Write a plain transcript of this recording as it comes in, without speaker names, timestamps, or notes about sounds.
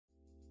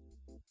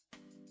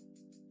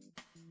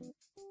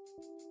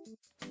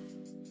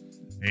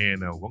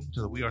And welcome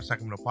to the We Are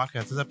Sacramento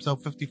podcast. This is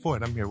episode 54,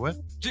 and I'm here with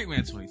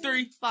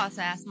Jigman23. Boss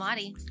ass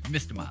Marty.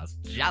 Mr. Miles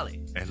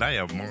Jolly. And I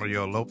am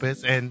Mario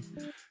Lopez. And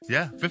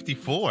yeah,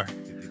 54.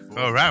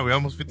 All right, we're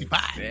almost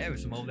 55. Yeah, we're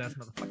some old ass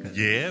motherfuckers.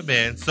 Yeah,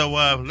 man. So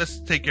let's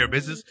take care of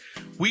business.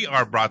 We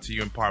are brought to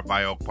you in part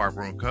by Oak Park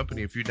Brewing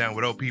Company. If you're down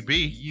with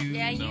OPB, You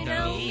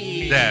know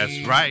me.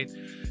 that's right.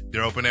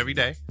 They're open every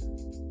day.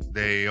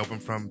 They open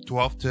from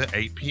 12 to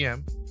 8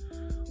 p.m.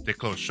 They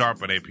close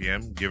sharp at 8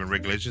 p.m., given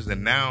regulations,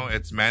 and now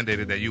it's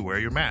mandated that you wear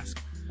your mask.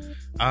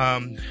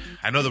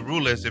 I know the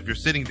rule is if you're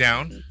sitting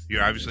down,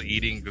 you're obviously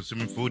eating,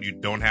 consuming food, you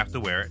don't have to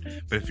wear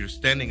it. But if you're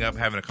standing up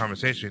having a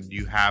conversation,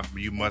 you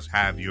must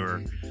have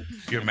your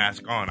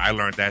mask on. I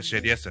learned that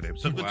shit yesterday.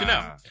 So good to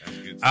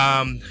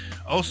know.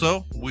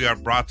 Also, we are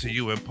brought to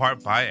you in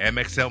part by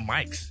MXL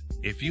Mics.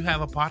 If you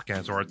have a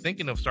podcast or are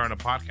thinking of starting a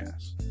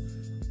podcast,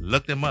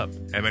 look them up,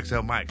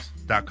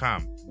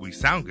 mxlmics.com. We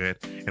sound good,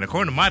 and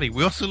according to Marty,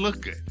 we also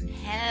look good.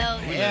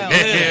 Hell yeah.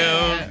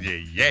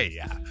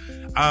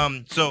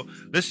 So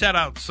let's shout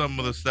out some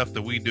of the stuff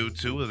that we do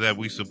too, that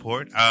we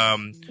support.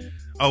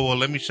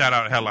 Let me shout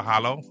out Hella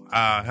Hollow,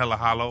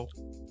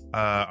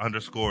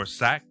 _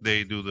 SAC.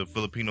 They do the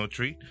Filipino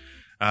treat.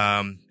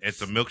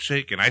 It's a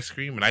milkshake and ice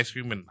cream,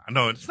 and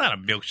no, it's not a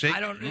milkshake. I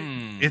don't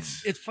know.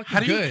 It's fucking how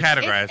do you good.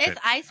 categorize it?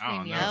 It's ice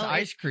cream, yo. It's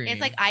ice cream.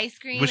 It's like ice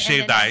cream. With and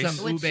shaved then ice.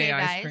 Some With ube shaved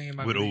ice cream.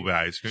 I With believe. ube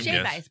ice cream, Shaved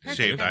yes. ice. Perfect.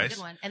 Shaved That's a ice.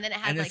 good one. And then it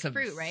has And like there's some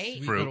fruit, right?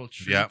 Sweet Fruit, little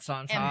treats yep. on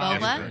And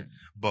top. boba?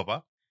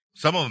 Boba.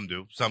 Some of them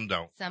do, some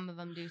don't. Some of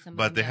them do, some of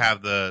But them they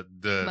have the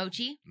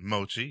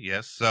mochi.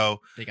 yes.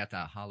 So They got the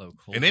hollow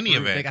cold. In any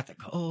fruit. event. They got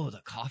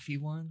the coffee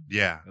one.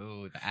 yeah.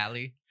 Oh, the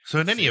alley. So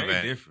in any They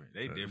event, different.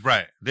 They different.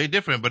 right? They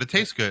different, but it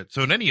tastes good.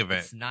 So in any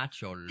event, It's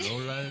Nacho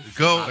Lola's. it's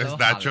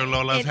Nacho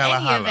Lola's In Hella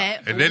any Holla.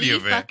 event, In any we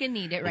event, fucking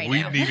need it right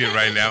we now. need it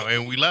right now,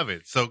 and we love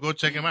it. So go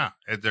check them out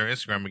at their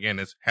Instagram. Again,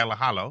 it's Hella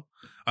Hollow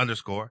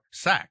 _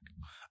 SAC.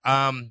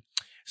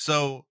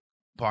 So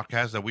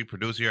podcast that we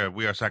produce here at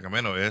We Are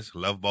Sacramento is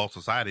Love Ball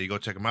Society. Go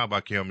check them out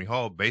by Kiyomi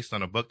Hall, based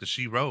on a book that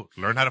she wrote.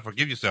 Learn how to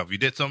forgive yourself. You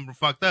did something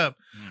fucked up.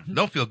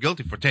 Don't feel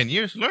guilty for 10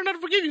 years. Learn how to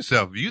forgive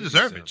yourself. You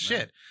deserve it.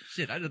 Shit.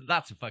 Shit, I did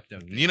lots of fucked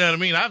up things. You know what I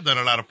mean? I've done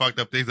a lot of fucked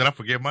up things that I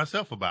forgive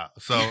myself about.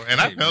 So,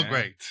 and I Hey, felt man.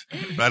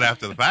 great right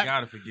after the fact. You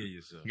gotta forgive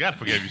yourself. You gotta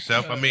forgive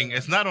yourself. I mean,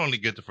 it's not only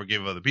good to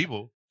forgive other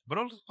people, but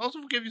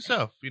also forgive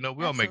yourself. You know,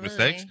 we all make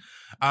mistakes.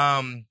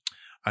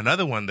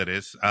 Another one that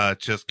is,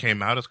 just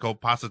came out is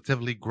called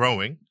Positively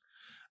Growing.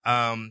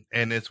 And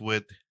it's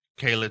with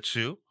Kayla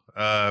Chu,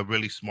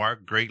 really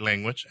smart, great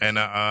language,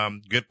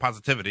 and, good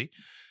positivity.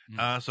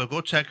 So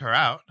go check her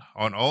out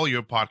on all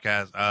your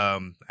podcast,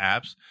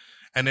 apps.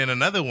 And then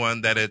another one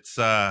that it's,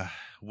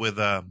 with,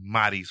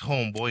 Marty's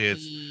homeboy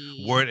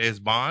is Word is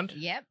Bond.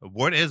 Yep.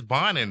 Word is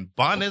Bond, and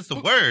Bond is the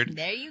word.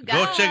 There you go.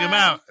 Go check them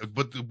out.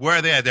 But where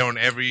are they at? They're on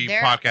every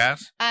They're- podcast.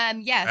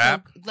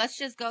 So let's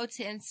just go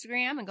to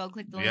Instagram and go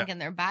click the link Yeah. in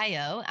their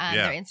bio. Yeah.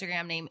 Their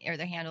Instagram name or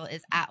their handle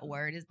is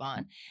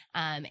 @wordisbond.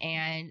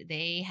 And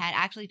they had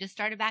actually just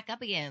started back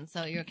up again.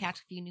 So you'll catch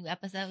a few new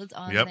episodes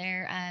on Yep.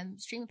 their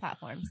streaming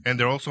platforms. And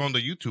they're also on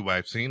the YouTube,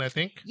 I've seen, I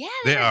think. Yeah,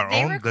 They are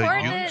on the record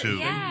YouTube.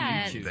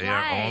 Yeah, They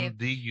are on live.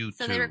 the YouTube.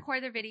 So they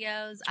record their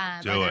videos,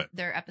 Do or it.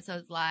 their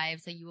episodes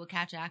live. So you will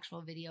catch an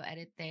actual video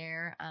edit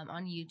there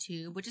on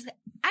YouTube, which is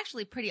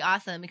actually pretty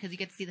awesome because you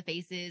get to see the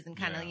faces and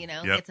kind of,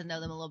 Yeah. Yep. get to know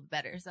them a little bit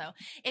better. So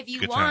if you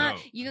Good want,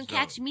 time. you can Let's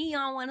catch go. me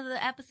on one of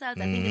the episodes.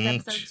 I think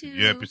it's episode 2.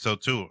 Your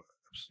episode 2.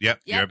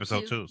 Yep, your Yep,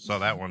 episode 2. 2. Saw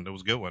that one. That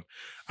was a good one.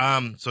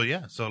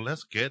 So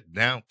let's get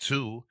down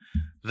to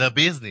the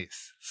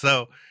business.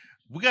 So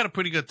we got a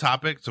pretty good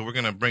topic, so we're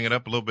going to bring it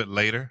up a little bit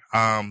later.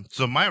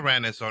 So my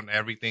rant is on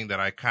everything that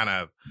I kind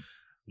of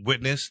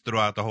witnessed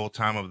throughout the whole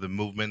time of the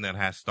movement that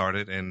has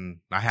started. And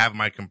I have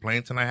my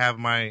complaints and I have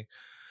my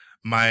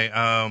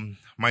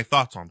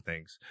thoughts on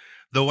things.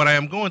 Though what I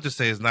am going to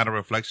say is not a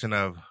reflection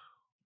of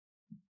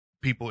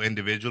people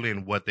individually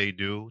and what they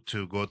do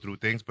to go through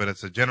things, but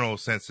it's a general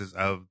census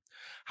of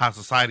how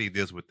society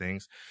deals with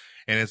things.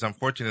 And it's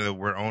unfortunate that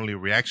we're only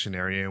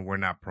reactionary and we're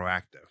not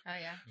proactive. Oh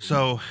yeah.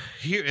 So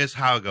here is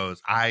how it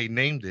goes. I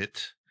named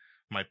it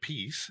my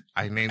piece.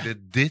 I named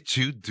it, Did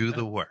You Do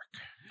the Work?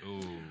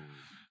 Ooh.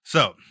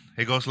 So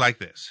it goes like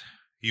this.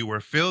 You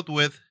were filled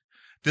with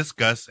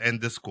disgust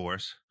and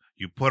discourse.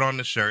 You put on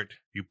the shirt,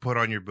 you put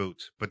on your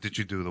boots, but did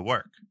you do the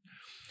work?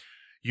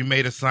 You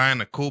made a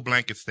sign, a cool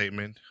blanket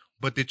statement,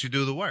 but did you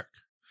do the work?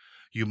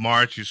 You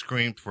marched, you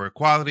screamed for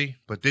equality,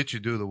 but did you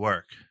do the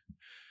work?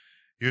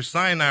 Your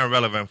sign not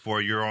relevant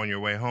for you're on your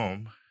way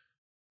home,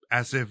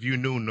 as if you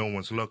knew no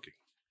one's looking.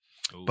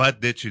 Ooh. But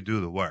did you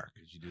do the work?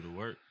 Did you do the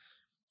work?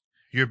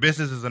 Your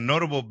business is a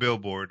notable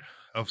billboard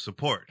of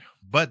support,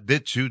 but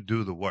did you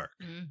do the work?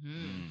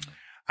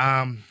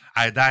 Mm-hmm.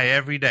 I die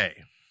every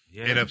day.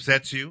 Yeah. It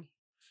upsets you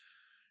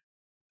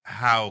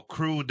how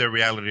crude the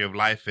reality of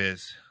life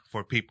is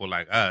for people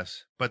like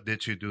us, but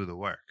did you do the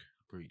work?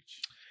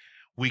 Preach.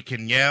 We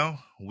can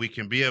yell, we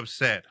can be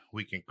upset,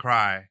 we can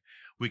cry,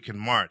 we can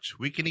march,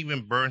 we can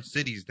even burn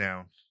cities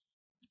down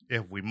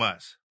if we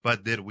must,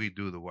 but did we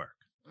do the work?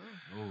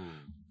 Ooh.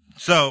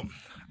 So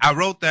I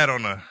wrote that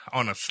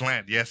on a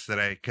slant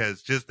yesterday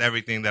because just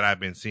everything that I've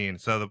been seeing.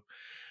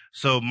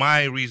 So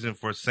my reason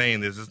for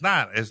saying this is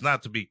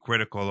not to be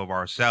critical of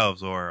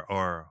ourselves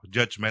or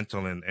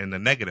judgmental in a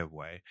negative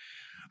way.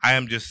 I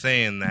am just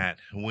saying that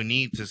we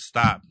need to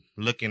stop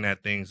looking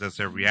at things as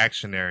a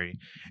reactionary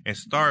and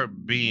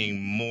start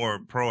being more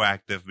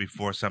proactive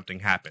before something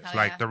happens. Oh,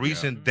 Like yeah. the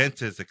reason Yeah.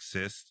 dentists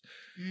exist,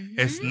 Mhm.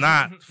 it's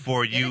not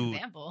for Good you,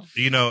 example.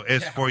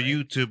 it's Yeah, for right.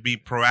 you to be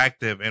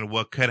proactive in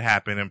what could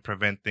happen and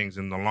prevent things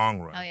in the long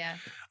run. Oh yeah.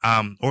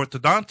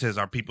 Orthodontists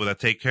are people that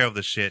take care of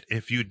the shit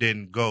if you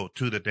didn't go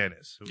to the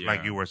dentist like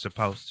Yeah. you were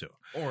supposed to.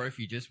 Or if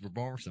you just were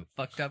born with some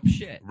fucked up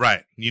shit.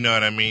 Right. You know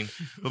what I mean?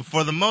 But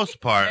for the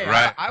most part, Hey,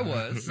 right? I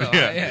was. So,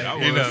 Yeah, yeah,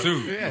 I you was know, too.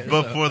 Yeah,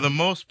 But so- for the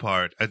most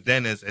part, a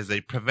dentist is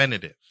a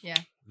preventative. Yeah.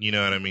 You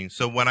know what I mean?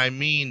 So what I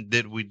mean,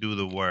 did we do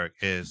the work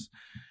is,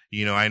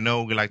 I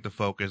know we like to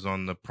focus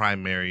on the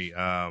primary,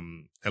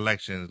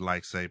 elections,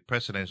 like say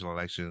presidential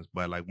elections,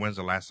 but like when's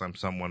the last time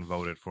someone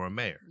voted for a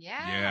mayor?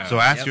 Yeah. Yeah. So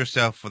ask Yep.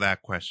 yourself for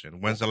that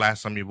question. When's the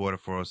last time you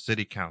voted for a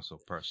city council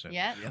person?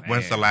 Yep. Yep.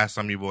 When's the Man. last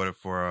time you voted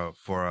for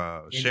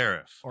a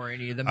sheriff? Or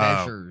any of the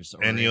measures.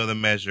 Or Any other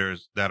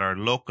measures that are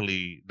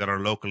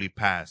locally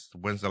passed?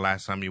 When's the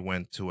last time you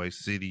went to a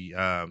city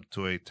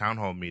to a town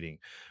hall meeting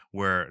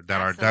that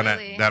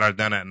Absolutely. are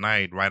done at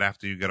night right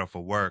after you get off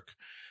of work,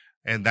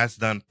 and that's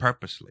done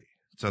purposely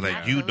so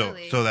that you don't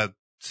Absolutely.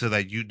 so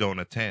that you don't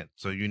attend.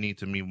 So you need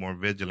to be more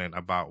vigilant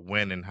about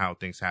when and how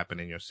things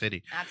happen in your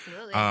city.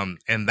 Absolutely.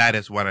 And that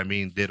is what I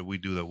mean. Did we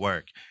do the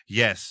work?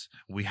 Yes,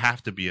 we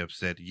have to be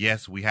upset.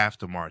 Yes, we have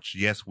to march.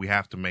 Yes, we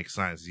have to make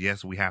signs.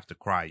 Yes, we have to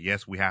cry.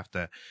 Yes, we have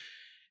to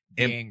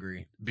be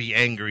angry. be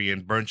angry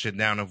and burn shit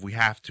down if we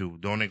have to.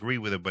 Don't agree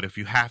with it, but if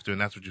you have to and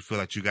that's what you feel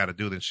like you got to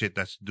do, then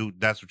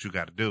that's what you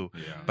got to do.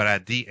 Yeah. But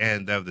at the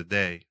end of the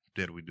day,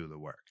 did we do the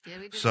work? Did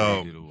we do so-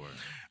 that? Do the work.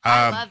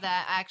 I Um, love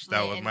that actually.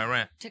 that was and my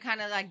rant. to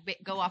kind of like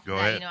go off Go of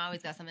that, ahead. I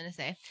always got something to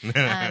say.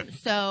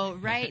 So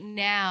right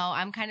now,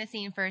 I'm kind of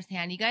seeing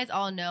firsthand. You guys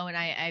all know, and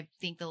I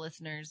think the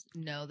listeners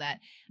know that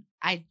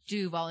I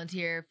do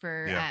volunteer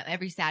for Yeah.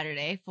 every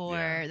Saturday for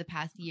Yeah. the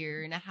past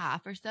year and a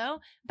half or so,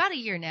 about a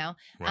year now.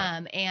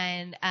 Right.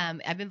 And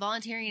I've been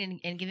volunteering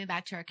and giving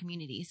back to our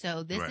community.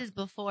 So this Right. is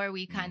before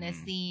we kind of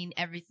Mhm. seen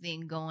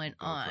everything going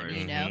Go on, crazy.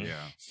 you know? Mhm.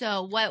 Yeah.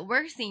 So what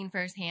we're seeing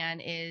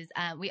firsthand is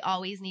we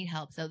always need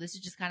help. So this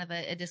is just kind of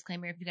a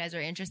disclaimer. If you guys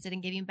are interested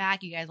in giving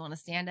back, you guys want to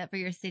stand up for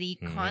your city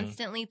Mhm.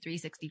 constantly,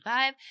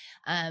 365.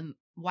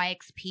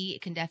 YXP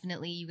can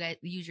definitely you guys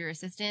use your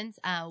assistance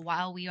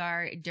while we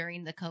are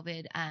during the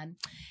COVID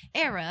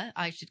era,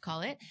 I should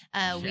call it.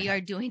 We Yeah.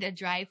 are doing a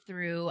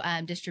drive-through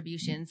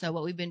distribution. So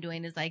what we've been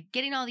doing is like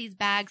getting all these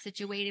bags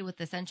situated with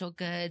essential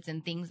goods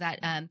and things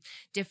that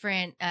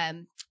different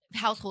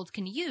households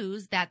can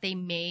use that they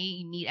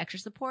may need extra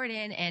support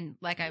in. And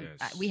like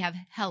Yes. we have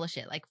hella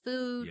shit like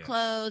food, Yes.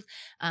 clothes,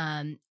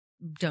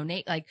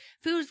 donate like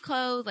foods,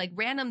 clothes, like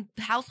random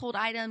household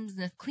items,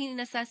 cleaning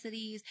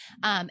necessities.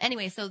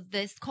 Anyway, so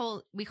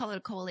we call it a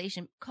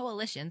coalition,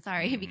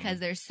 sorry, Mhm. because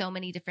there's so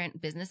many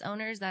different business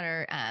owners that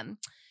are,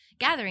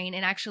 gathering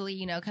and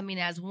actually, coming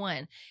as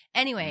one.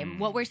 Anyway,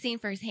 what we're seeing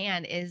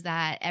firsthand is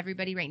that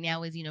everybody right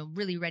now is,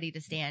 really ready to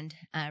stand,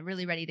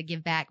 really ready to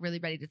give back, really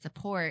ready to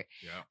support.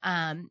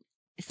 Yeah.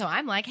 So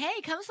I'm like,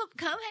 hey, come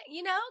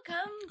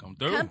Come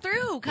through. come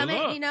through, come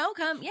Pull in, up.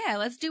 yeah,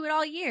 let's do it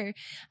all year.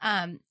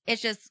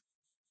 It's just,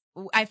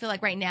 I feel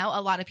like right now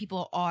a lot of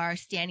people are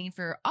standing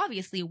for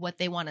obviously what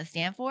they want to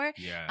stand for,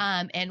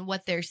 Yeah. and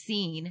what they're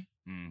seeing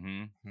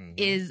Mm-hmm. Mhm.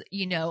 is,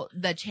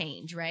 the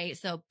change, right?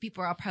 So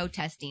people are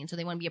protesting, so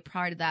they want to be a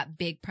part of that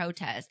big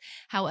protest.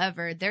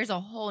 However, there's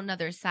a whole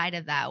nother side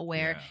of that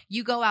where Yeah.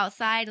 you go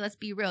outside, let's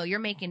be real, you're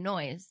making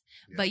noise,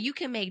 Yeah. but you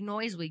can make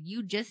noise with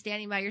you just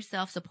standing by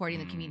yourself, supporting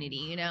the Mm.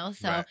 community,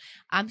 So Right.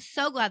 I'm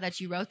so glad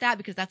that you wrote that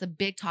because that's a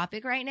big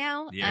topic right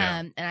now. Yeah.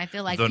 And I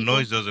feel like the people-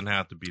 noise doesn't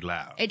have to be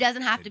loud. it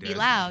doesn't have It to be doesn't.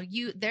 loud.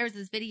 There's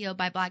this video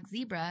by Black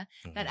Zebra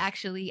that Mhm.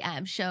 actually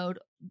showed.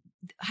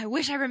 I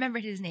wish I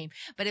remembered his name,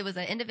 but it was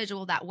an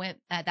individual that went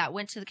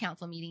to the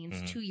council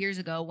meetings Mhm. 2 years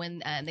ago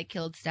when they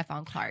killed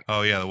Stephon Clark.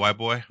 Oh yeah, the white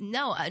boy.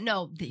 No,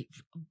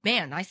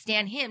 man, I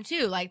stand him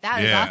too. Like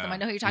that is Yeah. awesome. I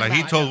know who you're talking Like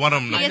about. he told one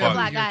of them He to is a fuck.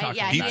 black guy.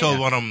 Yeah, He he told is.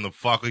 one of them to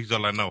fuck. He's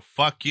like, no,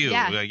 fuck you.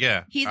 Yeah.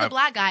 Yeah. He's I- a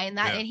black guy in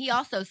that, yeah. and he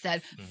also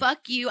said, Mhm.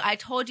 "Fuck you! I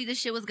told you this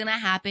shit was gonna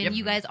happen. Yep.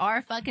 You guys are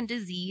a fucking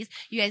disease.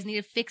 You guys need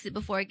to fix it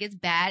before it gets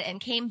bad." And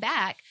came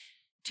back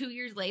 2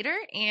 years later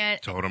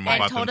and Told him and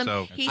about told him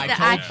himself. he I said,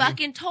 told "I you."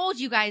 fucking told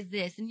you guys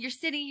this, and you're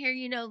sitting here,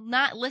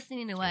 not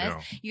listening to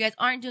us. Yeah. You guys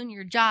aren't doing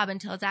your job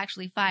until it's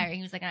actually fire."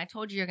 He was like, "And I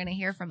told you you're gonna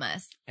hear from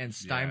us. And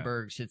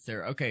Steinberg sits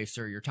there. Okay,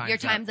 sir, your time's Your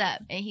up." time's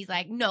up." And he's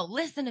like, "No,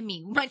 listen to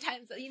me. My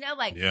time's up."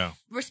 Like Yeah.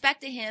 respect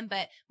to him.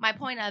 But my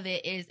point of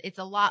it is, it's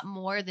a lot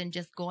more than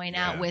just going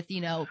out Yeah. with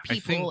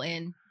people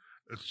and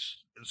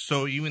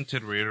So even to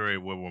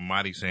reiterate what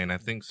Marty's saying, I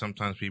think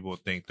sometimes people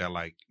think that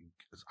like,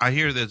 I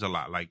hear there's a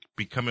lot like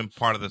becoming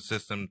part of the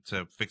system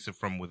to fix it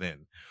from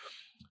within.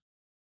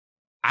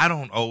 I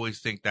don't always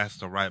think that's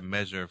the right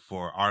measure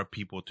for our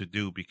people to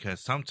do, because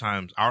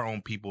sometimes our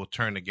own people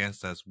turn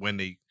against us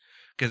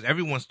because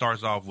everyone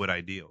starts off with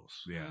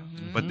ideals. Yeah.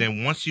 Mhm. But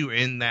then once you're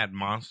in that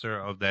monster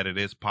of that it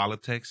is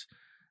politics,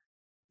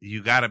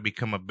 you got to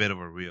become a bit of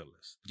a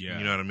realist. Yeah.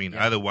 You know what I mean?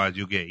 Yeah. Otherwise,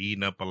 you'll get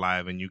eaten up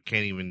alive and you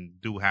can't even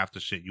do half the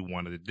shit you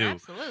wanted to do.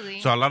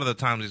 Absolutely. So a lot of the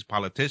times these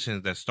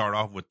politicians that start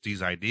off with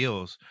these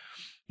ideals,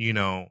 you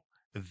know,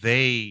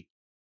 they're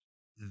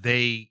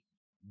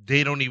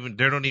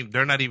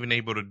not even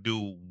able to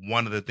do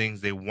one of the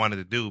things they wanted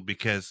to do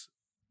because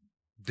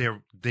they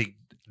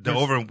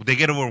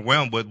get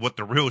overwhelmed with what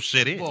the real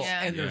shit is. Well,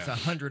 Yeah. and there's Yeah.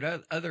 100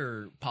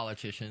 other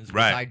politicians with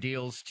Right.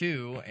 ideals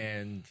too,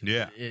 and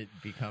Yeah. it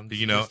becomes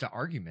You know, just an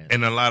argument.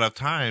 And a lot of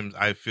times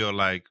I feel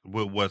like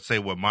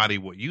what Marty,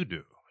 what you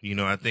do, you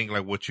know, I think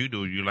like what you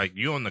do,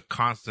 you're on the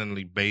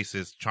constantly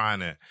basis trying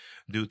to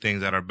do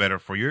things that are better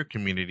for your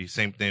community.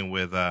 Same thing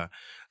with,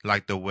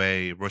 like the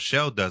way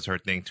Rochelle does her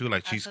thing too.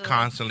 Like she's Absolutely.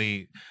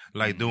 constantly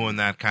like doing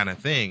that kind of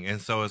thing.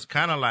 And so it's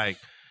kind of like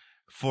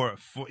for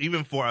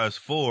even for us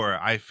four,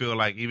 I feel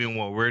like even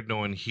what we're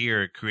doing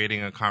here,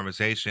 creating a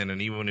conversation, and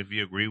even if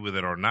you agree with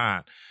it or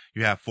not,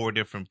 you have 4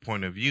 different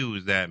point of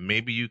views that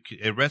maybe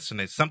it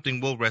resonates. Something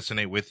will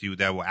resonate with you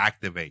that will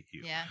activate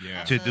you. Yeah.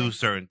 Yeah. To do absolutely.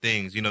 certain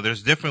things. You know,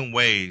 there's different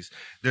ways.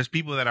 There's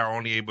people that are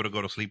only able to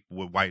go to sleep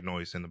with white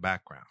noise in the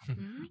background.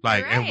 Mhm.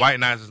 Like, You're and right. white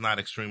noise is not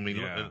extremely,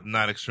 Yeah.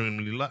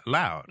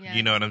 loud. Yeah.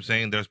 You know what I'm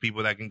saying? There's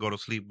people that can go to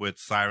sleep with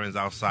sirens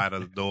outside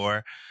of the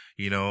door,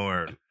 you know,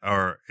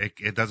 or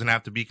it doesn't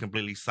have to be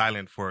completely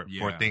silent for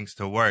Yeah. things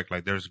to work.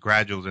 Like there's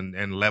graduals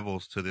and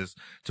levels to this,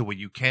 to what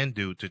you can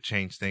do to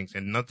change things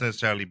and not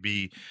necessarily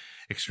be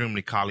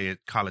extremely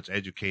college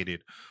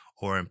educated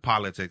or in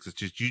politics. It's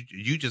just,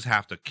 you just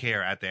have to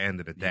care at the end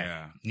of the day.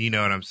 Yeah. You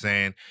know what I'm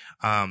saying?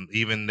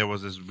 Even there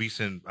was this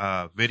recent,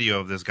 video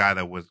of this guy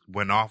that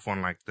went off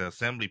on like the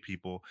assembly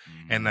people,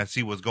 and I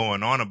see what's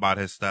going on about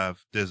his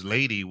stuff. This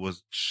lady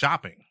was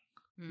shopping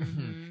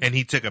Mhm. and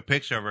he took a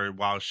picture of her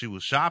while she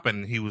was shopping.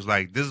 And he was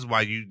like, this is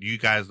why you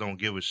guys don't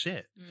give a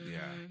shit. Mhm. Yeah.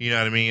 You know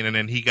what I mean? And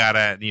then he got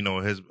at, you know,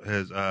 his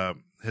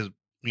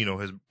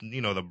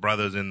the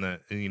brothers in the,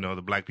 you know,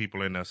 the black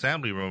people in the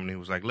assembly room. And he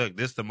was like, look,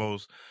 this is the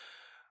most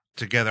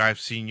together I've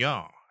seen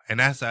y'all. And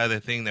that's the other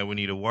thing that we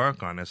need to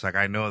work on. It's like,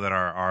 I know that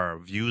our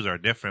views are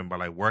different, but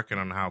like working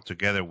on how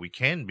together we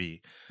can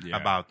be Yeah.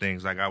 about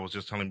things. Like I was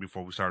just telling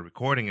before we started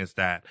recording, is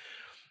that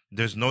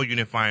there's no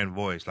unifying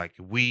voice. Like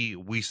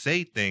we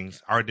say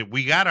things,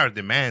 we got our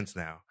demands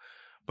now,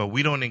 but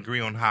we don't agree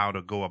on how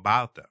to go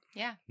about them.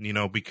 Yeah. You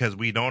know, because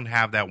we don't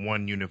have that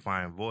one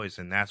unifying voice,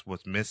 and that's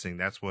what's missing.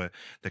 That's what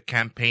the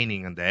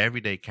campaigning and the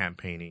everyday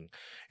campaigning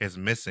is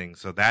missing.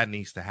 So that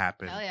needs to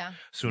happen Hell yeah.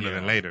 sooner Yeah.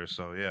 than later.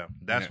 So yeah,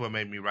 that's Yeah. what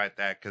made me write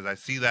that, because I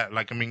see that,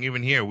 like, I mean,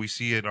 even here we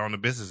see it on the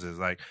businesses.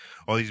 Like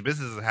all these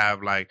businesses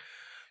have, like,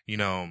 you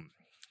know,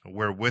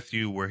 we're with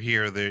you, we're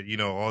here, there, you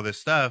know, all this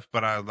stuff.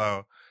 But I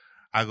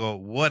go,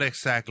 what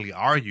exactly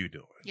are you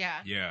doing?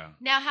 Yeah. Yeah.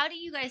 Now, how do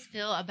you guys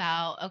feel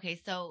about, okay,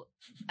 so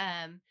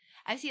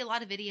I see a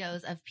lot of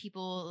videos of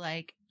people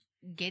like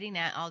getting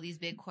at all these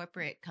big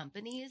corporate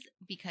companies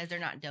because they're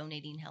not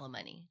donating hella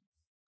money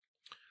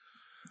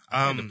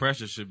I think the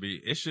pressure should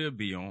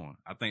be on.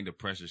 I think the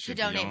pressure to should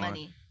donate be on.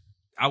 money.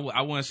 I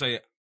wouldn't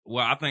say,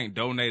 well, I think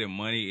donating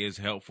money is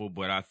helpful,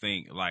 but I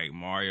think like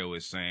Mario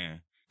is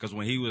saying, because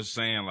when he was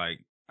saying, like,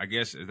 I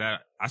guess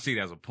I see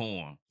it as a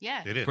poem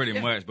Yeah. It is. pretty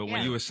Yeah. much. But when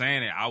Yeah. you were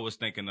saying it, I was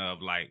thinking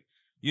of like,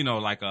 you know,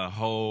 like a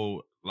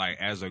whole, like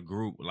as a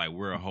group, like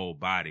we're a whole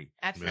body.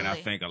 Absolutely. And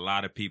I think a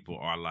lot of people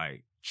are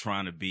like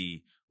trying to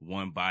be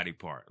one body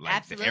part. Like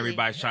Absolutely.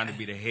 everybody's trying to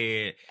be the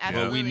head, but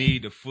Absolutely. we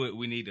need the foot,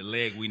 we need the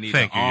leg, we need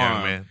Thank the you, arm.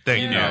 young man.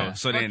 Thank You you. know, Yeah.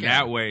 so Fuck then yeah.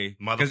 that way,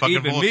 'cause Motherfucking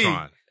even me,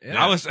 Voltron.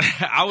 Yeah.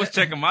 I was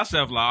checking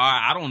myself like, all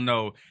right, I don't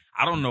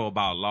know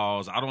about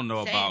laws. I don't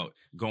know Same. about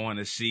going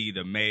to see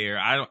the mayor.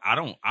 I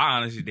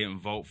honestly didn't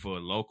vote for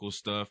local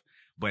stuff,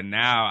 but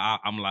now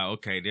I'm like,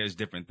 okay, there's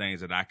different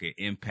things that I could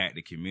impact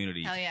the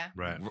community. Hell yeah.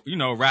 Right. You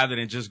know, rather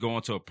than just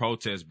going to a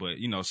protest, but,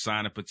 you know,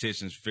 signing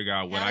petitions, figure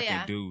out what Hell I yeah.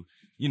 can do,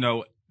 you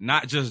know,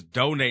 not just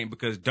donating,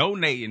 because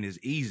donating is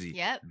easy.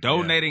 Yep.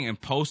 Donating and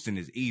posting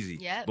is easy.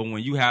 Yep. But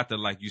when you have to,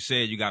 like you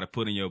said, you got to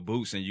put in your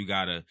boots and you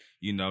got to,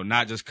 you know,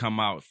 not just come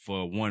out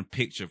for one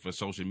picture for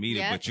social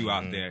media, Yep. but you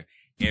out there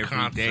every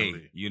Constantly.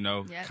 day, you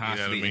know, Yep. constantly You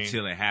know what I mean?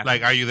 until it happens.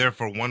 Like, are you there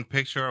for one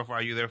picture or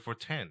are you there for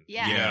 10?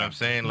 Yeah. You know what Yeah. I'm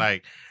saying?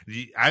 Like,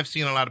 I've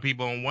seen a lot of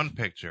people in one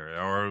picture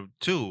or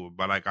 2,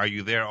 but like, are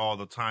you there all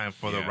the time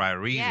for the Yeah. right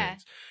reasons? Yeah.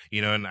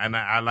 You know, and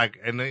I like,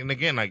 and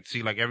again, like,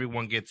 see, like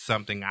everyone gets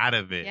something out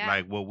of it. Yeah.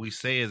 Like what we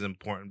say is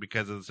important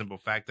because of the simple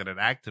fact that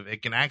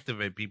it can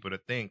activate people to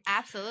think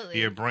Absolutely.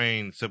 your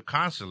brain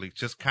subconsciously,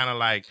 just kind of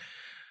like,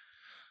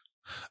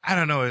 I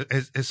don't know.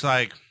 It's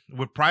like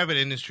with private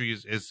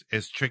industries,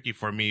 it's tricky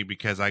for me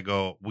because I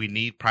go, we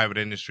need private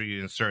industry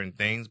in certain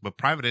things, but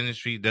private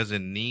industry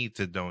doesn't need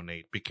to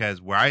donate, because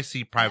where I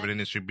see private Yeah.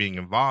 industry being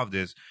involved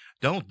is,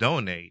 don't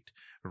donate,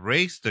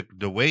 raise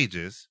the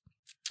wages,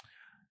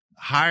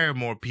 hire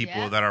more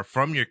people Yeah. that are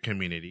from your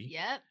community,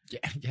 Yep.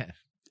 Yeah, yeah.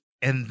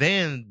 And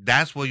then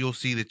that's where you'll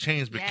see the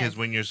change, because Yes.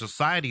 when your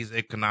society is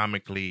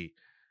economically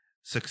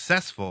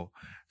successful,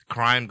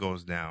 crime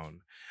goes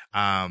down.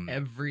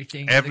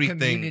 Everything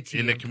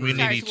In the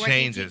community Starts working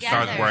changes,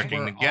 together. starts working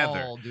We're together.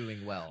 all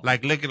doing well.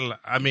 Like, look at,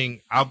 I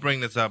mean, I'll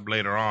bring this up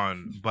later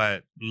on,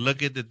 but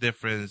look at the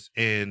difference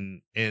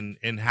in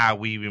how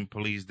we even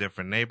police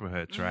different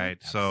neighborhoods, Mhm.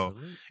 right? So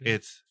Absolutely.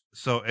 it's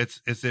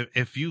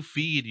if you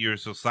feed your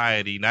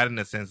society, not in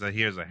the sense that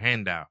here's a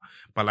handout,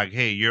 but like,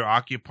 hey, you're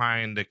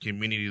occupying the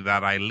community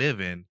that I live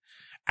in,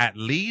 at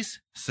least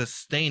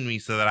sustain me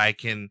so that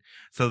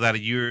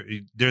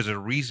there's a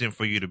reason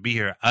for you to be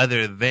here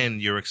other than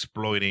you're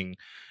exploiting,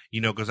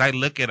 because I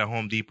look at a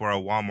Home Depot or a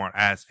Walmart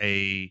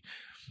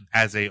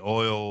as a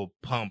oil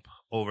pump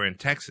over in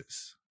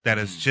Texas that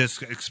is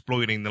just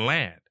exploiting the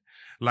land.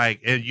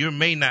 Like, you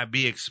may not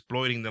be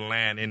exploiting the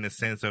land in the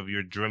sense of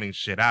you're drilling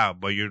shit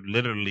out, but you're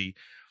literally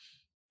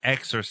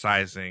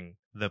exercising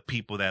the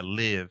people that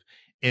live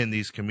in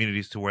these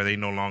communities to where they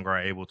no longer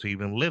are able to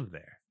even live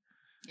there.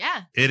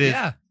 Yeah. It is.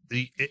 Yeah.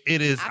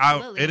 It is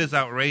Absolutely. it is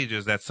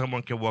outrageous that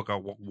someone can work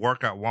at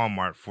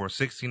Walmart for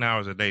 16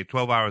 hours a day,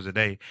 12 hours a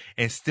day,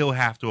 and still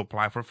have to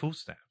apply for food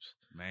stamps.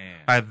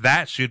 Man.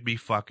 That should be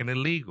fucking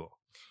illegal.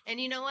 And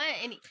you know what?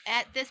 And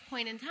at this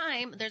point in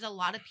time, there's a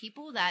lot of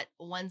people that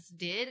once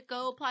did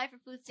go apply for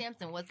food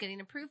stamps and was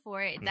getting approved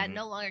for it that Mhm.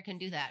 no longer can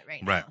do that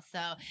right Right. now.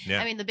 So,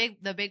 Yeah. I mean, the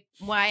big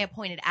why I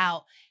pointed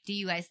out, do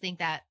you guys think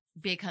that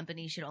big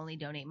companies should only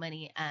donate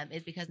money?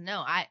 Is because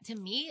to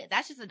me,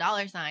 that's just a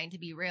dollar sign, to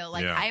be real.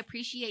 Like, Yeah. I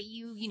appreciate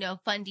you,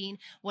 funding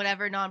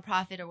whatever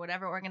nonprofit or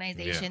whatever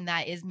organization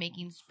that is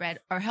making spread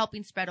or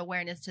helping spread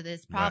awareness to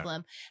this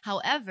problem.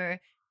 However,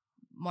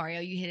 Mario,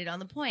 you hit it on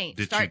the point.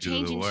 Did Start you do the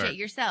changing work? shit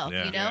yourself.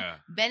 Yeah. Yeah.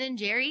 Ben and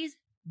Jerry's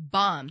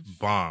bomb.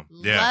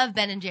 Yeah. Love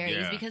Ben and Jerry's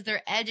Yeah. because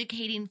they're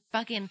educating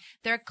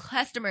their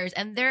customers,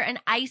 and they're an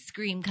ice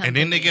cream company. And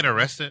then they get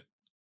arrested.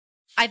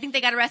 I think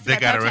they got arrested. They at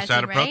got arrested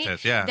out of protesting, right?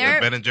 protest. Yeah, They're-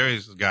 the Ben and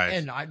Jerry's guys.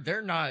 And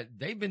they're not.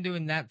 They've been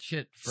doing that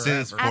shit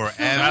Since forever.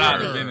 forever. Shout out to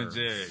Absolutely. Ben and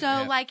Jerry. So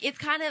Yeah. like it's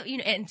kind of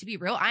and to be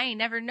real, I ain't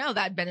never know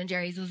that Ben and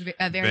Jerry's was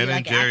a very Ben like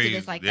and Jerry's,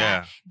 activist like yeah.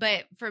 that.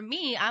 But for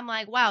me, I'm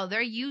like, wow,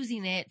 they're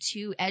using it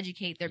to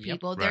educate their Yep.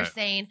 people. They're Right.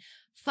 saying,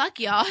 fuck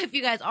y'all, if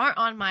you guys aren't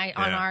on Yeah.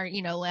 our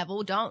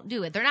level, don't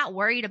do it. They're not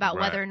worried about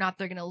Right. whether or not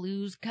they're gonna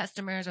lose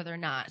customers or they're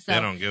not. So They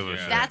don't give a Yeah.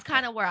 shit. that's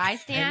kind of where I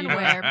stand. And,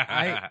 Where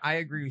I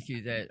agree with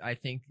you that I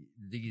think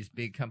these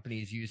big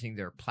companies using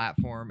their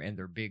platform and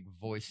their big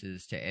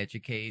voices to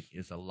educate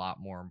is a lot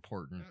more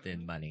important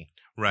than money.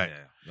 Right.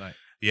 Yeah. Right.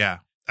 Yeah.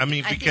 I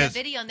mean, I see a because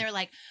video and they're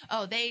like,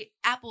 oh,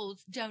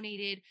 Apple's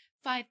donated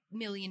 $5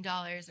 million.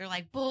 They're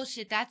like,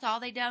 bullshit, that's all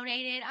they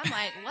donated. I'm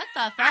like, what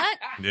the fuck?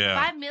 yeah,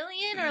 5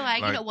 million? Or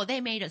like, Like- well, they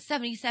made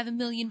 $77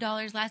 million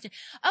last year.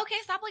 Okay,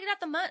 stop looking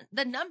at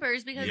the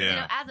numbers because,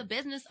 Yeah. as a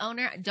business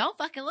owner, don't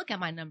fucking look at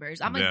my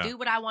numbers. I'm going to Yeah. do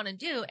what I want to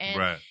do. And,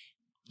 right.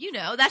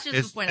 that's just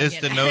It's the point I'm it's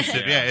the getting at. notion.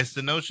 Yeah. Yeah, it's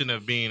the notion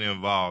of being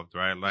involved,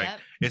 right? Like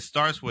Yep. it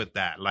starts with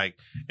that. Like,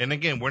 and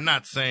again, we're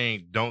not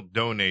saying don't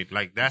donate.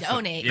 Like that's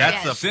Donate,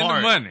 that's yes. a Send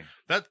part. the money.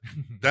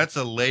 That's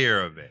a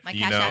layer of it. My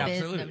you cash know, app is.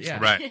 Absolutely, no, I'm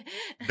just yeah. kidding.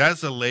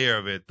 That's a layer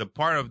of it. The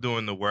part of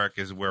doing the work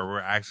is where we're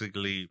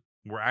actually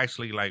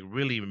like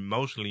really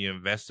emotionally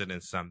invested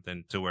in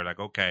something to where like,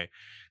 okay,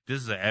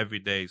 this is an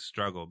everyday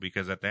struggle,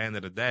 because at the end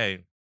of the day,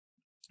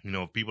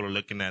 if people are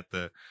looking at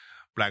the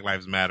Black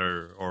Lives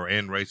Matter or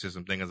end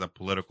racism thing as a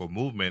political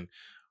movement,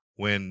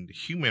 when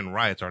human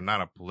rights are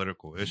not a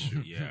political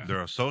issue, Yeah.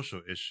 they're a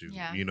social issue,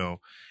 Yeah.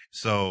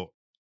 So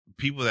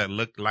people that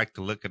like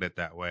to look at it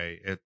that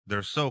way,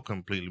 they're so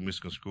completely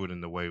misconstrued in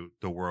the way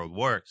the world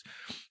works.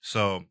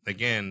 So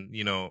again,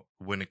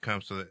 when it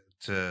comes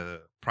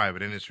to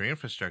private industry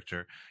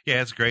infrastructure,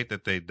 yeah, it's great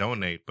that they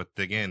donate, but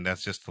again,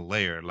 that's just a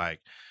layer. Like,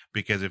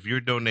 because if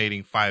you're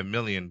donating $5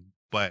 million,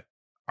 but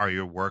are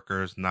your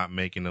workers not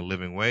making a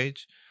living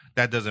wage?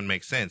 That doesn't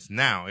make sense.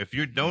 Now, if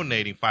you're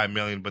donating $5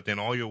 million, but then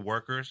all your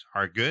workers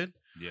are good,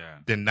 Yeah.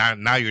 then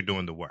now you're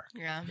doing the work.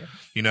 Yeah.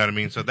 You know what I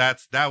mean? So that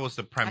was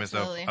the premise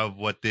Absolutely. of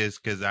what this,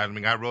 because I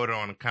wrote it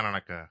on kind of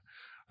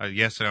like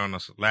yesterday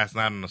last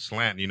night on a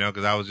slant,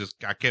 because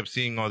I kept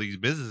seeing all these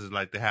businesses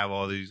like they have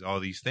all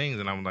these things,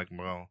 and I'm like,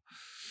 well,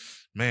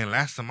 man,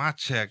 last time I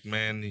checked,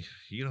 man,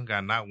 you don't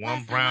got not one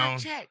Last time I brown,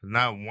 checked.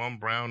 not one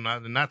brown.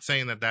 Not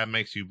saying that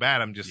makes you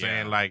bad. I'm just Yeah.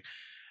 saying like,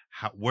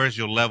 where's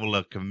your level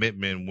of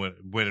commitment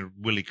when it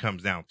really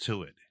comes down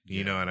to it?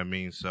 You know what I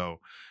mean?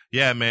 So.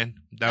 Yeah, man,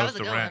 that was was a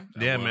the good rant.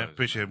 one. Yeah, That man, was.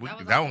 appreciate it. That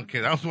was That awesome.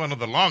 that was one of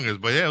the longest,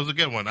 but yeah, it was a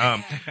good one.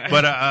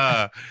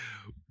 But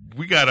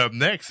we got up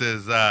next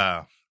is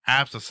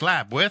Apps a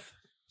Slap with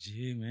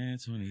G-Man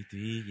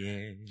 23,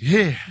 yeah.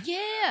 yeah,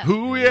 Yeah.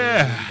 who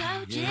yeah,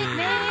 Go, Jig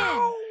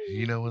Man.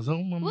 you know what's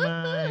on my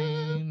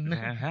Woo-hoo. mind.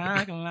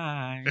 I can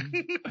lie.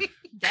 Dang,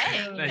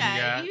 Thank you,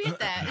 guys. you hit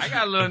that. I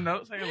got little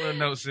notes. I got little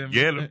notes in me.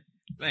 Get 'em.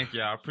 Thank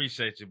you. I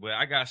appreciate you. But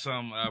I got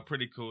some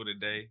pretty cool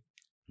today.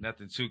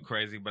 Nothing too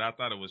crazy, but I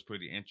thought it was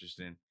pretty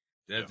interesting.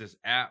 There's this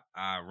app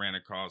I ran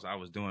across. I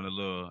was doing a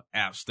little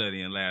app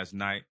studying last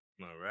night.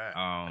 All right.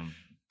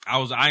 I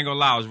ain't gonna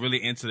lie, I was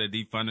really into the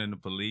defunding the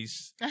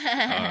police.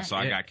 So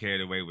I got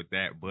carried away with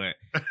that. But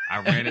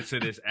I ran into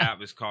this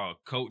app. It's called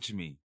Coach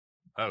Me.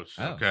 Oh,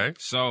 okay.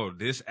 So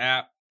this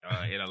app,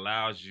 it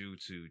allows you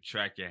to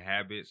track your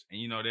habits.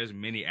 And, you know, there's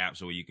many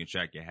apps where you can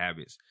track your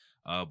habits.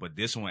 But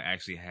this one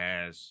actually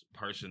has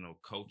personal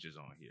coaches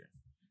on here.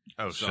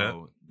 Oh, so shit.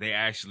 they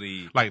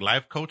actually. Like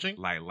life coaching?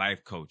 Like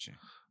life coaching.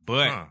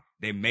 But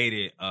they made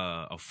it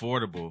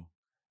affordable.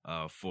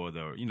 For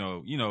the, you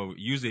know,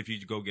 usually if you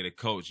go get a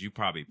coach, you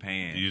probably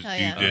paying. You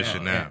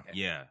dishing out.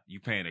 Yeah, you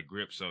paying a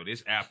grip. So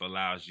this app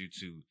allows you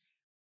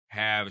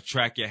to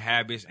track your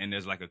habits, and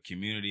there's like a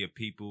community of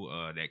people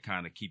that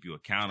kind of keep you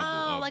accountable.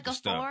 Oh, like a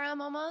stuff.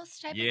 forum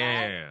almost type of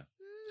Yeah.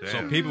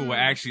 So people will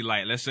actually,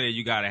 like, let's say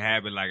you got a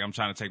habit, like I'm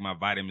trying to take my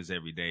vitamins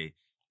every day.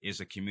 It's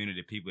a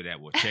community of people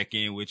that will check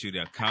in with you.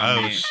 They'll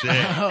comment. Oh, shit.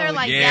 They're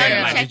like,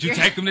 yeah, like, did you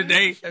take them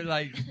today? They're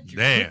like,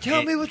 damn.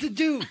 Tell me what to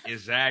do.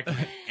 Exactly.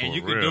 And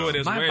you can real. do it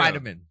as My well.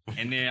 vitamin.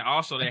 And then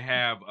also they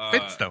have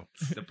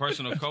Fitstones. the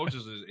personal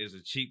coaches is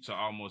a cheap to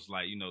almost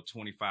like, you know,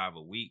 $25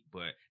 a week,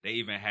 but they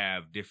even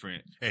have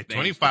different. Hey,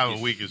 things. $25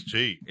 a week is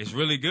cheap. It's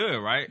really good,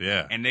 right?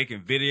 Yeah. And they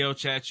can video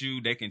chat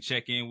you. They can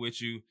check in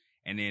with you.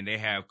 And then they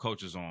have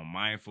coaches on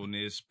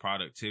mindfulness,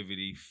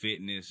 productivity,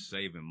 fitness,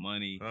 saving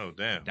money,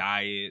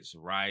 diets,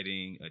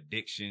 writing,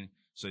 addiction.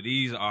 So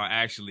these are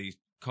actually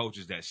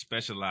coaches that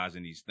specialize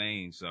in these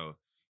things. So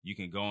you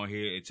can go on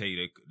here and tell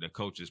you the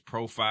coach's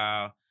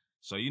profile.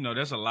 So, you know,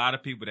 there's a lot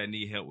of people that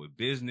need help with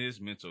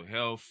business, mental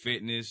health,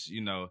 fitness.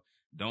 You know,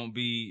 don't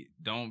be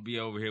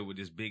over here with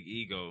this big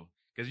ego.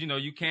 Because, you know,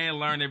 you can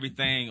learn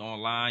everything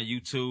online,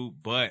 YouTube,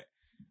 but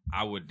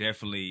I would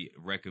definitely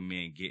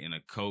recommend getting a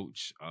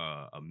coach,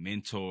 a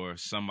mentor,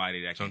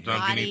 somebody that can.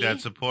 Sometimes you need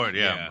that support,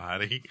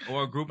 Marty.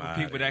 Or a group of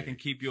people that can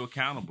keep you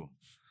accountable.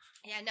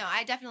 Yeah, no,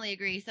 I definitely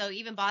agree. So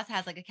even Boss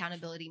has like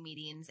accountability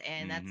meetings,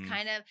 and that's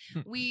kind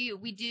of we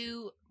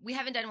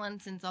haven't done one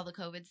since all the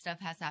COVID stuff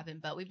has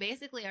happened, but we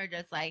basically are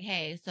just like,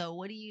 hey, so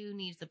what do you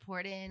need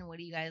support in? What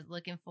are you guys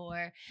looking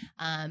for?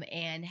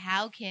 And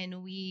how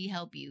can we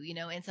help you? You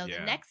know, and so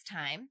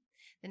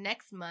the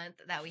next month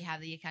that we have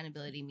the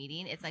accountability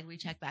meeting, it's like we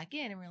check back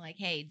in and we're like,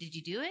 hey, did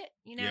you do it?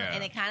 You know,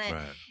 and it kind of,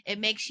 it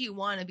makes you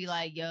want to be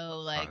like,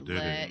 yo, like,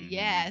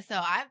 So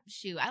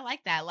I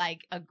like that.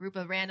 Like a group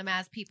of random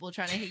ass people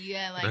trying to hit you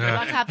at, like, you're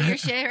on top of your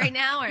shit right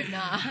now or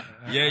not?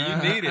 Yeah,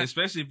 you need it,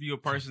 especially if you're a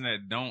person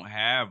that don't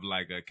have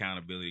like an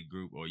accountability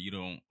group or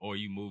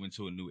you move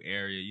into a new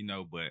area, you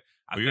know, but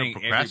you're a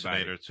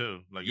procrastinator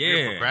too. Like,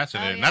 you're a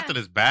procrastinator. Not that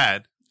it's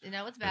bad.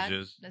 No, it's bad.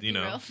 It's just, Let's you be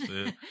know.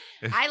 real.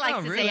 I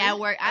like to say I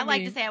work. I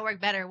like to say I work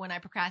better when I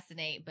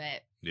procrastinate,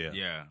 but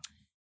yeah.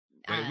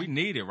 But we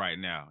need it right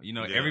now. You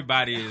know,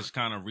 everybody is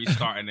kind of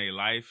restarting their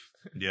life.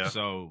 Yeah.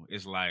 So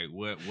it's like,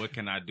 what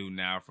can I do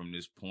now from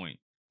this point?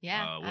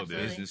 Yeah. What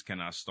business can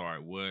I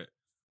start? What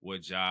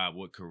job?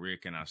 What career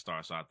can I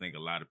start? So I think a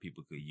lot of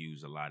people could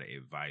use a lot of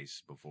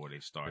advice before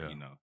they start. You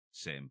know,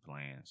 setting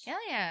plans. Hell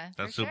yeah.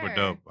 That's super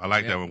dope. I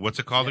like that one. What's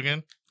it called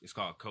again? It's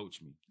called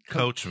Coach Me.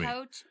 Coach Me.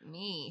 Coach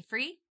Me.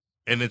 Free?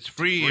 And it's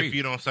free if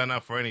you don't sign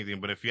up for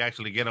anything. But if you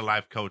actually get a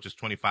life coach, it's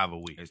 $25 a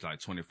week. It's like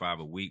 $25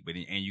 a week.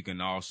 And you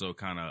can also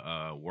kind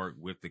of work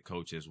with the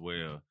coach as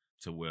well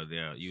to where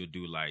you'll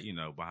do like, you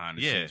know, behind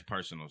the scenes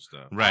personal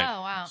stuff. Right.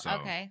 Oh, wow. So,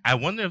 okay. I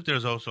wonder if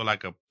there's also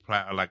like a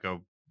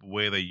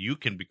way that you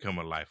can become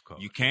a life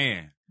coach. You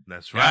can.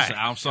 That's right.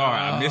 I'm sorry.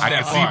 I missed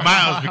that part. I can see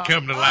Miles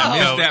become the life coach. I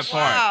missed that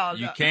part. Wow.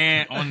 You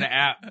can on the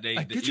app.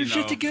 Get your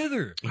shit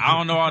together. I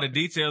don't know all the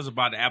details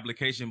about the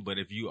application, but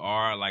if you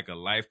are like a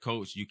life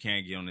coach, you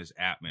can get on this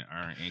app and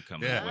earn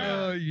income as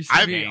well. You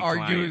see me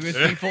arguing with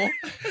people?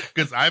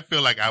 Because I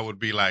feel like I would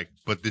be like,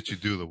 but did you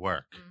do the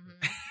work?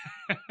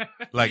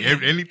 Like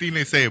anything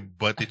they say,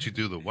 but did you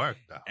do the work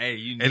though? Hey,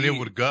 it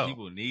would go.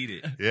 People need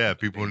it. Yeah,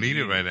 people need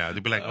it right now.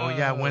 They'd be like, oh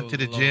yeah, I went to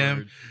the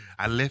gym.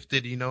 I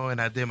lifted, you know, and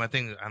I did my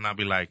thing. And I'll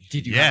be like,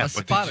 did you have a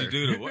spotter? Did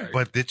you do the work?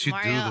 But did you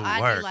Mario, do the work?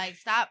 I'd be like,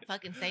 stop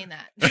fucking saying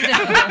that.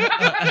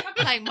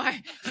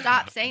 Like,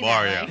 stop saying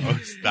Mario, that.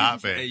 Like,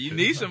 stop it. Hey, you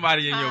need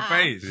somebody in your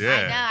face. Yeah.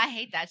 I know. I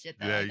hate that shit,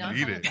 though. Yeah, Don't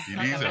you need it. You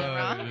need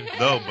it.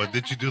 No, but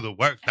did you do the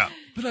work, though?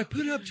 But I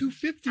put up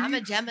 250. I'm a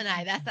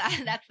Gemini. That's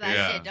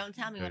that shit. Don't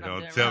tell me what I'm doing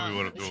wrong. Don't tell me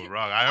what I'm doing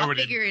wrong. I'll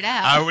figure it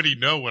out. I already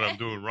know what I'm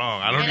doing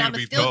wrong. I don't need to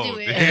be told.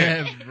 Do it.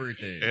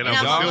 Everything. And I'm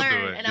still doing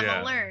it. And I'm going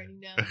to learn, you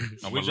know.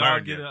 Would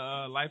y'all get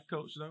a life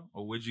coach, though?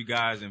 Or would you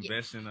guys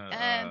invest in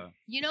a...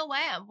 You know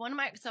what?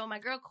 My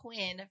girl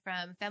Quinn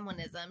from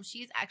Feminism,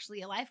 she's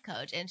actually a life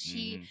coach. And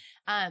she...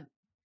 So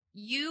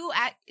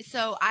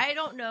I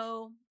don't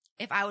know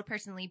if I would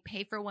personally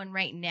pay for one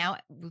right now,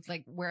 with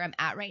like where I'm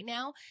at right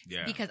now,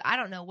 because I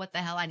don't know what the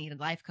hell I need a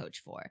life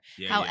coach for.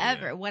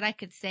 However, what I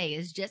could say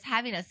is just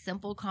having a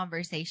simple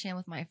conversation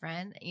with my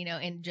friend, you know,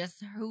 and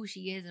just who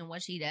she is and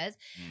what she does.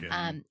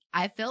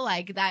 I feel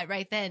like that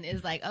right then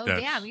is like, oh,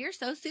 damn, you're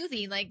so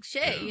soothing, like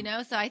shit, you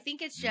know? So I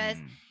think it's just,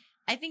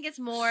 I think it's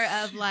more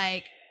of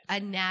like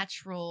a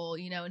natural,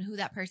 you know, and who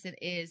that person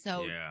is.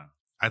 So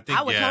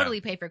I would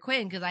totally pay for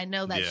Quinn because I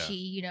know that she,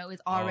 you know,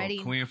 is already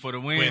Quinn for the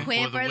win.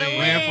 Quinn for the win.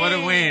 Quinn for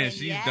the win.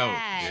 She's dope.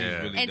 She's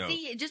really And dope.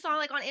 see, just on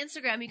like on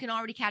Instagram, you can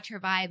already catch her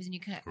vibes and you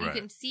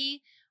can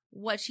see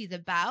what she's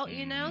about,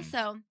 you know.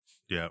 So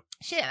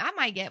shit, I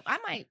might pay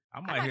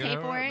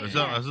for it. There's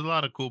a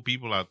lot of cool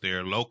people out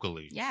there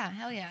locally. Yeah,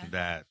 hell yeah.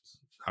 That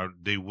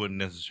they wouldn't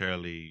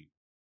necessarily,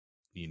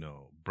 you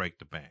know, break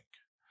the bank.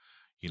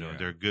 You know,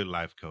 they're good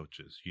life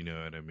coaches. You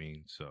know what I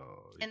mean? So,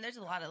 and there's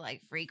a lot of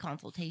like free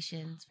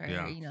consultations for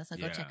you know. So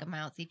go check them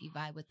out, see if you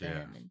vibe with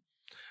them. And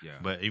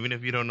but even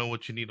if you don't know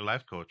what you need a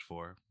life coach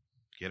for,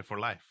 get it for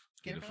life.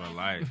 Get it for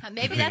life.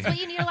 Maybe that's what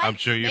you need a life. I'm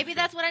sure maybe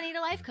that's what I need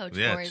a life coach for.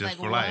 Just like,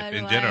 for life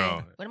in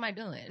general. What am I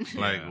doing?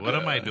 Like, what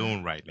am I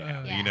doing right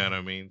now? You know what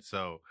I mean?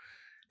 So.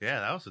 Yeah,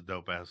 that was a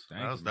dope ass.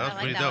 That was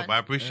pretty dope. I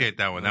appreciate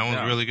that one. That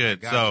one's really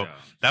good. So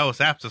that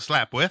was After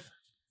Slap with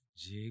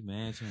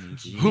Jigman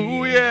 22.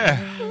 Ooh, yeah.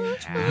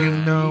 You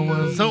know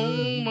what's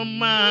on my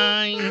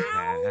mind.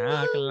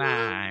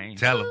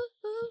 Tell him.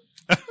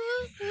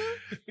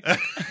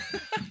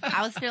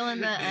 I was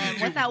feeling the,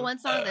 what's that one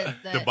song?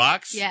 The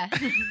Box? Yeah.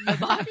 The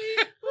Box.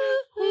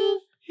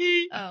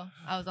 Oh,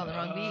 I was on the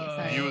wrong beat.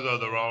 Sorry. You was on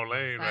the wrong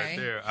lane right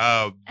there.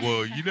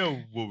 Well, you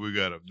know what we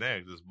got up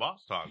next is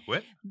Boss Talk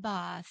with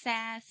Boss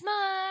Ass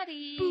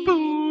Smarty.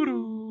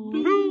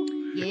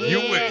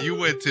 Yeah. You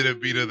went to the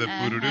beat of the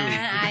Poodoo-doo.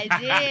 I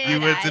did. You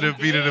went to the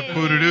beat of the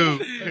Poodoo-doo.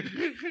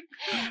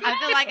 I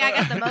feel like I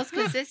got the most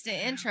consistent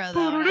intro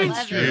though. I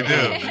love it. You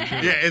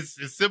do. Yeah, it's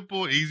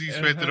simple, easy,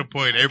 straight to the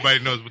point. Everybody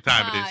knows what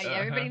time it is. Yeah,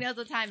 everybody knows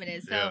what time it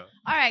is. So,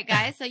 all right,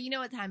 guys. So you know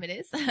what time it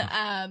is.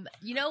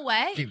 You know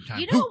what?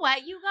 You know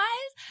what, you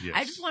guys? Yes.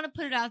 I just want to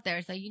put it out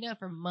there so you know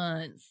for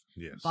months.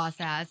 Yes. Boss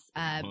Ass,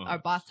 our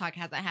Boss Talk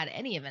hasn't had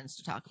any events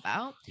to talk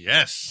about.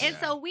 Yes. And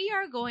so we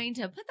are going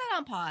to put that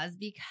on pause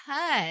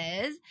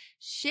because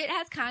shit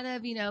has kind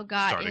of, you know,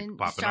 started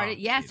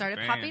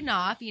popping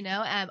off, you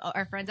know.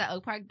 Our friends at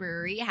Oak Park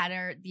Brewery had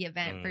the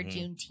event for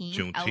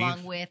Juneteenth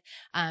along with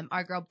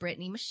our girl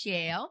Brittany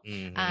Michelle.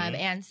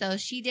 And so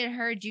she did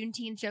her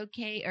Juneteenth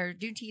showcase or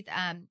Juneteenth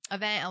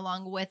event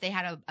along with, they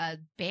had a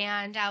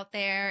band out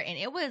there and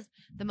it was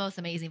the most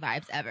amazing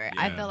vibes ever.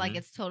 I feel like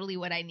it's totally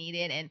what I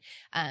needed. And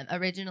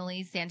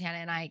originally Santana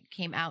and I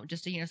came out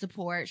just to, you know,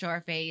 support, show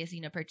our face,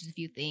 you know, purchase a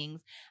few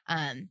things.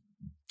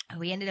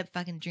 We ended up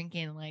fucking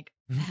drinking like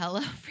hella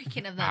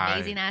freaking of the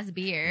amazing ass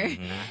beer.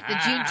 The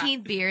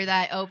Juneteenth beer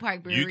that Oak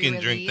Park Brewery released. You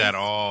can drink that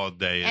all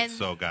day. It's and,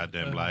 so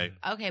goddamn light.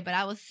 Okay, but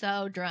I was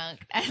so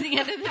drunk at the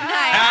end of the night.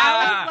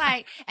 I was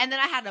like, and then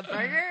I had a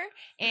burger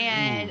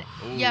and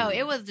yo,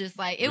 it was just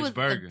like, it was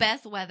the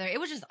best weather. It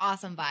was just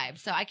awesome vibes.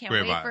 So I can't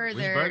wait for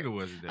their. Which burger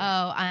was it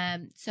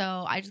then?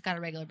 So I just got a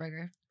regular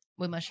burger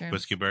with mushrooms.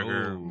 Whiskey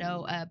burger?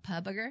 No,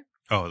 pub burger.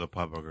 Oh, the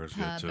pub burger is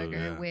good too. Pub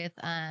burger with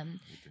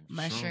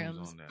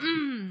mushrooms.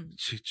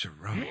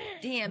 Chicharron.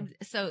 Damn.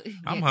 So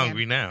I'm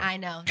hungry now. I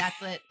know.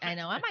 That's what I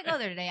know. I might go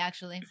there today.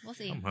 Actually, we'll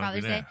see.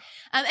 Father's Day.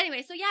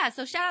 Anyway, so yeah.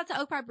 So shout out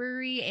to Oak Park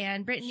Brewery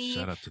and Brittany.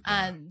 Shout out to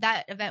them.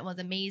 That event was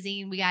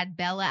amazing. We got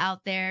Bella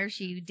out there.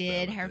 She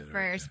did her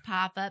first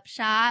pop up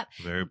shop.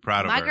 Very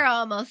proud of her. My girl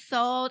almost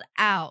sold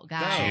out,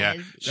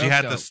 guys. She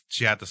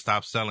had to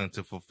stop selling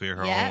to fulfill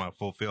her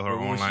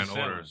online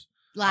orders.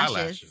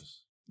 Lashes.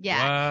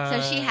 Yeah.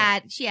 What? So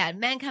she had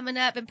men coming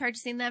up and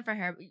purchasing them for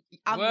her.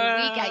 I'm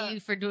weak at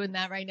you for doing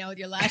that right now with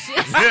your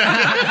lashes.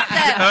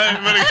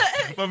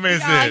 My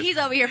man said he's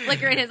over here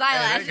flickering his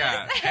eyelashes.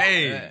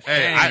 Hey,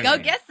 go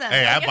get some.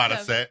 Hey, I bought a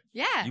set.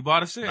 Yeah. You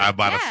bought a set? I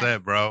bought a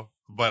set, bro.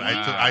 But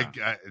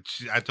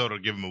I told her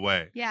to give them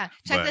away. Yeah.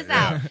 Check this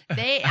out.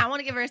 I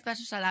want to give her a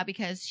special shout out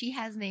because she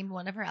has named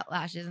one of her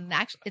lashes, and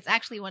it's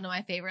actually one of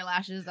my favorite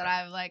lashes that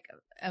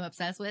I'm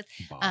obsessed with.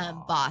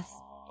 Boss.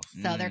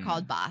 So they're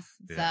called Boss.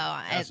 Yeah.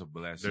 So that's a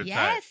blessing.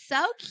 Yeah, it's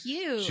so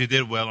cute. She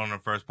did well on her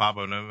first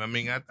pop-up. I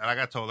mean,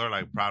 I told her,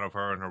 like, proud of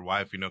her and her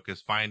wife, you know, because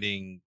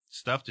finding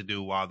stuff to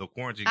do while the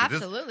quarantine.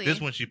 Absolutely. This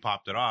one, she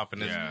popped it off.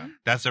 And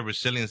that's a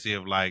resiliency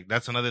of, like,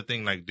 that's another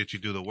thing. Like, did you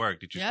do the work?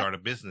 Did you start a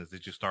business?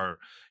 Did you start,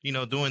 you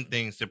know, doing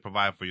things to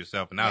provide for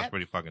yourself? And that was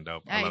pretty fucking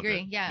dope. I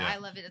agree. Yeah, I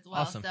love it as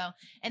well. Awesome. So,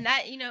 and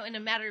that, you know, in a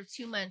matter of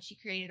 2 months, she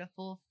created a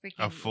full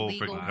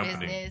legal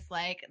business.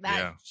 Like,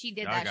 that, she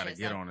did that shit. I gotta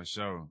get on the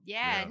show.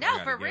 Yeah,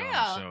 no, for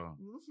real.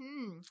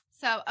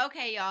 So,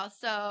 okay, y'all.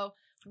 So,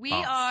 we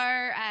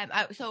are,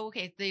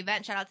 the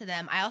event, shout out to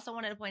them. I also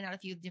wanted to point out a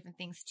few different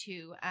things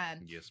too.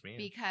 Yes, ma'am.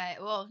 Because,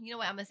 well, you know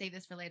what? I'm going to save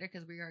this for later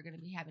because we are going to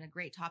be having a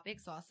great topic.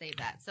 So I'll save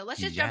that. So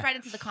let's just jump right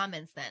into the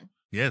comments then.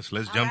 Yes,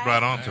 let's jump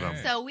right onto them.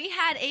 So we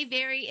had a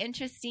very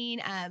interesting,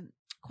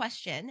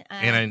 question,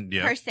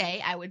 per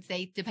se, I would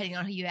say, depending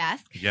on who you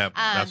ask. Yep,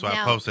 that's why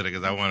I posted it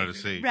because I wanted to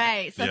see.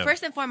 Right. So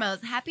first and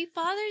foremost, Happy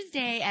Father's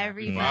Day,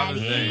 everybody.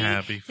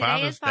 Happy Father's Day.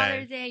 Today is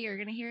Father's Day. You're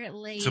going to hear it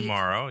late.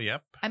 Tomorrow,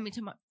 yep. I mean,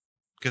 tomorrow.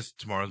 Because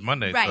tomorrow's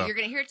Monday. Right. So. You're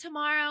going to hear it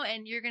tomorrow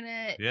and you're going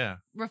to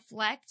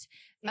reflect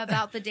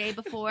about the day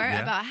before,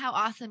 about how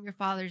awesome your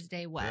Father's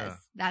Day was. Yeah.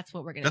 That's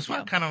what we're going to do. That's why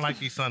I kind of like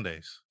these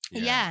Sundays.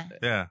 Yeah.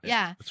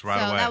 It's right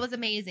so away. that was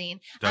amazing.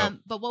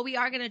 But what we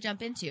are going to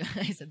jump into,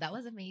 I said that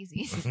was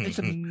amazing. It's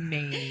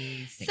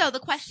amazing. So the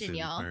question,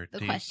 y'all.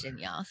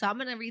 So I'm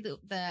going to read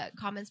the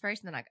comments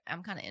first, and then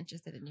I'm kind of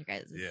interested in your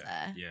guys'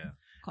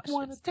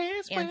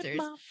 questions, answers.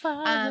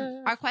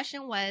 Our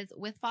question was,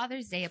 with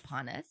Father's Day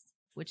upon us,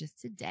 which is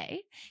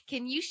today,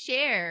 can you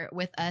share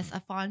with us a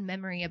fond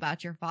memory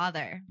about your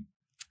father?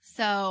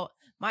 So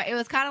it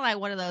was kind of like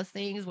one of those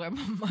things where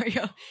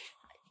Mario,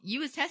 you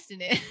was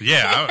testing it.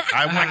 Yeah,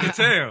 I can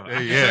tell.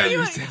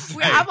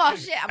 I'm all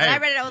shit. When I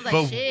read it, I was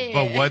like, shit.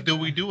 But what do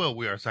we do when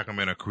we are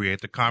Sacramento? Create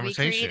the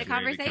conversation. We create a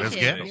conversation. Let's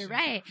get it. You're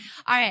right.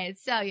 All right.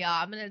 So, y'all,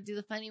 I'm going to do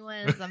the funny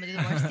ones. I'm going to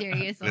do the more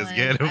serious ones. Let's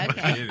get it.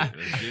 Okay.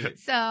 Let's get it.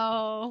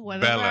 So,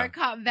 one of our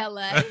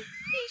Bella,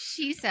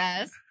 she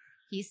says,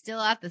 he's still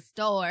at the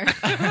store.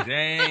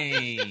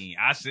 Dang.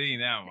 I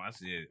seen that one. I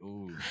said,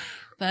 ooh.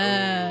 Fuck.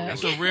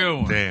 That's a real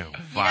one. Damn. You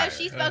Fire. know,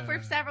 she spoke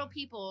for several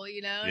people,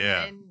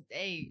 Yeah. and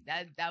hey,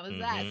 that was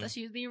that. So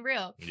she was being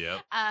real. Yep.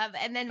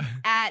 And then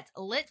at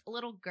Lit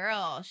Little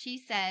Girl, she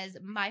says,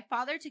 my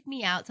father took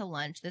me out to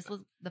lunch. This was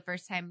the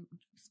first time.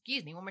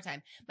 Excuse me, one more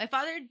time. My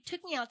father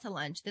took me out to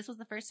lunch. This was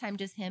the first time,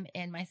 just him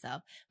and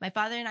myself. My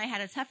father and I had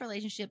a tough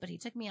relationship, but he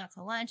took me out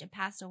to lunch and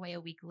passed away a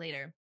week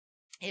later.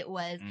 It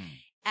was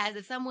as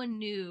if someone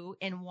knew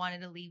and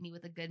wanted to leave me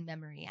with a good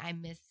memory. I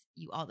miss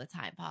you all the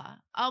time, Pa.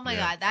 Oh my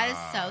God, that is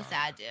so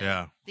sad, dude.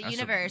 Yeah. The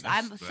universe.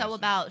 I'm so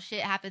about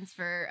shit happens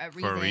for a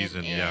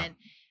reason. And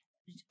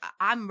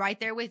I'm right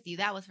there with you.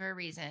 That was for a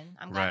reason.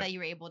 I'm glad that you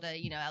were able to,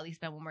 at least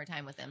spend one more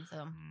time with him.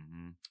 So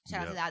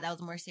shout out to that. That was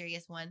a more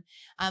serious one.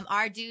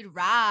 Our dude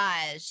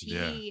Raj,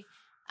 he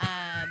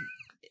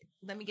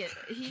let me get.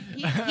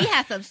 He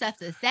has some stuff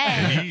to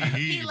say.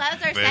 He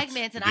loves our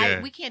segments,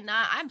 and we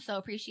cannot. I'm so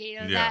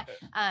appreciative of that.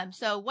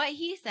 So what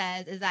he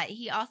says is that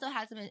he also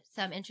has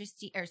some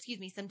interesting,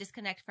 some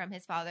disconnect from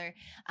his father.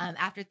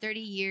 After 30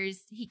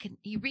 years,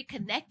 he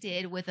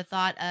reconnected with the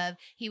thought of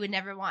he would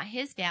never want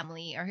his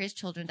family or his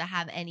children to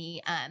have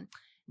any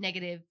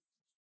negative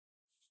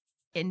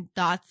in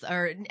thoughts,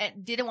 or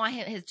didn't want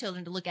his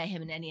children to look at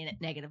him in any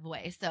negative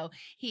way. So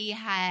he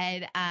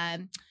had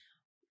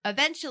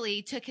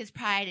eventually took his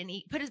pride and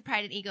put his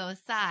pride and ego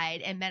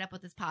aside and met up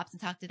with his pops and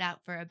talked it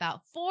out for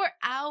about 4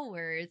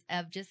 hours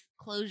of just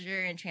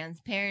closure and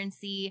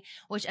transparency,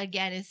 which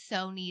again is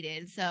so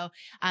needed. So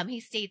he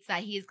states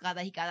that he is glad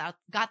that he got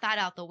that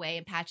out the way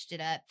and patched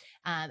it up.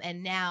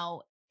 And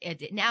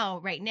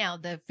right now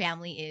the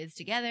family is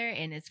together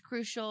and it's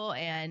crucial.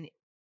 And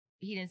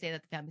he didn't say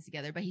that the family's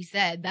together, but he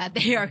said that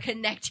they are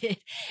connected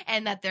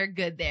and that they're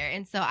good there.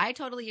 And so I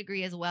totally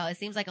agree as well. It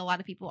seems like a lot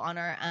of people on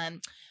our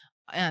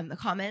the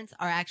comments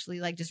are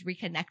actually like just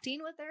reconnecting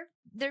with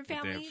their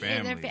families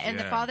and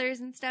their fathers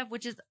and stuff,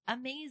 which is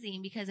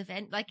amazing because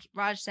like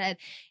Raj said,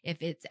 if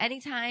it's any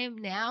time,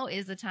 now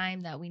is the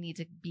time that we need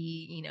to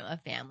be, a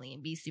family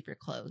and be super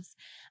close.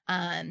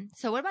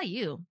 So what about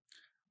you?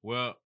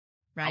 Well,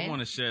 Ryan? I want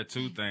to share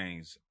two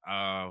things.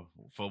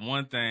 For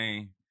one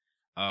thing,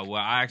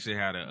 I actually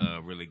had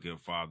a really good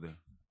father.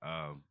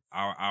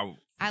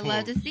 I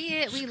love to see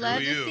it. We love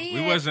to see it.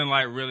 We wasn't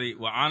like really,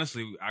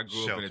 honestly, I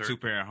grew up in a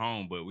 2-parent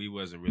home, but we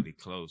wasn't really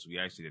close. We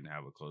actually didn't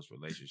have a close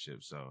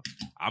relationship. So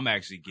I'm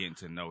actually getting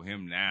to know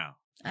him now.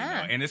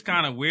 And it's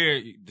kind of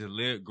weird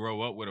to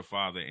grow up with a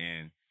father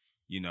and,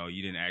 you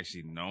didn't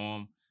actually know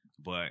him.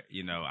 But,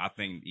 I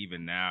think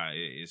even now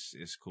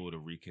it's cool to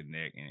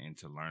reconnect and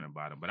to learn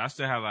about him. But I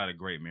still have a lot of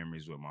great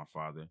memories with my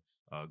father,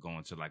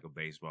 going to like a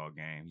baseball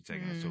game. He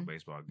taking us to a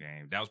baseball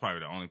game. That was probably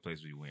the only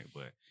place we went,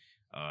 but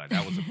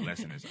that was a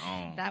blessing its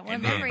own. That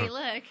one memory,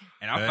 look.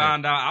 And I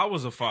found out I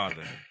was a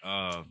father.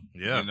 I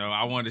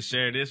wanted to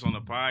share this on the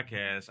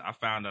podcast. I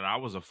found out I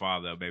was a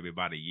father maybe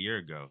about a year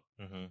ago.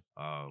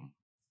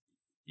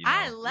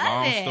 I love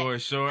long it. Long story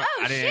short,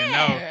 I didn't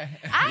know.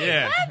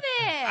 I love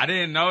it. I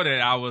didn't know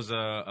that I was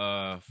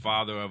a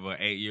father of an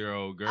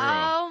 8-year-old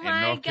girl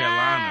in North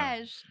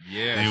Carolina.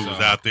 Yeah, he was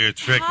out there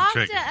tricking.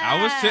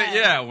 I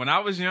was, when I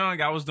was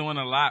young, I was doing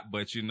a lot,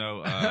 but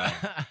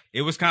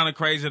it was kind of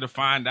crazy to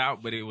find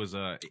out. But it was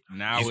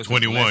now he's it's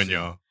 21,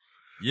 y'all.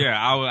 Yeah,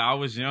 I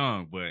was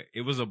young, but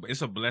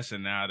it's a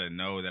blessing now to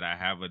know that I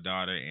have a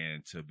daughter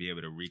and to be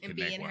able to reconnect and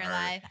be in with her her.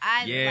 Life. I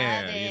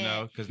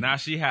love it. Because now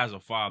she has a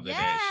father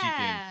that she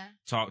can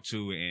talk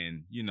to,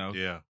 and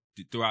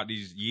throughout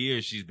these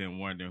years she's been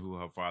wondering who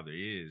her father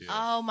is.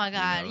 Oh my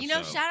God!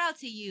 Shout out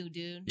to you,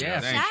 dude. Yeah,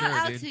 shout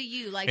out to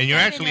you. Like, and you're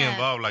actually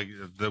involved, like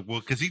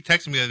because he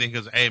texted me the other day. He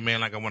goes, "Hey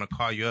man, like I want to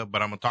call you up,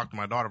 but I'm gonna talk to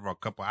my daughter for a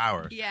couple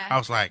hours." Yeah, I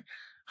was like.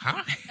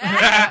 Huh?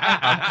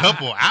 A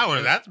couple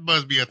hours? That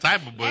must be a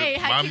typo. But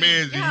my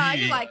man's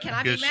you're like, can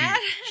I be mad?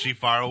 She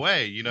far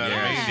away. You know what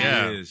I mean?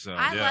 Yeah. She is,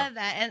 I love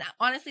that. And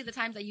honestly, the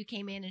times that you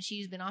came in and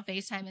she's been on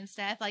FaceTime and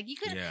stuff, like you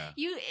could,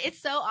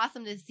 it's so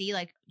awesome to see.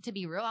 Like to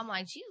be real, I'm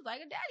like, she's like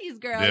a daddy's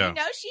girl.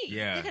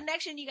 Yeah. The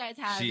connection you guys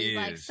have is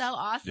like so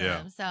awesome.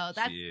 Yeah. So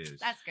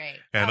that's great.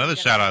 And another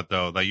shout out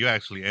though, that you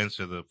actually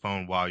answer the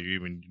phone while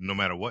you no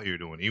matter what you're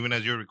doing, even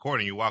as you're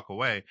recording, you walk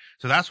away.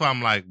 So that's why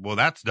I'm like, well,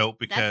 that's dope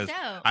because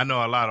I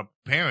know a lot lot of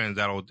parents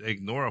that'll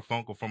ignore a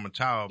phone call from a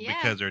child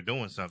because they're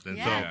doing something.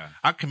 So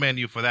I commend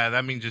you for that.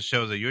 That means just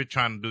shows that you're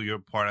trying to do your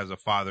part as a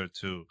father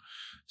to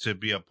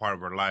be a part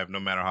of her life, no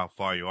matter how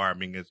far you are. I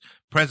mean,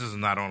 presence is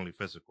not only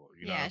physical.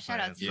 You know shout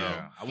out to you.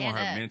 I want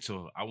her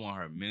mental. I want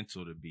her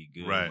mental to be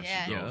good when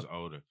she goes Yep.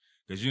 older.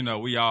 Because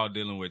we all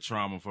dealing with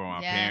trauma from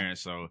our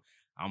parents, so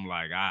I'm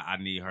like, I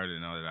need her to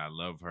know that I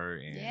love her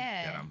and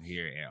that I'm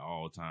here at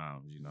all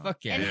times.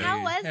 Fuck yeah. And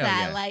how was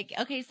that? Like,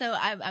 okay, so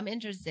I'm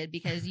interested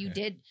because you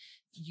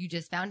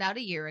just found out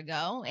a year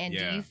ago, and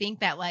do you think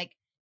that like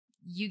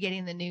you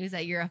getting the news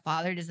that you're a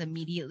father just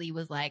immediately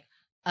was like,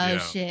 oh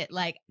shit,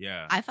 like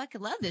I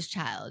fucking love this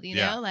child, you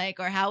know, like,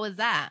 or how was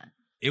that?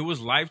 It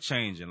was life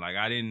changing. Like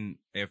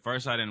at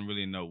first I didn't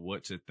really know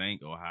what to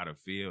think or how to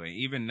feel, and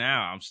even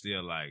now I'm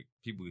still like,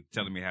 people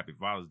telling me Happy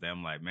Father's Day.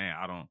 I'm like, man,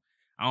 I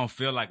don't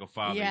feel like a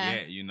father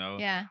yet,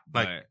 Yeah.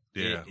 But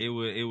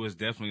it was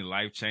definitely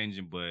life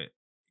changing. But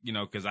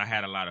because I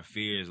had a lot of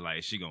fears, like,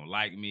 is she gonna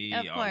like me?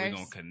 Of Are we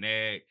gonna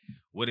connect?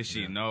 What does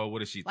she know? What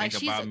does she think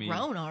about me? She's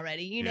grown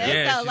already,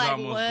 Yeah, so she's like,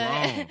 almost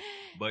what? grown.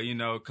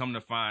 But come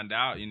to find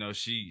out,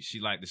 she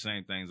liked the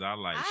same things I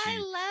like.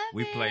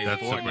 We it. played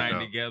That's Fortnite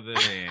together,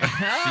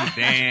 and she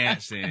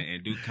danced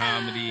and do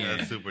comedy.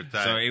 That's and super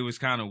tight. So it was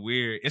kind of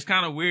weird. It's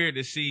kind of weird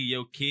to see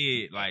your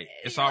kid, like,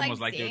 it's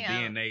almost like your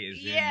damn. DNA is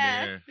in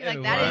Yeah. there. You're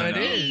like, that It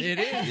is is. me. It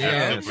is.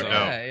 Yeah, super dope.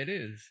 Yeah, it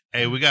is.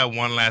 Hey, we got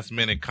one last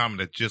minute comment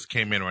that just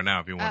came in right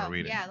now. If you want to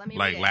read it, yeah, let me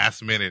like read it.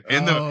 last minute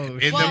in the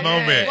shit.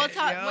 moment. We'll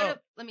talk. Yo.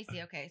 Let me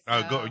see. Okay,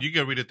 so Go. You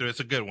can read it through.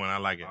 It's a good one. I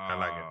like it. I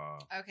like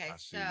it. okay, I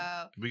see.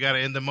 so We got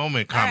an in the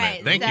moment all comment.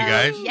 right, Thank so, you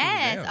guys.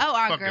 Yes. Damn. Oh,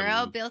 our Fucking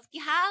girl, rude. Bilski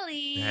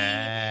Holly.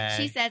 Hey.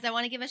 She says, I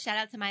want to give a shout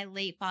out to my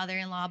late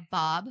father-in-law,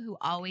 Bob, who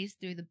always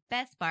threw the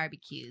best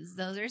barbecues.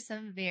 Those are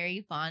some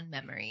very fond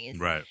memories.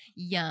 Right.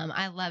 Yum.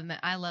 I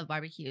love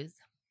barbecues.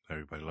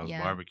 Everybody loves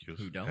Yeah. barbecues.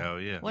 Who don't? Hell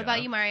yeah. What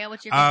about you, Mario?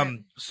 What's your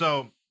favorite?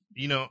 So,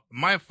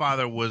 my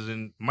father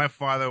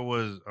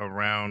was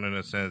around in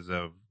a sense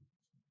of,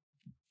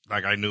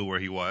 like, I knew where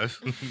he was,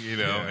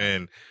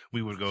 and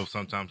we would go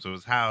sometimes to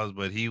his house,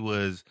 but he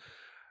was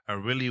a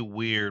really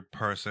weird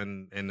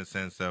person in the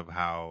sense of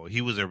how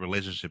he was a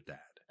relationship dad.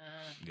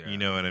 You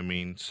know what I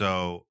mean?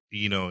 So,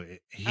 he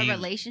a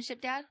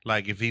relationship dad?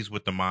 like, if he's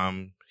with the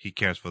mom, he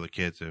cares for the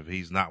kids. If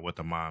he's not with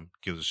the mom,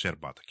 gives a shit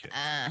about the kids.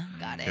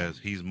 Got it. Because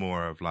he's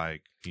more of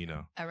like,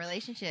 A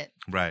relationship.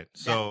 right.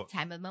 So That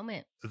time of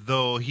moment.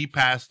 though he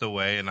passed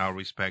away, and I'll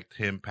respect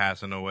him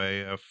passing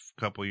away a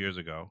couple years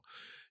ago,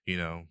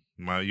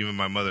 even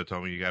my mother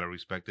told me you got to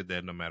respect the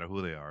dead no matter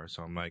who they are.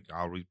 So I'm like,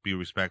 I'll be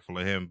respectful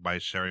of him by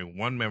sharing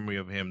one memory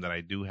of him that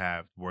I do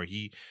have, where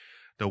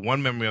the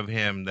one memory of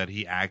him that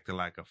he acted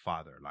like a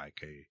father,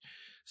 like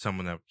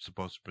someone that's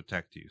supposed to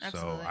protect you.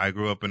 Absolutely. So I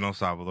grew up in El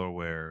Salvador,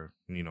 where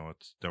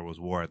there was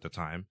war at the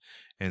time,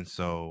 and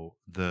so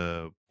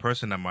the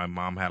person that my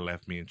mom had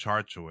left me in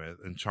charge with,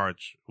 Like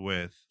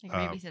a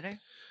babysitter?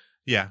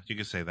 yeah, you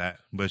could say that.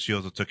 But she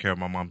also took care of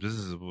my mom. This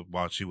is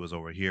while she was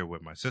over here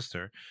with my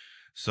sister.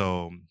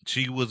 So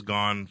she was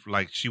gone,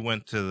 like, she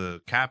went to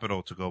the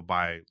capital to go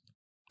buy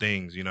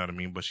things, you know what I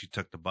mean? But she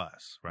took the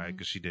bus, right?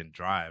 Because she didn't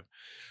drive.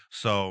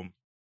 So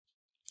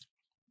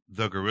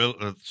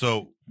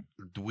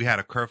we had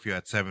a curfew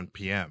at 7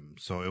 p.m.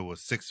 So it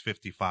was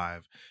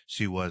 6:55.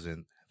 She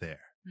wasn't there.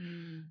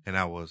 And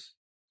I was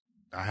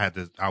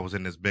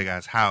in this big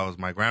ass house,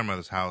 my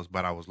grandmother's house,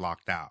 but I was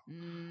locked out.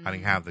 I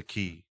didn't have the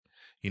key.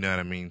 You know what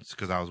I mean?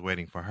 Because I was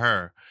waiting for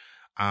her.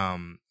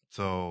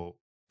 So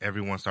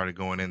everyone started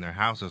going in their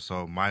houses.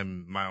 So my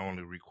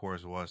only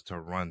recourse was to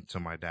run to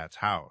my dad's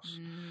house.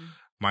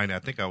 I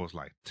think I was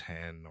like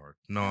 10 or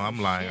no, I'm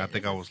lying. Shit, I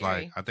think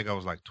I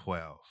was like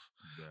 12.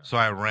 Yeah. So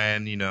I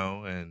ran,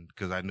 and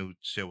because I knew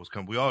shit was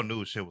coming. We all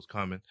knew shit was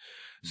coming.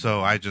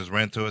 So I just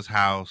ran to his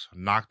house,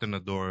 knocked on the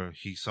door.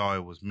 He saw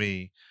it was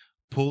me,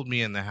 pulled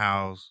me in the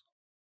house,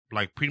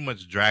 like pretty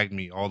much dragged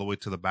me all the way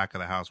to the back of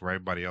the house where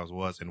everybody else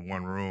was in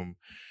one room,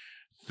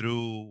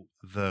 threw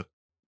the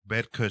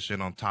bed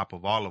cushion on top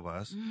of all of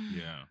us.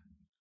 Yeah.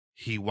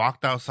 He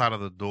walked outside of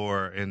the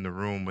door in the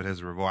room with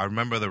his revolver. I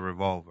remember the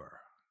revolver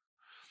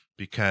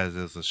because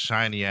it was a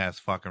shiny ass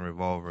fucking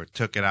revolver.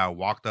 Took it out,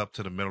 walked up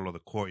to the middle of the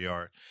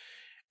courtyard,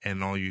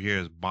 and all you hear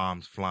is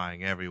bombs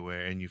flying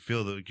everywhere. And you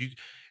feel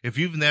if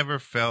you've never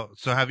felt,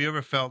 so have you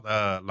ever felt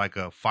like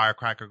a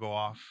firecracker go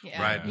off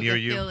right near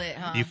you? Feel it,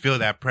 huh? You feel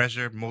that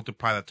pressure,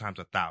 multiply that times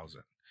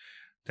 1,000.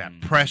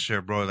 That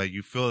pressure, bro, like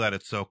you feel that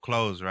it's so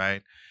close,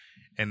 right?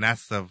 And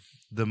that's the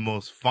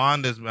most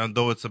fondest,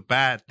 though it's a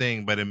bad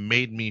thing, but it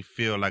made me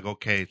feel like,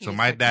 okay, so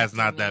my dad's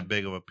not that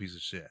big of a piece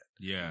of shit.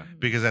 Yeah.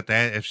 Because at the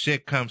end, if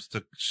shit comes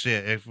to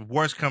shit, if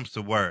worse comes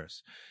to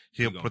worse,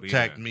 he'll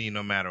protect me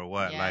no matter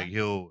what. Yeah. Like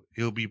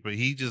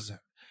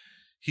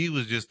he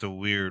was just a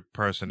weird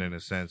person in a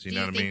sense. You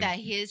know what I mean? Do you think that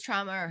his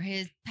trauma or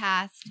his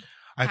past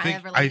I kind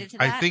of related to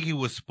that? I think he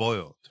was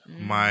spoiled.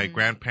 My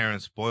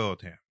grandparents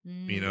spoiled him.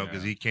 You know,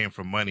 because he came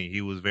from money.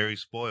 He was very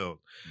spoiled.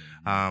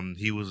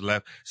 He was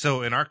left.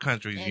 So in our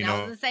countries, and you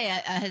know, I was gonna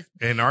say,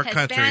 in our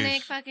Hispanic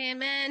countries, fucking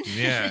men.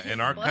 Yeah,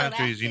 in our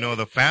countries, you know,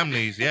 the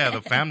families,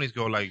 the families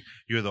go like,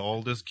 you're the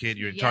oldest kid,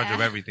 you're in charge of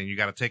everything. You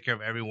got to take care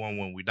of everyone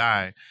when we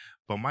die.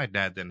 But my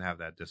dad didn't have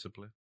that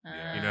discipline.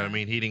 You know what I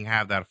mean? He didn't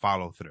have that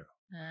follow through.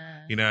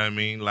 You know what I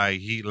mean?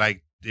 Like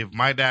if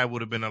my dad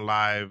would have been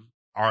alive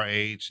our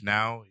age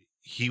now,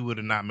 he would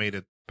have not made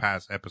it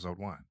past episode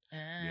 1.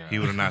 He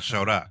would have not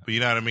showed up. But you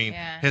know what I mean?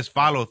 His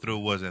follow through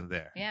wasn't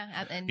there.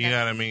 And you know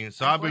what I mean?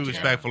 So I'll be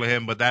respectful of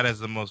him, but that is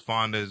the most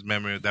fondest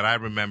memory that I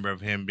remember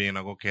of him being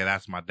like, okay,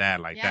 that's my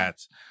dad. Like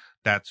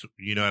that's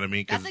you know what I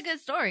mean? That's a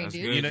good story,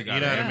 dude. You know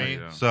what I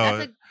mean? So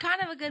that's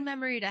kind of a good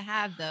memory to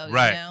have, though.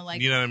 Right. You know,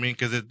 like, you know what I mean?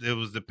 Because it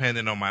was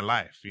dependent on my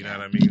life. You know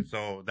what I mean?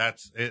 So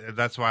that's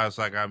why I was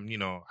like, you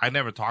know, I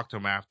never talked to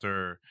him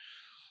after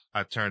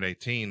I turned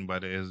 18,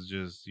 but it's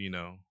just, you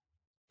know,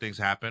 things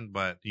happen.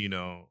 But, you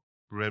know,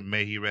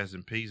 may he rest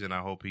in peace, and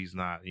I hope he's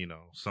not, you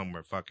know,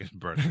 somewhere fucking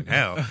burning in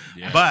hell.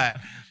 But,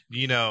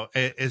 you know,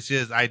 it's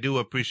just, I do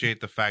appreciate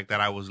the fact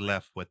that I was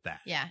left with that.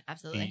 Yeah,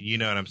 absolutely. You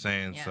know what I'm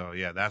saying? So,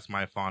 that's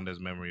my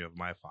fondest memory of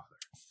my father.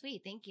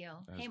 Sweet, thank you.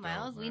 That's hey,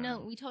 Miles,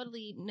 dope, we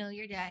totally know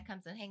your dad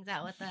comes and hangs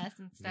out with us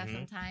and stuff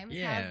sometimes.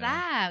 Yeah. How's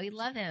that? We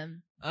love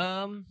him.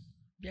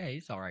 Yeah,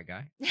 he's all right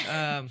guy.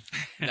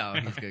 No,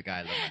 he's a good guy.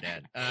 I love my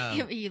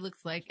dad. He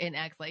looks like and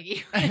acts like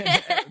you.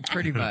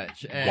 Pretty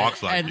much.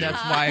 Walks like and you.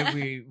 that's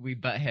why we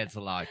butt heads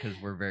a lot, because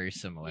we're very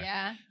similar.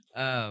 Yeah.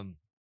 I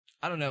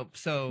don't know.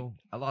 So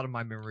a lot of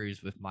my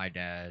memories with my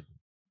dad,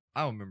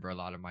 I don't remember a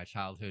lot of my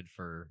childhood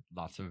for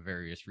lots of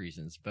various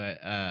reasons,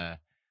 but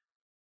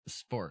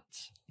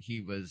sports.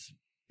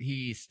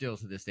 He still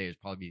to this day is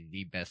probably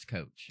the best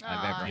coach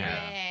I've ever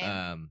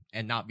had.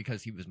 And not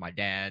because he was my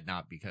dad,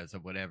 not because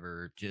of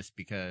whatever, just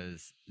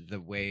because the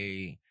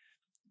way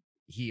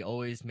he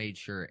always made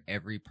sure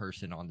every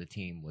person on the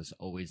team was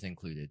always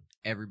included.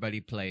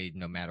 Everybody played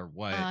no matter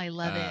what. Oh, I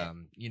love it.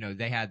 You know,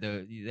 they had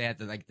the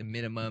like the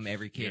minimum.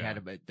 Every kid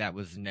had but that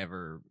was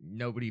never,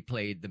 nobody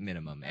played the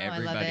minimum.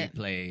 Everybody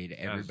played.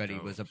 Everybody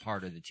was a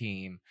part of the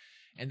team.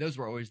 And those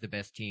were always the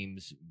best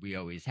teams we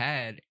always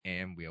had,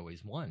 and we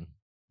always won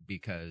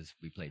because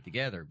we played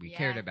together. We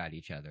cared about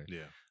each other.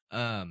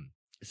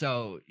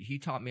 So he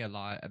taught me a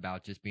lot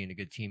about just being a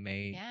good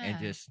teammate and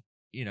just,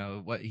 you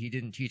know, what he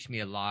didn't teach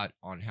me a lot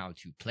on how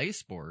to play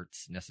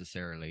sports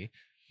necessarily,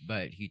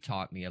 but he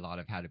taught me a lot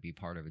of how to be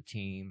part of a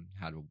team,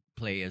 how to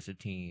play as a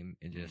team,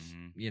 and just,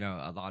 you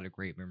know, a lot of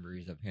great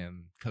memories of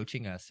him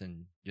coaching us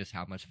and just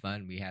how much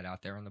fun we had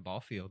out there on the ball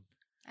field.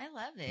 I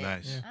love it.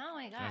 Nice. Oh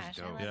my gosh,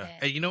 I love it.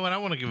 Hey, you know what? I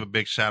want to give a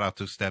big shout out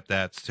to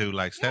stepdads too.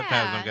 Like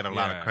stepdads don't get a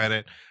lot of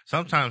credit.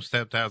 Sometimes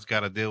stepdads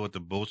got to deal with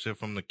the bullshit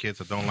from the kids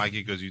that don't like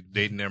you because you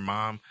dating their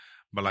mom.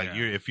 But like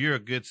if you're a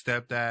good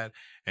stepdad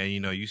and you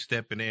know you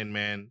stepping in,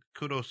 man,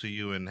 kudos to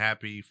you and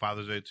happy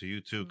Father's Day to you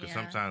too. Because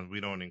sometimes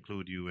we don't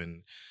include you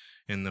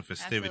in the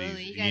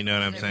festivities. You know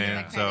what I'm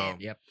saying? So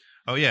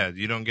oh yeah,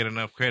 you don't get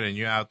enough credit, and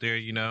you're out there,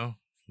 you know.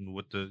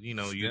 With the, you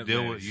know, you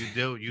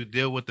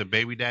deal with the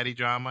baby daddy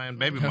drama and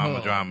baby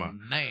mama drama.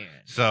 Man.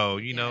 So,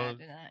 you know,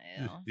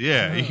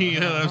 you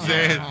know what I'm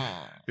saying?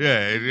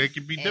 It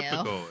can be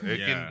difficult.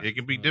 It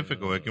can be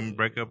difficult. It can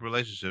break up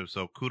relationships.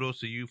 So kudos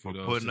to you for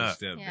putting up.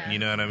 You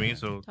know what I mean?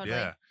 So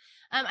totally.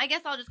 I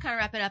guess I'll just kind of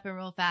wrap it up and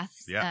real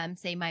fast.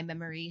 Say my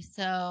memory.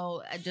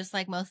 So just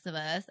like most of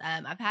us,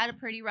 I've had a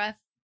pretty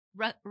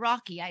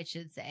rocky, I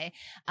should say.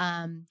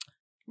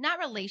 Not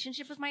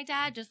relationship with my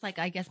dad, just like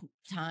I guess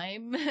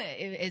time.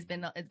 It's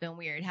been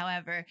weird.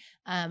 However,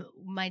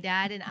 my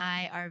dad and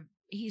I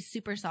he's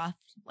super soft.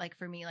 Like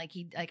for me, like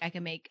I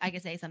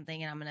can say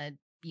something and I'm gonna,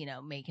 you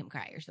know, make him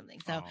cry or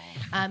something. So,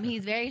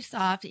 he's very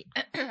soft.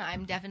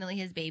 I'm definitely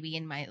his baby,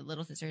 and my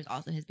little sister is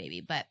also his baby.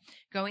 But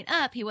growing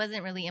up, he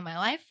wasn't really in my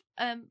life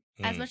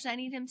as much as I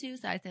need him to.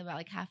 So I'd say about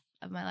like half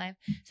of my life.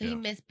 So he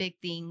missed big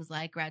things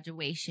like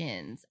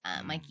graduations,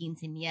 my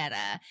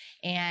quinceañera,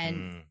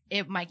 and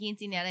my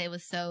quinceañera, it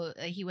was so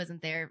he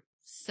wasn't there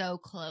so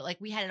close.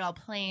 Like we had it all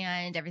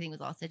planned, everything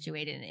was all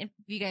situated. And if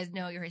you guys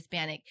know you're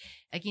Hispanic,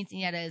 a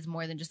quinceañera is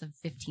more than just a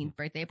 15th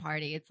birthday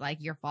party. It's like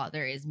your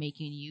father is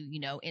making you, you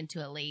know,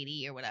 into a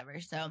lady or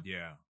whatever. So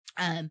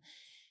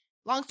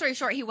long story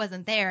short, he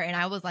wasn't there, and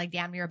I was like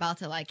damn near about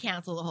to like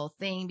cancel the whole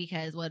thing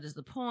because what is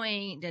the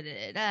point?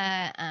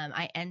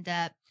 I end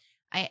up.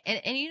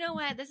 And you know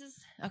what? This is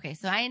okay.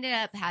 So I ended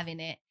up having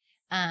it.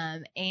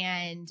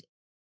 And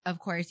of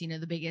course, you know,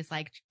 the biggest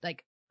like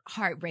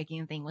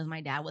heartbreaking thing was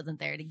my dad wasn't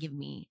there to give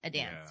me a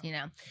dance, you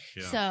know?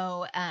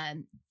 So,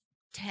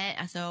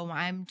 so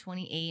I'm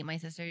 28. My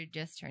sister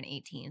just turned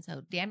 18.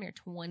 So damn near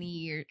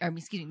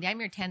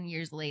 10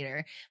 years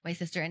later, my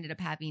sister ended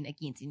up having a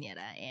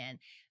quinceañera, and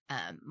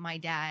my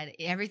dad,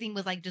 everything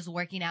was like just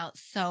working out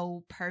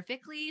so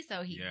perfectly.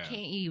 So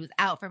he was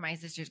out for my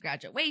sister's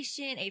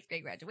graduation, 8th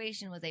grade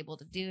graduation, was able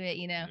to do it,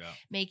 you know,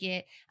 make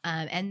it.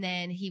 And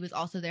then he was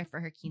also there for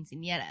her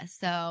quinceañera.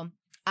 So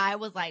I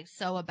was like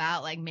so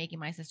about like making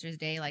my sister's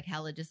day like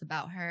hella just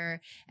about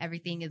her.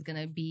 Everything is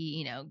gonna be,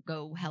 you know,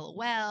 go hella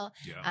well.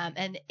 Yeah.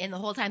 And the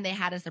whole time they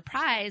had a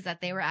surprise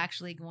that they were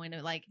actually going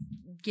to like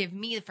give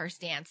me the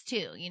first dance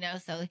too, you know.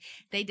 So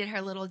they did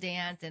her little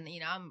dance, and you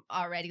know I'm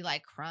already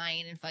like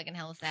crying and fucking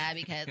hella sad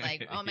because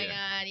like oh my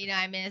god, you know,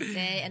 I missed it.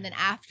 And then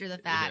after the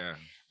fact,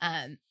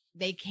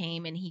 they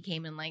came and he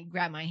came and like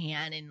grabbed my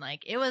hand, and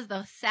like it was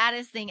the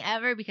saddest thing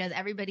ever because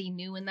everybody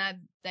knew in that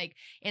like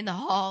in the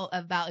hall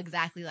about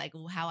exactly like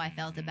how I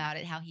felt about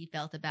it, how he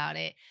felt about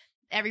it.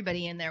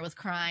 Everybody in there was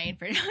crying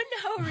for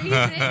no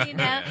reason, you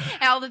know.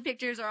 All the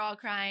pictures are all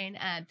crying.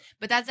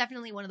 But that's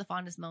definitely one of the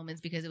fondest moments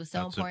because it was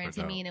so important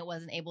to me, and it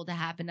wasn't able to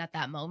happen at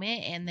that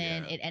moment. And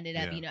then it ended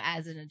up, you know,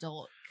 as an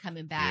adult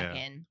coming back.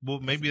 And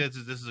well, maybe this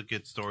is a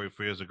good story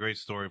for you. It's a great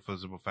story for the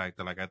simple fact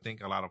that like I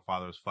think a lot of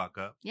fathers fuck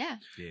up. Yeah.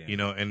 You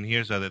know, and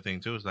here's the other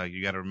thing too. Is like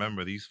you got to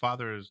remember these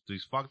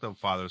fucked up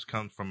fathers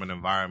come from an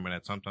environment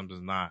that sometimes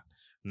is not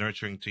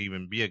nurturing to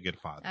even be a good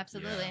father.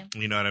 Absolutely.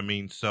 You know what I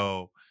mean?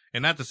 So.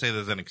 And not to say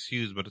there's an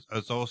excuse, but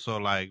it's also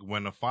like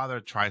when a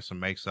father tries to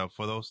make up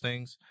for those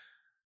things,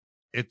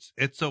 it's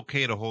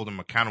okay to hold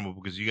him accountable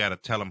because you got to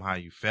tell him how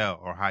you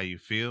felt or how you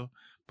feel,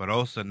 but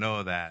also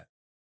know that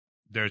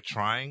they're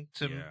trying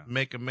to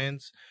make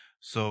amends.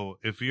 So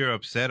if you're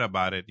upset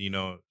about it, you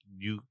know,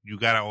 you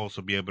got to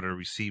also be able to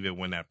receive it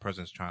when that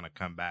person's trying to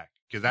come back.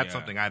 Because that's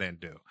something I didn't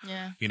do.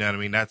 Yeah. You know what I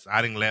mean?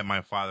 I didn't let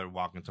my father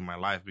walk into my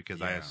life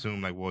because I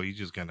assumed like, well, he's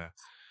just going to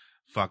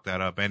fuck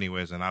that up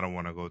anyways, and I don't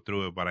want to go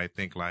through it. But I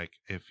think like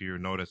if you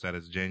notice that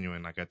it's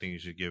genuine, like I think you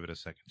should give it a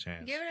second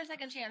chance. Give it a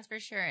second chance for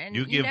sure. And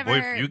you give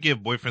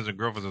boyfriends and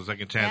girlfriends a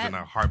second chance in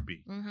a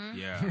heartbeat. Mm-hmm.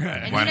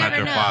 Yeah. Why not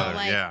their father?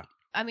 Like,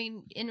 I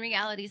mean, in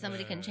reality,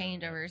 somebody can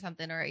change over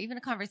something, or even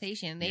a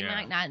conversation. They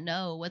might not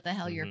know what the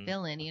hell you're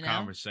feeling, you know?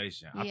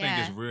 Conversation. I think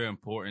it's real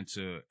important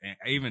to, and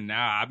even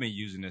now, I've been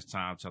using this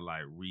time to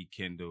like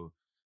rekindle,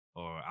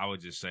 or I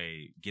would just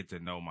say get to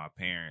know my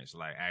parents,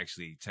 like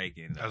actually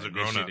taking as a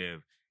initiative. Grown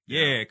up.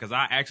 Yeah, because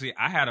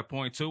I had a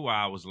point too where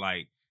I was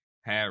like,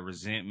 had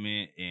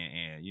resentment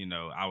and you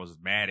know, I was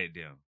mad at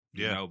them,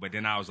 you know, but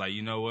then I was like,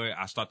 you know what?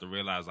 I start to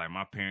realize like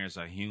my parents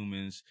are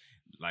humans.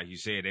 Like you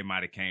said, they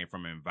might have came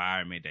from an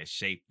environment that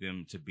shaped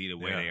them to be the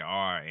way they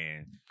are.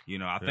 And, you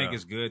know, I think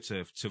it's good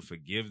to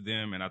forgive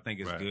them. And I think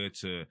it's good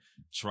to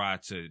try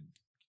to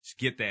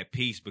get that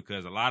peace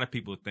because a lot of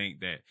people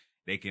think that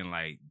they can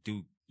like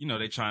do, you know,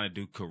 they're trying to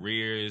do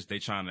careers. They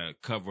trying to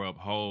cover up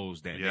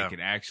holes that they can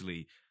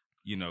actually,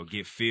 you know,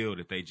 get filled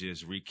if they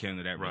just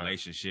rekindle that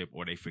relationship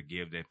or they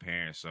forgive their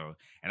parents. So,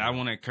 and I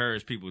want to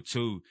encourage people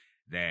too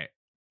that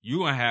you're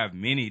going to have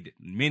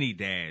many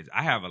dads.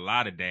 I have a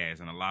lot of dads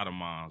and a lot of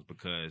moms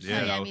because, you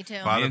know, me too.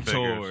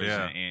 mentors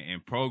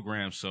and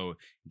programs. So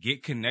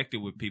get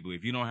connected with people.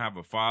 If you don't have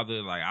a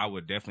father, like I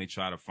would definitely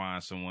try to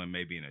find someone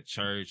maybe in a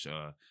church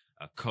or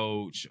a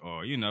coach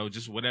or, you know,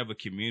 just whatever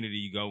community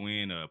you go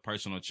in, a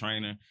personal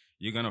trainer.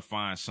 You're going to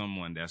find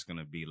someone that's going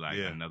to be like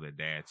another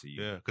dad to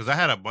you. Yeah, because I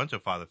had a bunch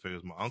of father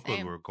figures. My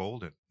uncles were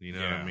golden. You know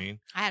what I mean?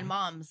 I had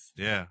moms.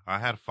 Yeah, I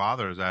had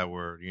fathers that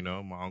were, you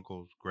know, my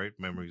uncles, great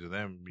memories of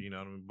them. You know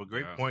what I mean? But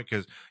great point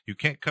because you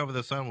can't cover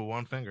the sun with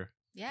one finger.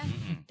 Yeah.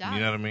 You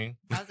know what I mean?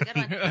 That was a good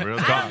one. Real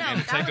talk. talk. I don't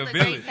know. That was a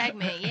great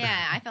segment.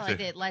 Yeah. I felt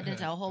like it led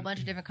into a whole bunch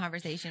of different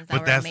conversations that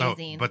were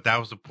amazing. But that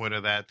was the point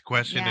of that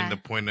question and the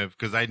point of,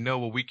 because I know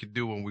what we could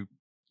do when we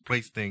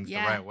place things the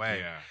right way.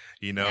 Yeah.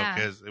 You know,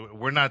 because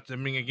we're not, I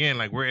mean, again,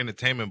 like we're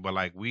entertainment, but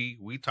like we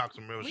talk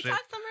some real shit.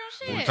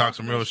 We talk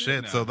some real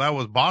shit. So that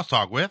was Boss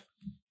Talk with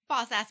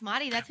Boss Ass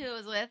Marty. That's who it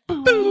was with.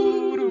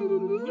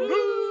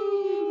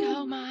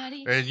 Go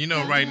Marty. And you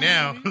know, right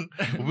now,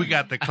 we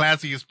got the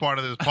classiest part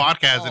of this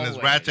podcast and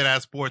it's Ratchet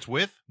Ass Sports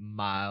with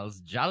Miles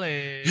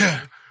Jolly.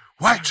 Yeah.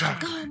 White Chalk.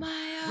 Go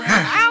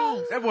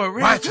Miles. That boy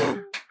White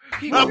Chalk.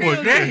 That boy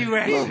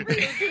good.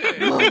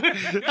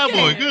 That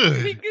boy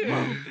good.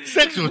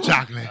 Sexual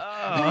chocolate.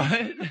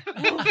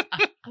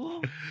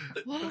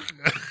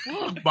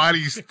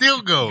 Body's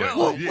still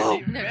going.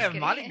 Yeah,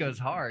 Marty goes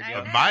hard.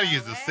 Marty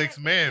is a 6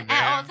 man, man.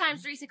 At all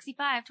times,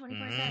 365,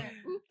 24/7.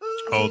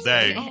 Whole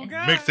day.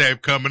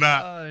 Mixtape coming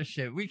up. Oh,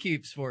 shit. We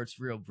keep sports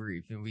real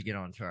brief and we get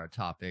on to our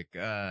topic.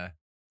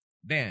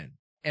 Man,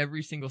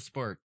 every single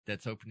sport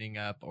that's opening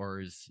up or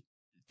is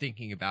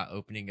thinking about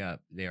opening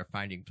up, they are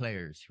finding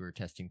players who are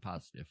testing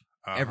positive.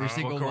 Every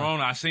single one.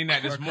 Corona, I seen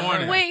that this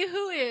morning. Wait,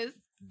 who is?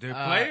 The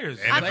players.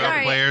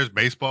 NFL players,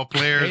 baseball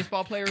players.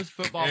 Football players,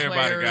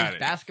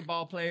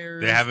 basketball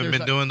players. They haven't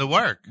been doing the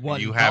work.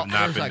 You have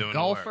not been doing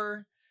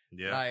golfer.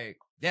 The work.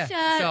 Yeah.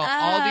 Shut up.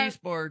 All these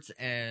sports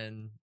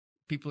and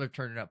people are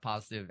turning up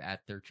positive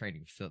at their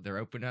training. So they're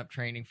opening up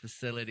training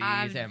facilities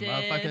and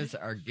motherfuckers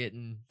are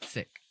getting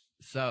sick.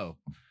 So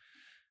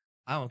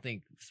I don't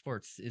think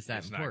sports is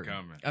that important. Not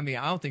coming. I mean,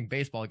 I don't think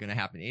baseball is going to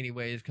happen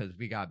anyways because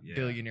we got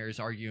billionaires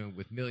arguing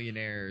with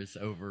millionaires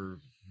over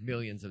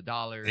millions of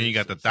dollars. And you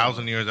got the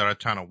 1,000 years that are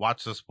trying to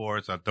watch the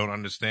sports. I don't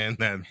understand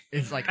that.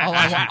 It's like all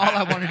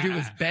I want to do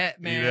is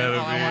bet, man.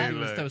 All I want to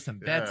do is throw some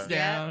bets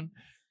down.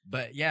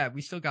 But yeah,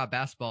 we still got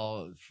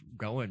basketball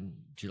going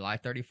July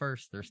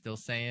 31st. They're still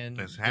saying,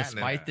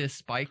 despite this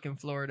spike in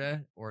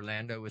Florida,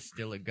 Orlando is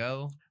still a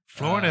go.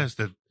 Florida is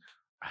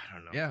I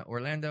don't know. Yeah,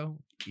 Orlando,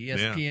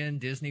 ESPN,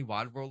 Disney,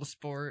 Wide World of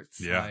Sports.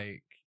 Yeah.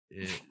 Like,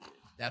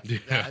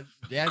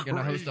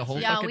 gonna host the whole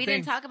fucking thing. We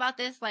didn't talk about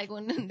this like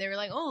when they were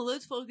like, oh,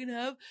 let's fucking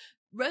have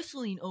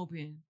wrestling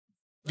open.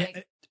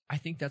 Like, I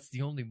think that's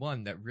the only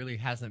one that really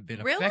hasn't been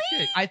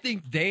affected. I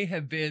think they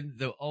have been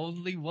the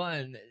only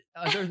one,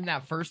 other than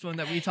that first one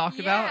that we talked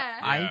about.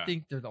 I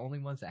think they're the only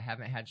ones that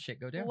haven't had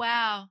shit go down.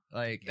 Wow.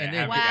 Like, and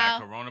then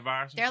got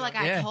coronavirus. They're like,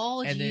 I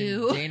told and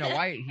you. And then Dana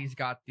White, he's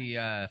got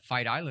the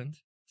Fight Island,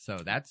 so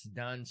that's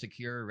done,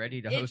 secure,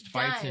 ready to host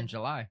fights in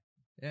July.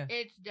 Yeah,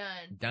 it's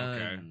done.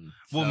 Okay.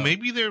 Well,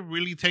 maybe they're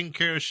really taking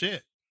care of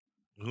shit.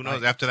 Who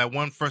knows? After that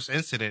one first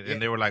incident, and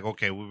they were like,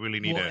 okay, we really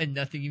need and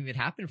nothing even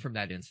happened from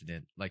that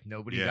incident. Like,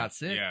 nobody got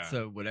sick. Yeah.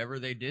 So whatever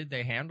they did,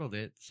 they handled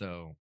it.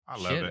 So I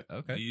love it.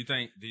 Okay. Do you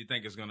think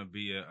it's going to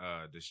be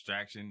a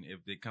distraction if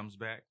it comes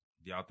back?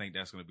 Do y'all think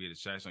that's going to be a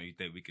distraction, or you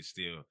think we could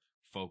still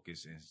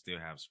focus and still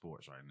have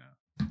sports right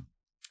now?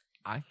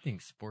 I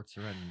think sports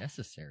are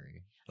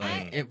unnecessary.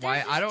 Like,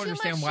 I don't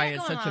understand why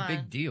it's such a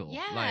big deal.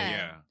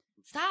 Yeah.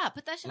 Stop.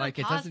 Put that shit on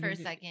pause for a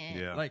second.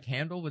 Yeah. Like,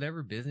 handle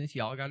whatever business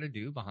y'all got to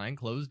do behind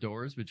closed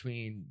doors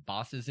between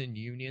bosses and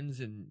unions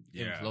and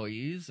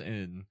employees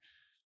and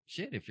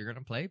shit. If you're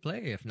going to play.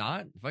 If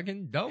not,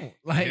 fucking don't.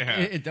 Like,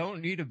 it don't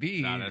need to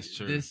be that's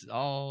true.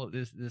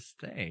 this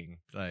thing.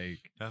 Like,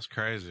 that's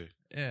crazy.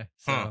 Yeah.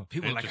 So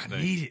people are like, I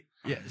need it.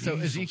 Yeah, so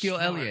Ezekiel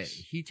Elliott,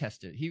 he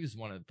was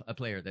a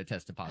player that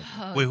tested positive.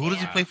 Oh, wait, who does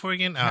he play for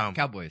again?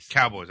 Cowboys.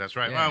 Cowboys, that's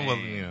right.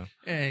 Yeah,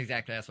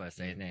 exactly. That's what I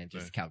say. Man,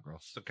 just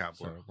cowgirls. It's a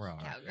cowboy. So we're all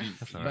right. You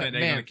think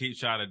they're gonna keep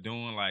trying to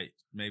doing like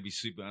maybe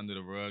sweeping under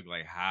the rug,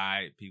 like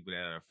hide people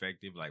that are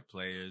effective, like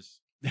players?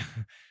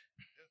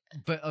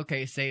 But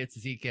okay, say it's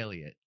Zeke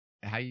Elliott.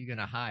 How you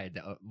gonna hide?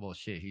 Well,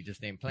 shit, he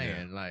just ain't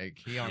playing. Like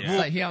he on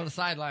the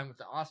sideline with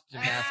the oxygen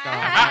mask on.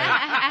 Like,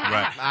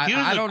 right.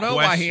 I don't know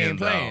why he ain't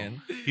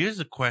playing. Here's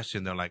the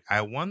question though. Like,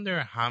 I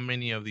wonder how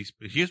many of these.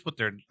 Here's what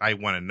I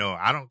want to know.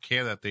 I don't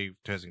care that they're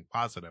testing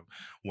positive.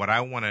 What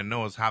I want to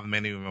know is how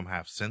many of them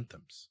have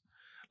symptoms.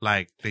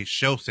 Like, they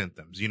show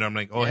symptoms. You know, I'm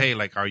like, hey,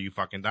 like, are you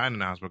fucking dying in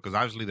the hospital? Because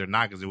obviously they're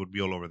not, because it would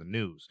be all over the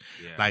news.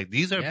 Yeah. Like,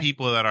 these are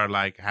people that are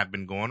like, have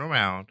been going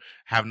around,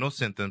 have no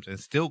symptoms, and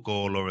still go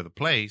all over the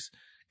place,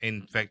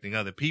 infecting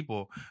other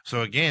people.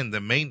 So again, the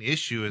main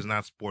issue is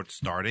not sports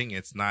starting.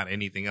 It's not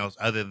anything else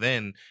other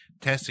than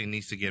testing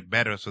needs to get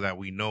better so that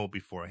we know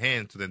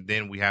beforehand, so that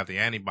then we have the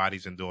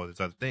antibodies and do all these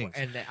other things.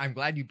 And I'm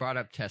glad you brought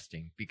up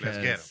testing,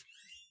 because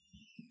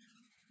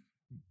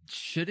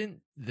shouldn't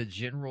the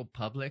general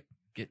public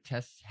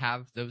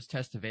have those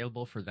tests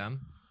available for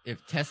them?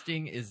 If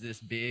testing is this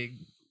big,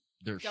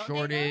 there's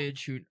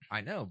shortage.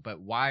 I know,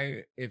 but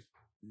why?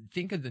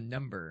 Think of the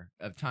number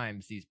of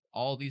times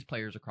all these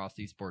players across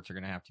these sports are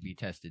going to have to be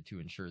tested to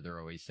ensure they're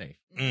always safe.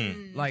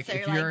 Like, so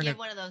if you're give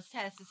one of those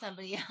tests to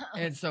somebody else.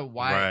 And so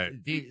why?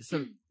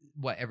 So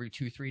what? Every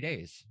 2-3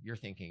 days, you're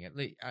thinking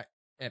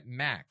at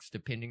max,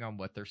 depending on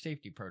what their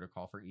safety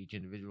protocol for each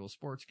individual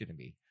sport's going to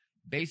be.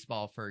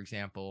 Baseball, for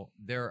example,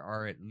 there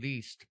are at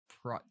least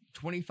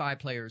 25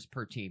 players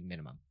per team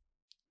minimum.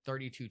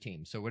 32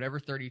 teams. So whatever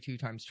 32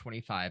 times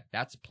 25,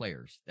 that's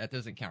players. That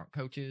doesn't count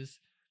coaches,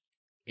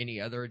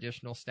 any other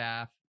additional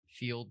staff,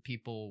 field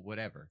people,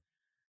 whatever.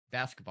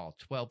 Basketball,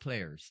 12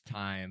 players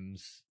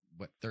times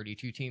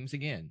 32 teams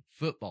again.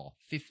 Football,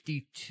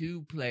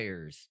 52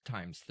 players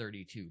times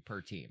 32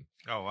 per team.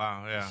 Oh,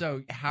 wow. Yeah.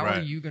 So how are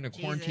you going to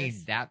quarantine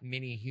that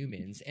many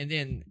humans? And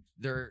then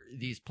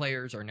these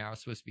players are now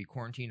supposed to be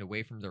quarantined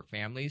away from their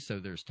families. So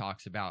there's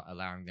talks about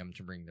allowing them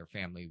to bring their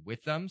family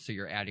with them. So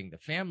you're adding the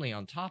family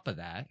on top of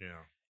that. Yeah.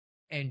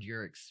 And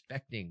you're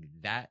expecting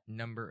that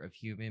number of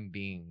human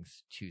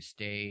beings to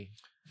stay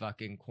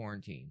fucking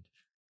quarantined.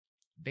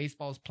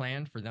 Baseball's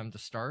planned for them to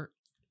start.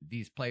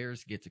 These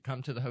players get to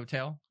come to the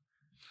hotel,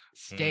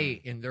 stay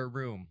in their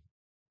room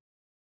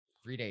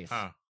 3 days.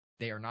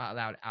 They are not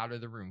allowed out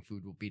of the room.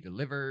 Food will be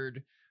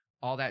delivered,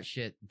 all that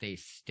shit. They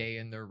stay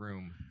in their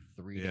room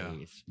 3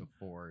 days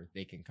before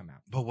they can come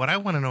out. But what I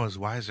want to know is,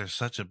 why is there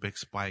such a big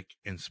spike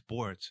in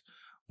sports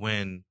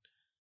when,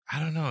 I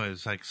don't know,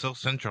 it's like so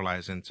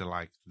centralized into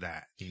like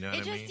that. You know what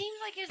I mean? It just seems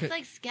like it's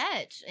like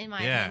sketch, in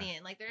my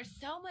opinion. Like, there's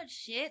so much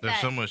shit.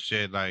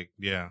 Like,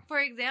 For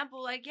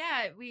example, like,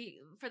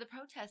 for the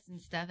protests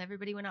and stuff,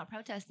 everybody went out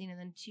protesting, and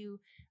then 2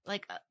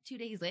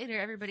 days later,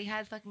 everybody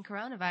had fucking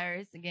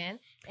coronavirus again.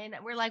 And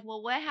we're like,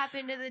 well, what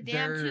happened to the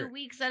damn 2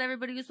 weeks that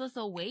everybody was supposed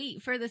to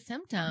wait for the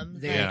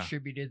symptoms? They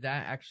attributed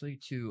that actually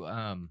to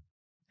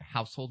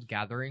household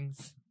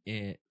gatherings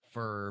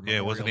for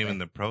it wasn't even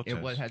the protest.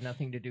 It had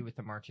nothing to do with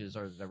the marches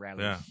or the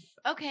rallies.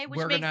 Yeah. Okay,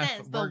 which makes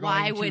sense, but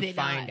why would it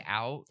find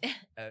out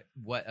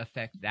what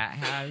effect that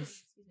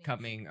has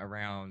coming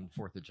around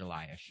 4th of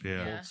July-ish.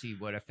 Yeah. We'll see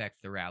what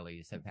effect the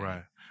rallies have had.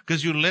 Right.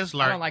 Because you list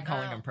I don't like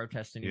calling them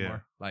protests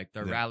anymore. Like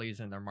their rallies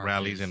and their marches.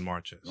 Rallies and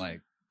marches.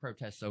 Like,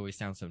 protests always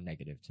sound so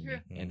negative to me,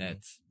 and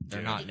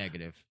they're not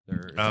negative.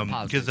 They're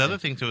because the other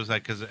thing too is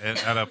like because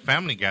at a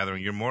family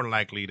gathering, you're more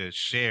likely to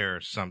share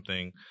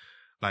something.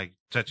 Like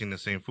touching the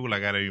same food,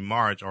 like at a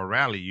march or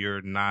rally,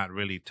 you're not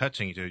really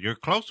touching each other. You're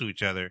close to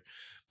each other,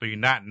 but you're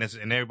not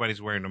necessarily, and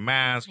everybody's wearing a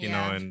mask, you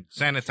know, and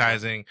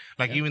sanitizing.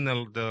 Like even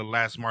the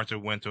last march I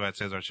went to at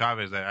Cesar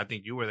Chavez, that I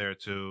think you were there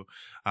too,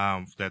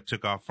 that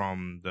took off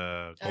from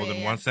the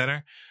Golden One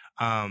Center.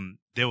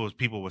 There was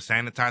people with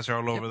sanitizer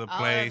all over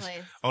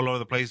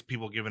the place,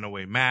 people giving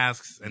away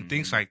masks and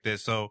things like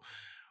this. So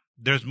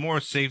there's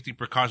more safety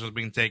precautions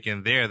being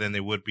taken there than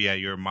there would be at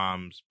your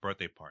mom's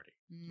birthday party.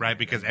 Right,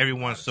 because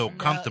everyone's so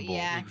comfortable.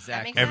 Yeah,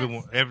 exactly.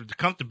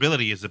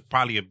 Comfortability is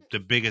probably the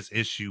biggest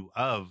issue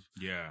of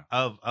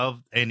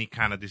any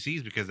kind of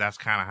disease, because that's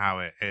kind of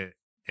how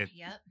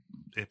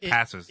it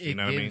passes. You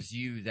know what I mean? It gives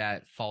you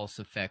that false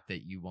effect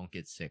that you won't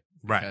get sick.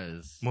 Right.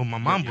 Because well, my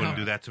mom wouldn't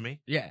do that to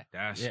me. Yeah,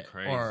 that's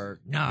crazy.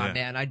 Or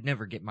man, I'd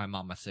never get my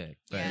mama sick.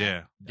 But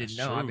didn't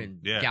know. True. I've been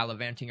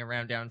gallivanting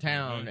around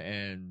downtown,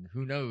 and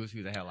who knows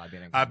who the hell I've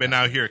been. I've been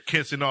out here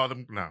kissing all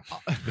them. No,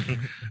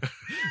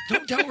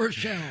 don't tell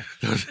Rochelle.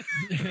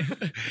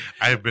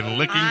 I've been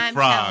licking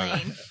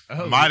frogs.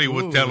 Marty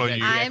would tell on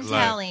you. I'm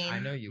telling. I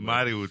know you would.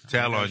 Marty would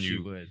tell on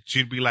you.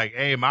 She'd be like,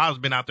 "Hey, Miles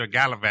been out there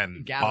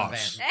gallivanting."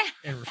 Boss.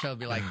 And Rochelle would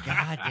be like,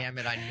 "God damn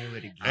it, I knew it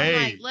again." I'm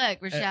like,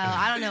 look, Rochelle,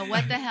 I don't know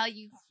what the hell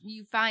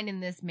you find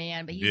in this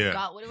man, but he's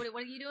got what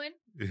are you doing?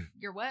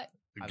 You're what?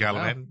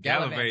 Gallivanting. Yeah,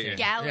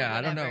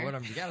 I don't know what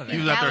I'm gallivanting. He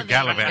was out there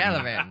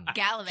gallivanting.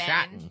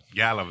 Gallivanting.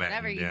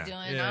 Whatever he's doing.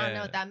 I don't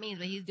know what that means,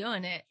 but he's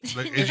doing it.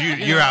 Like,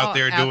 you're out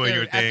there doing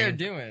your thing. Out there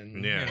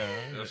doing. Yeah. You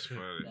know, that's funny.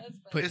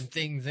 Putting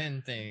things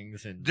in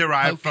things and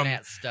derived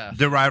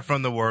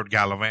from the word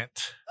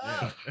gallivant.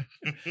 Oh.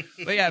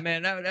 But yeah,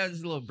 man, that was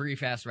a little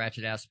brief ass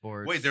ratchet ass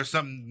sports. Wait, there's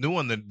something new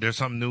on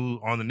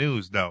the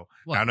news though.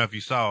 What? I don't know if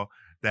you saw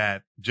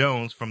that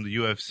Jones from the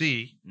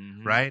UFC,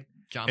 right?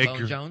 John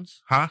Bones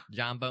Jones? Huh?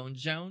 John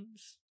Bones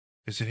Jones?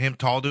 Is it him,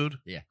 tall dude?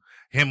 Yeah.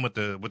 Him with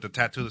the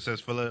tattoo that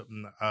says Philip.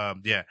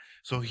 Yeah.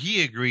 So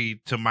he agreed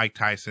to Mike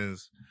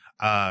Tyson's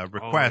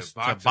request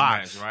to box.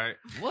 Match, right?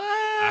 What?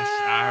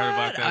 I heard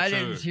about that too. I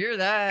didn't hear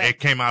that. It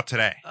came out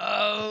today.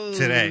 Oh,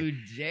 today.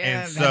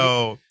 Damn. And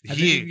so have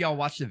any of y'all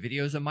watched the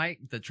videos of Mike,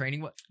 the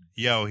training?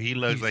 Yo, he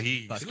looks like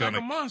he's like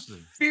a monster.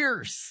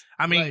 Fierce.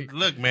 I mean,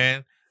 look,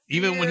 man.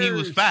 Even when he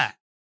was fat,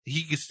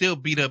 he could still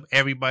beat up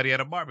everybody at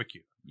a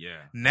barbecue.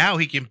 Yeah. Now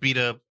he can beat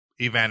up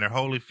Evander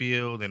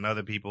Holyfield and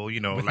other people, you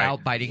know,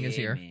 without biting his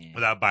ear.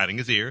 Without biting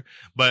his ear.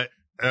 But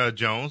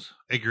Jones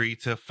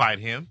agreed to fight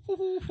him.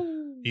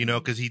 You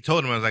know, because he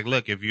told him, I was like,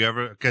 look, if you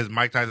ever, because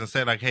Mike Tyson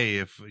said, like, hey,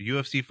 if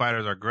UFC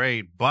fighters are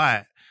great,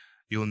 but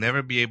you'll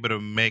never be able to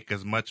make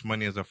as much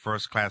money as a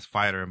first class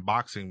fighter in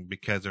boxing,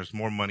 because there's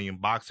more money in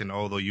boxing,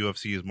 although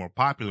UFC is more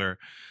popular.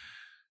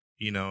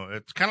 You know,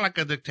 it's kind of like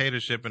a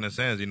dictatorship in a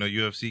sense. You know,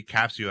 UFC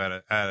caps you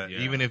at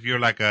even if you're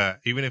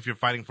even if you're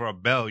fighting for a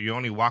belt, you're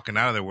only walking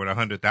out of there with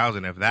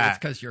 100,000, if that. It's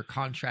because you're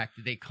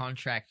contracted. They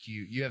contract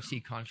you.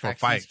 UFC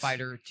contracts this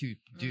fighter to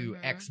do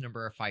X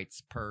number of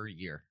fights per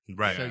year.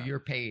 Right. So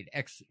you're paid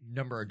X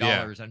number of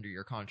dollars under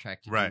your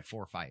contract to do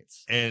 4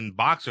 fights. And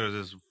boxers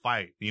is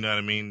fight. You know what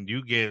I mean?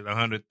 You get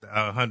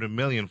 100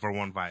 million for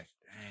one fight.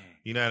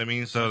 You know what I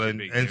mean? So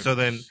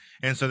then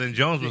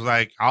Jones was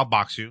like, I'll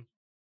box you.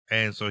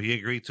 And so he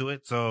agreed to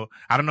it. So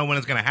I don't know when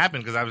it's going to happen,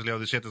 because obviously all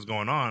the shit that's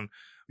going on.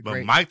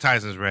 But Mike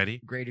Tyson's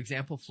ready. Great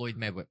example, Floyd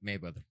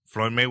Mayweather.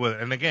 Floyd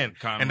Mayweather. And again,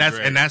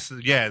 that's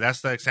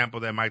the example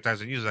that Mike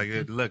Tyson uses.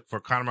 Like, look, for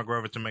Conor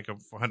McGregor to make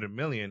 $100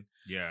 million,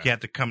 he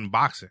had to come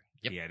boxing.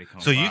 Yep. Yeah, they come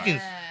so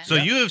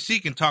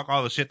UFC can talk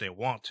all the shit they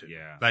want to.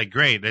 Yeah. Like,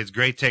 great. It's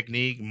great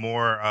technique,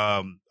 more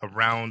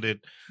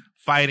rounded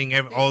fighting,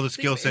 all the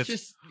skill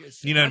sets.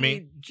 You know what I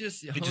mean?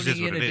 Just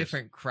honing in a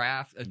different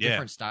craft, a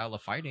different style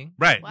of fighting.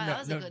 Right. Wow, that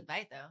was a good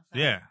fight, though. So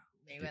yeah.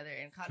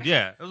 Mayweather and Conor.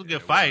 Yeah, it was a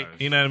good fight.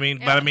 You know what I mean?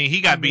 Yeah. But I mean,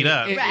 he got beat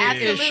up.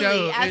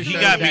 Absolutely. He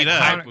got beat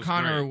up.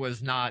 Conor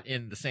was not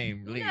in the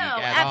same league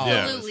at all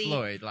as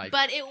Floyd.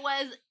 But it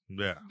was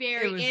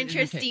very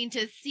interesting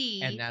to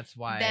see, and that's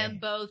why them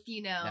both.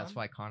 You know, that's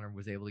why Conor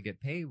was able to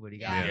get paid what he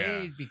got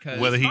paid, because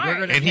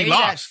he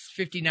lost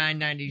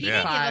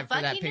 $59.95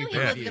 for that pay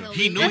per view.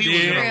 He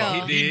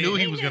knew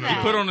he was gonna.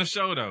 He put on a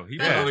show though. He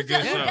put on a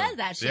good show. Who does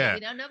that shit?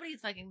 You know,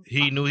 nobody's fucking.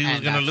 He knew he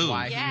was gonna lose.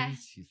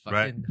 He's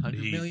fucking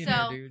 $100 million,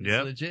 dude.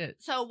 It's legit.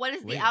 So what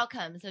is the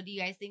outcome? So do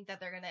you guys think that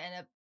they're gonna end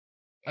up?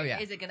 Oh yeah,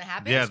 is it going to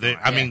happen? Yeah,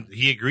 I mean,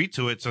 he agreed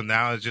to it, so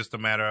now it's just a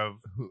matter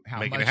of how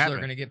making much it happen. They're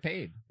going to get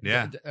paid.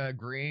 Yeah,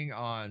 agreeing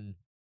on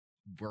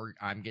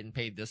I'm getting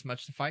paid this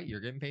much to fight. You're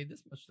getting paid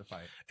this much to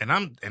fight. And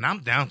I'm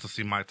down to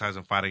see Mike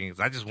Tyson fight again, because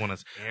I just want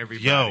to.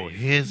 Everybody. Yo,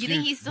 you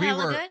think he's still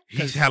hella good?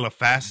 He's hella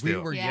fast still.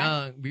 We were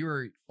young. We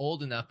were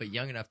old enough, but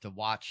young enough to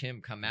watch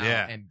him come out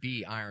and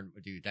be Iron.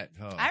 Dude,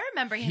 I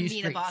remember him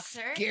being a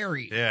boxer.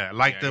 Scary. Yeah,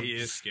 he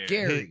is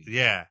scary.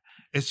 Yeah.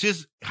 It's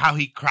just how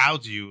he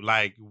crowds you,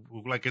 like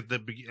in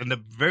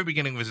the very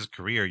beginning of his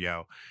career,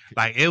 yo.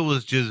 Like, it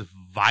was just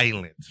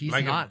violent. He's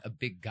like not a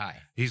big guy.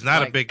 He's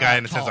not a big guy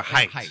in the sense of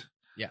height.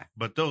 Yeah.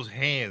 But those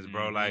hands,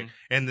 bro, like,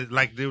 and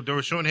they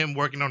were showing him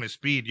working on his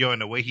speed,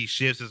 and the way he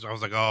shifts. I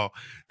was like, oh,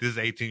 this is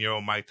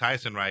 18-year-old Mike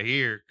Tyson right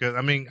here. Because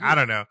I mean, I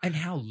don't know. And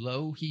how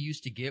low he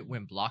used to get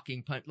when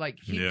blocking punch, like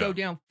he'd go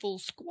down full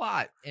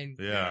squat and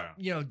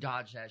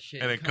dodge that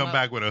shit, and then come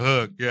back with a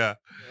hook. Yeah,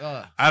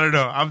 I don't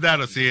know. I'm down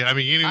to see it. I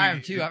mean, I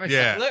am too.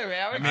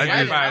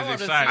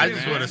 Everybody's excited. I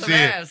just want to see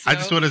it. I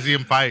just want to see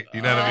him fight.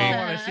 You know what I mean?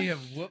 I want to see him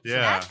whoop.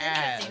 That's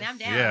interesting. I'm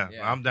down.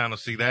 Yeah, I'm down to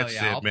see that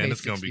shit, man.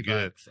 It's gonna be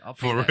good.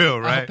 For real,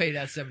 right? I'll pay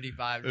that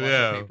 $75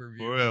 pay-per-view.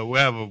 For real. We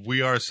have a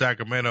We Are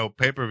Sacramento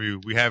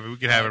pay-per-view. We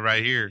can have it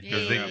right here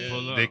because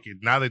they can,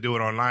 now they do it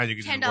online. You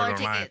can just watch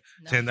it online.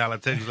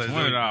 $10 tickets.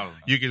 $20.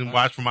 You can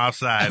watch from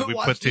outside. We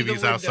put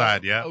TVs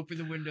outside. Yeah. Open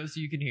the window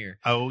so you can hear.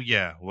 Oh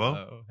yeah.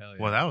 Well,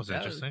 that was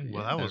interesting.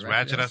 That was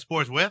Ratchet at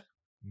Sports with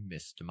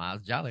Mr.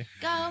 Miles Jolly.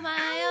 Go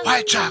Miles.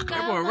 White Chalk.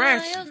 That boy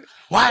Ratchet.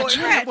 White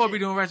Chalk. That boy be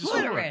doing Ratchet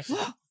Sports.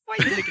 Why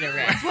are you looking at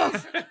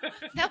Ratchet?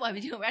 That boy be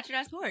doing Ratchet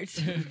at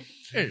Sports.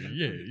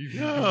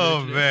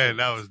 Oh man,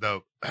 that was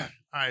dope. All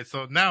right,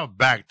 so now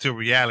back to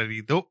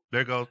reality. Dope.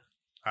 There goes.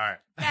 All right.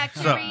 Back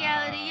to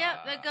reality.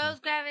 Yep. There goes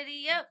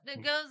gravity. Yep. There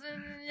goes.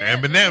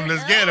 Eminem.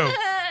 Let's get him.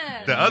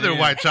 The other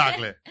white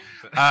chocolate.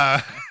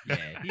 Yeah,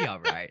 he all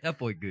right. That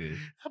boy good.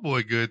 That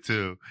boy good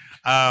too.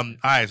 All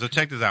right, so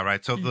check this out,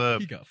 right? So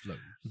he got flow.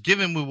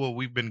 Given what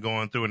we've been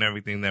going through and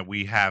everything that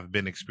we have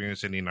been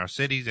experiencing in our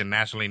cities and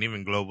nationally and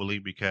even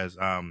globally, because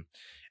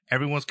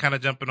everyone's kind of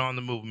jumping on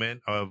the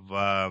movement of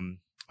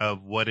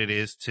what it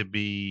is to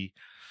be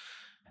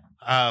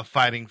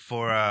fighting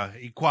for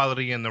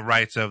equality and the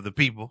rights of the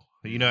people.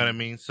 You know what I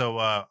mean? So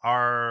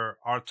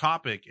our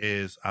topic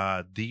is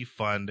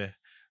defund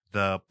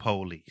the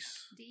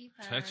police.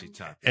 Touchy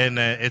topic. And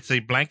it's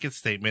a blanket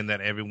statement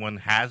that everyone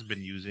has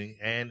been using,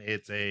 and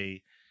it's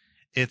a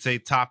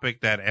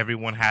topic that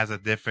everyone has a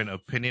different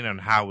opinion on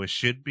how it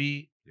should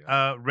be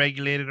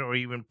regulated or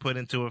even put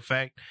into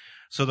effect.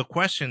 So the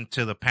question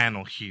to the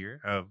panel here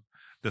of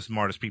the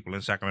smartest people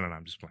in Sacramento, no,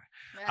 I'm just playing.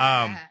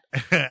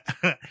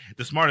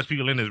 The smartest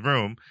people in this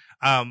room.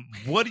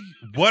 What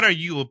are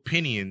your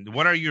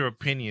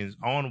opinions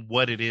on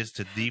what it is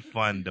to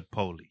defund the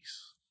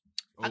police?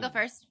 I'll go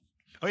first.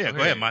 Oh yeah, go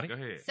ahead, Monty. Go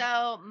ahead.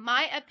 So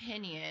my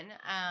opinion,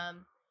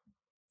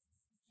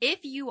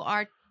 if you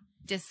are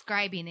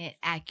describing it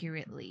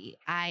accurately,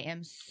 I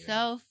am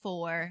so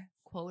for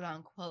quote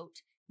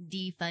unquote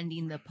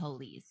defunding the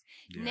police.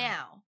 Yeah.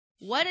 Now,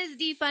 what is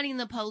defunding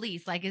the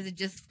police? Like, is it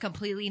just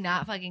completely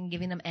not fucking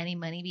giving them any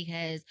money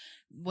because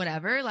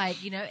whatever? Like,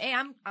 hey,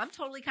 I'm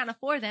totally kind of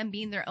for them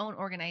being their own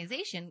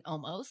organization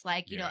almost.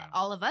 Like,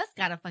 all of us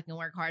gotta fucking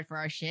work hard for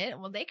our shit.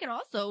 Well, they can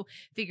also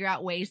figure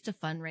out ways to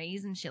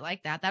fundraise and shit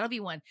like that. That'll be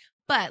one.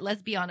 But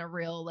let's be on a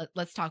real,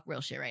 let's talk real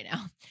shit right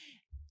now.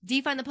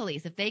 Defund the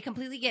police. If they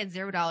completely get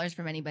 $0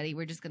 from anybody,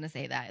 we're just gonna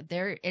say that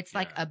it's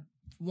like a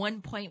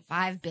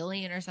 1.5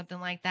 billion or something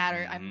like that.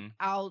 Or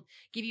I'll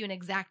give you an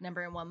exact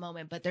number in one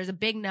moment, but there's a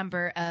big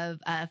number of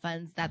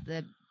funds that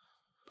the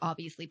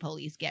obviously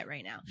police get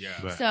right now. Yeah.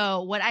 Right.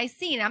 So what I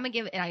see, and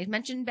I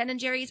mentioned Ben and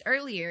Jerry's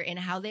earlier and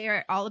how they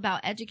are all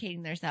about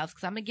educating themselves.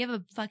 Cause I'm going to give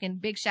a fucking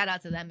big shout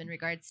out to them in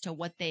regards to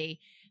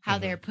how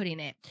they're putting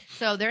it.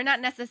 So they're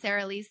not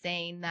necessarily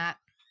saying that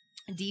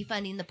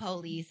defunding the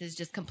police is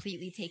just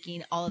completely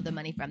taking all of the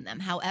money from them.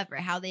 However,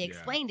 how they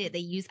explained it, they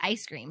use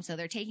ice cream. So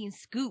they're taking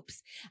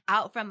scoops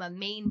out from a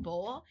main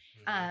bowl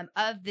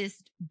of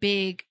this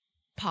big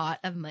pot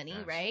of money,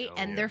 right?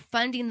 And they're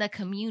funding the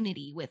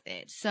community with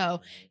it.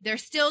 So they're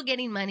still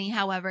getting money.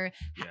 However,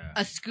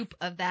 a scoop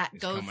of that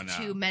goes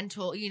to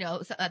mental,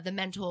 the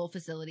mental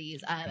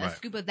facilities. A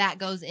scoop of that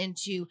goes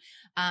into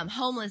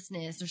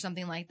homelessness or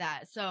something like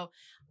that. So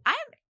I'm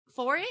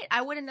for it.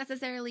 I wouldn't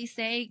necessarily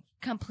say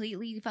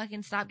completely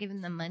fucking stop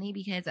giving them money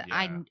because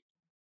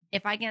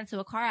if I get into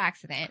a car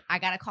accident, I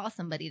gotta call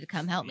somebody to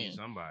come help me.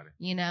 Somebody.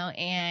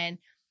 And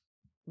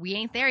we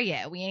ain't there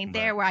yet. We ain't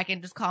there where I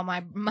can just call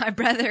my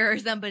brother or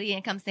somebody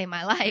and come save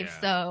my life.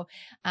 Yeah. So,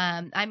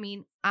 I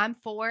mean, I'm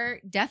for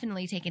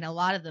definitely taking a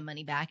lot of the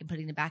money back and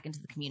putting it back into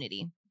the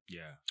community.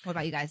 Yeah. What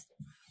about you guys?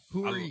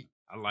 Who are you?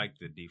 I like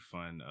the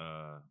defund.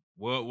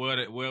 Well,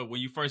 when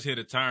you first hear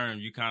the term,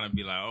 you kind of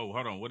be like, oh,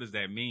 hold on, what does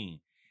that mean?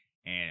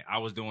 And I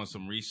was doing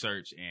some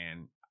research,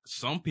 and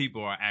some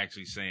people are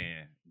actually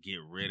saying get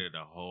rid of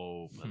the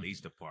whole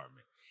police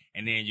department.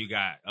 And then you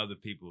got other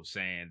people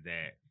saying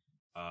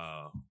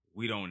that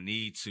we don't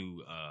need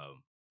to,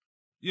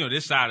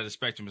 this side of the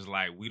spectrum is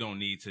like, we don't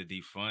need to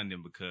defund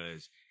them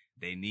because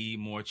they need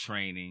more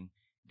training.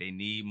 They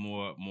need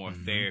more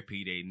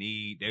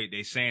therapy.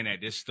 They saying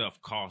that this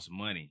stuff costs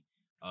money.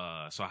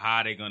 So how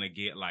are they going to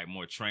get like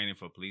more training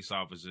for police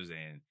officers?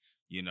 And,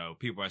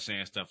 people are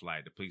saying stuff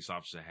like the police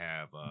officer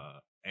have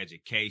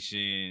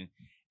education,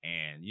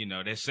 and,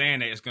 they're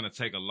saying that it's going to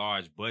take a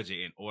large budget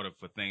in order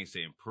for things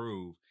to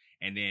improve.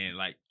 And then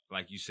like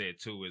you said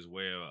too, as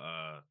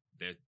well,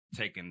 they're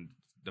taking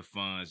the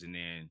funds and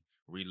then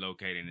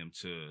relocating them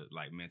to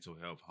like mental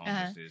health,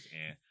 homelessness.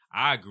 And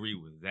I agree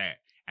with that.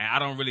 And I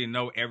don't really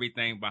know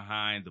everything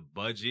behind the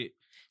budget.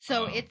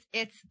 So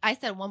it's I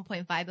said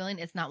 1.5 billion.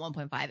 It's not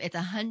 1.5. It's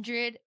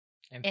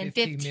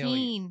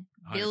 115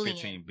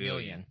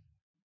 billion.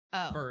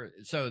 Oh.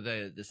 So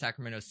the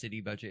Sacramento City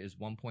budget is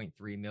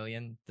 1.3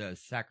 million. The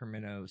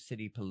Sacramento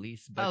City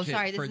Police budget. Oh,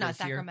 sorry, this is not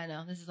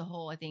Sacramento. This is the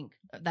whole, I think,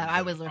 that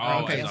I was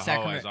referring to.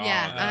 Sacramento.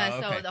 Yeah.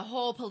 So the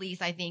whole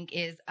police, I think,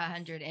 is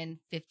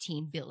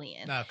 115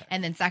 billion. Okay.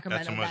 And then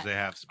Sacramento. That's how much they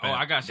have spent. Oh,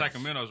 I got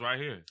Sacramento's right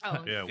here.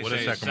 Oh, yeah. What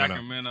is Sacramento?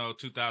 Sacramento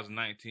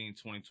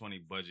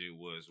 2019-2020 budget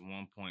was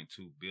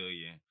 1.2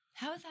 billion.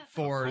 How is that?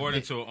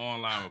 According to an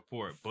online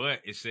report,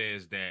 but it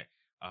says that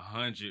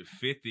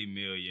 150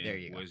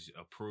 million was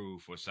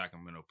approved for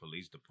Sacramento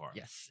Police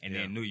Department. Yes. And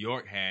then New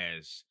York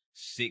has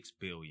 6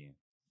 billion.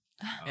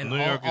 And New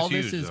York all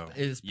is this huge,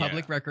 is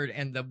public record,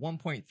 and the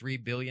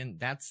 1.3 billion,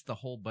 that's the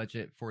whole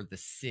budget for the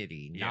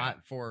city,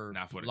 not for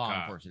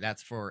law enforcement.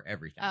 That's for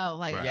everything. Oh,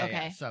 like okay.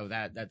 Yeah. So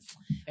that's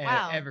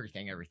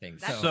everything.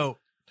 So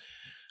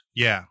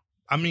yeah.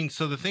 I mean,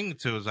 so the thing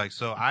too is like,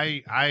 so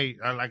I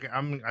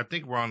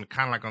think we're on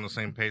kind of like on the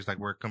same page. Like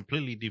we're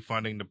completely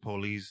defunding the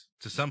police.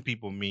 To some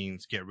people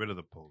means get rid of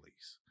the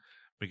police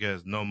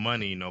because no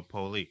money, no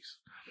police.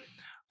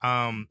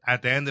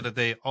 At the end of the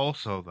day,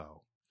 also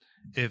though,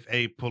 if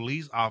a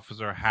police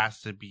officer has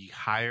to be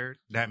hired,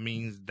 that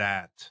means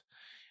that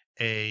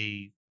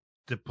the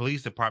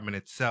police department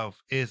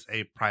itself is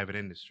a private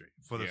industry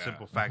for the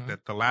simple fact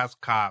that the last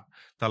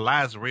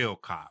real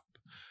cop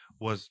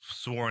was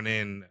sworn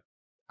in,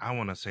 I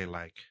want to say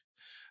like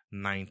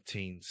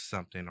 19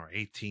 something or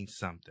 18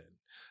 something,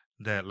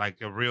 that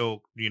like a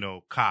real,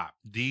 cop.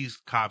 These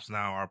cops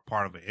now are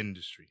part of an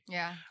industry.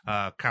 Yeah.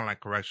 Kind of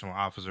like correctional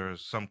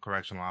officers, some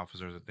correctional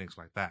officers and things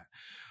like that.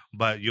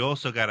 But you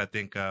also got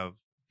to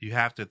you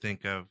have to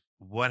think of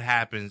what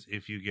happens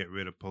if you get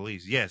rid of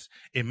police. Yes,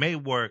 it may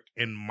work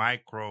in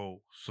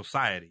micro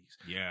societies.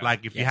 Yeah.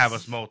 Like if you have a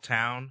small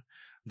town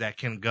that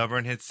can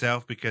govern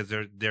itself because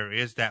there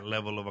is that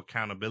level of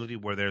accountability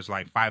where there's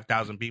like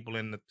 5,000 people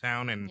in the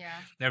town and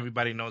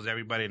everybody knows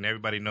everybody and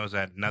everybody knows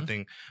that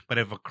nothing. But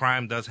if a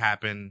crime does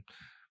happen,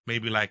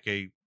 maybe like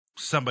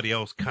somebody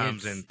else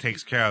comes and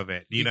takes care of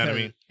it. You know what I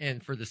mean?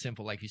 And for the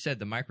simple, like you said,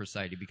 the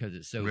microsociety, because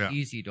it's so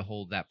easy to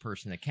hold that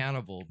person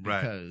accountable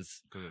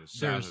because of the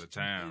size of the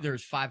town.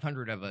 There's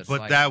 500 of us.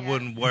 But that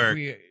wouldn't work.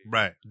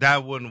 Right.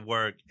 That wouldn't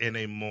work in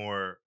a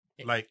more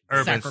like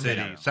urban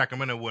city.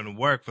 Sacramento wouldn't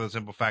work for the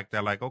simple fact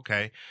that like,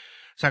 okay,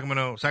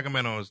 Sacramento is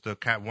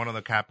one of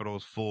the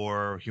capitals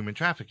for human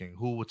trafficking.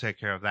 Who will take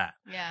care of that?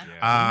 Yeah.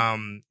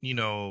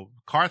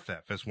 Car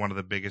theft is one of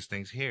the biggest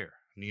things here.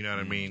 You know what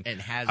I mean? It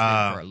has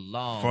been for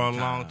a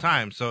long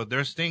time. So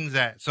there's things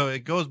so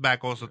it goes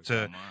back also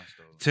to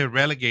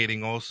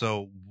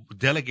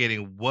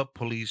delegating what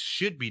police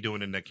should be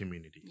doing in the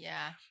community.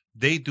 Yeah.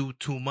 They do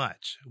too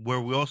much, where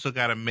we also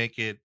got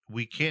to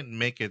we can't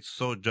make it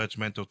so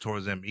judgmental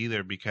towards them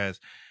either,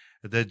 because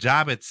the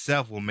job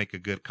itself will make a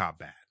good cop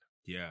bad.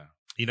 Yeah.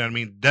 You know what I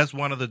mean? That's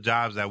one of the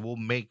jobs that will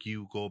make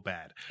you go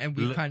bad. And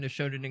we kind of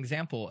showed an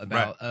example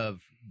of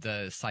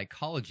the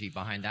psychology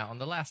behind that on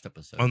the last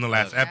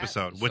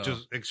episode. Which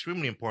is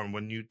extremely important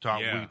when we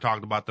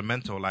talked about the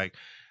mental, like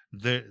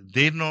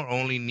they not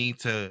only need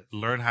to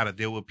learn how to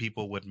deal with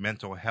people with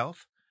mental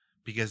health,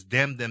 because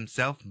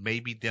themselves may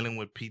be dealing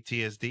with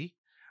PTSD.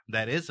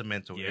 That is a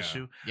mental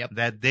issue. Yep.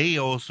 That they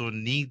also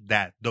need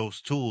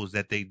those tools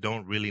that they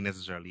don't really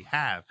necessarily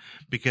have,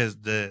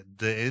 because the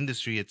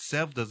industry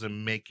itself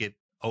doesn't make it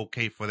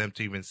okay for them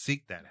to even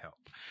seek that help.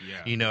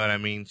 Yeah. You know what I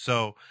mean?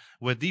 So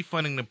with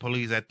defunding the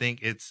police, I think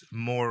it's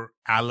more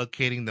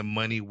allocating the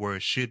money where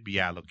it should be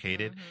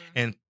allocated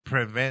and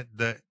prevent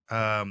the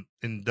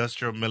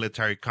industrial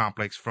military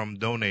complex from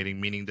donating,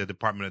 meaning the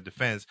Department of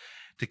Defense,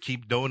 to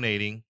keep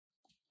donating,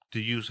 to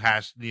use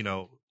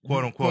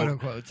quote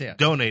unquote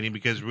donating,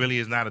 because really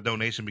it's not a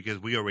donation because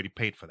we already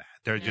paid for that.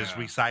 They're just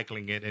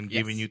recycling it and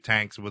giving you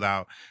tanks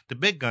without the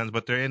big guns,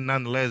 but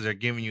nonetheless they're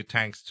giving you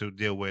tanks to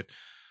deal with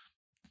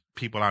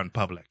people out in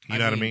public. You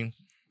know what I mean?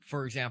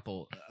 For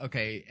example,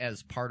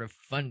 as part of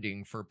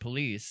funding for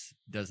police,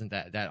 doesn't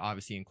that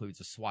obviously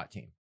includes a SWAT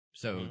team?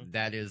 So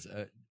that is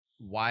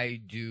why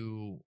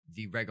do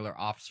the regular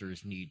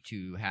officers need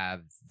to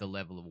have the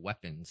level of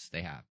weapons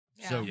they have?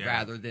 Yeah. So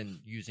rather than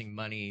using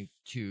money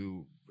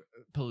to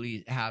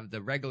have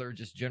the regular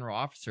just general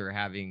officer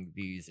having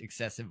these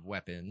excessive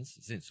weapons,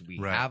 since we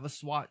have a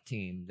SWAT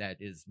team that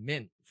is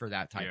meant for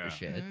that type of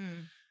shit.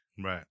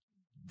 Right.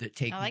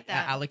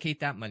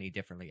 Allocate that money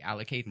differently.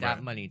 Allocate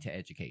that money to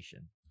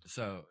education.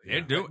 So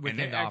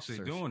they're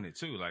actually doing it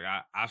too. Like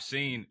I've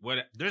seen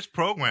there's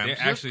programs.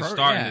 They're actually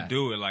starting to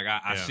do it. Like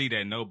I see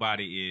that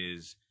nobody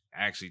is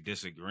actually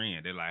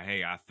disagreeing. They're like,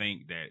 hey, I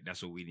think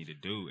that's what we need to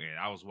do. And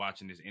I was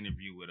watching this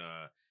interview with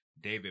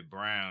David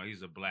Brown.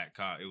 He's a black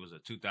cop. It was a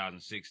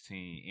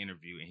 2016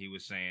 interview, and he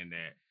was saying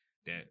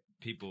that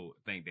people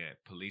think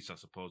that police are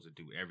supposed to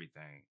do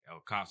everything,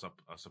 or cops are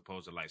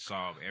supposed to like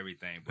solve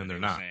everything, but they're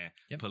not.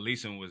 Saying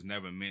policing was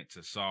never meant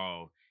to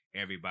solve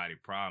everybody's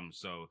problems.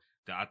 So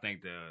I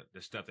think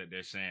the stuff that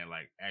they're saying,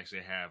 like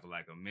actually have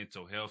like a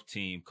mental health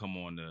team come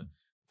on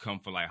come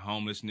for like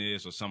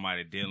homelessness or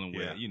somebody dealing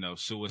with, you know,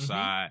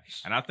 suicide.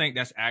 Mm-hmm. And I think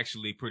that's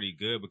actually pretty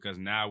good because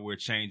now we're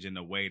changing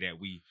the way that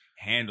we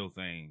handle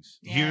things.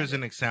 Yeah. Here's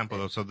an example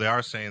though. So they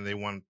are saying they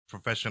want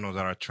professionals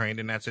that are trained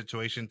in that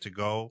situation to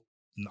go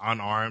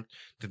unarmed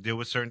to deal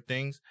with certain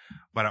things.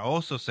 But I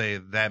also say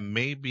that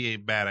may be a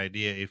bad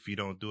idea if you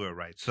don't do it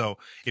right. So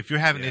if you're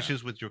having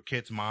issues with your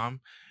kid's mom,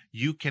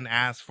 you can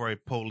ask for a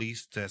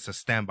police to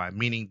stand by,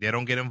 meaning they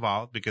don't get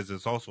involved because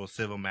it's also a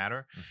civil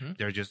matter. Mm-hmm.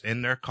 They're just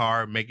in their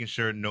car making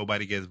sure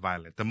nobody gets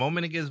violent. The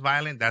moment it gets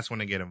violent, that's when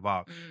they get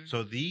involved. Mm.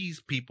 So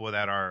these people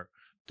that are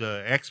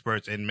the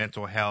experts in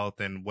mental health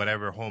and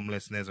whatever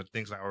homelessness or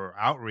things like or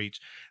outreach,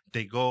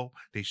 they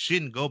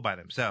shouldn't go by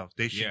themselves.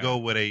 They should go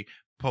with a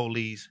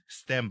police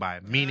standby,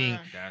 meaning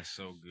that's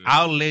so good.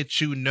 I'll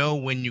let you know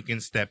when you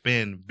can step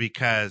in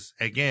because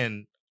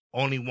again,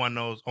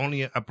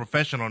 only a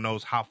professional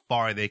knows how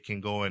far they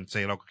can go and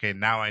say, look, okay,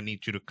 now I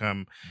need you to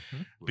come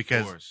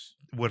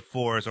with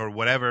force or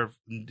whatever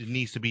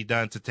needs to be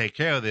done to take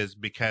care of this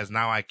because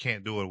now I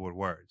can't do it with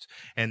words.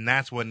 And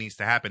that's what needs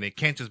to happen. It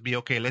can't just be,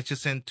 okay, let's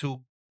just send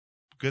 2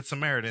 good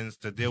Samaritans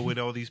to deal with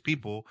all these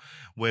people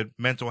with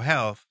mental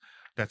health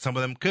that some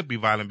of them could be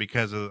violent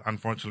because of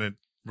unfortunate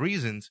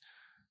reasons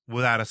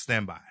without a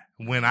standby.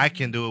 When I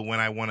can do it when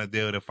I want to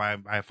do it if I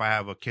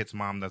have a kid's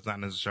mom that's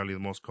not necessarily the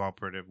most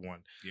cooperative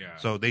one. Yeah.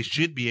 So they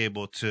should be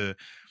able to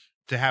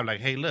have like,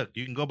 hey, look,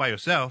 you can go by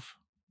yourself,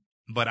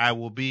 but I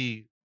will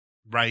be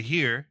right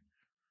here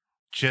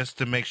just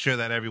to make sure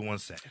that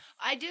everyone's safe.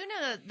 I do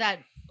know that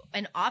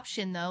an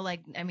option though,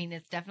 like, I mean,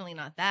 it's definitely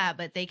not that,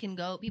 but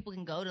people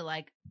can go to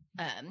like,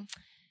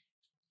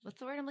 what's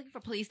the word I'm looking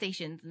for? Police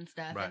stations and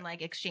stuff, and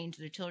like exchange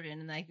their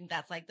children. And I think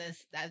that's like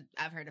this.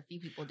 I've heard a few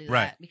people do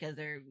that because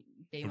their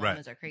baby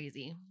mamas are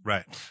crazy.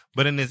 Right.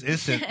 But in this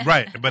instance,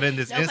 but in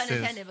this no instance, pun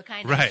intended, but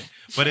kind of.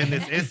 But in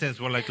this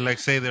instance, where like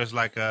say there's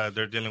like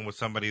they're dealing with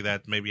somebody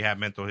that maybe have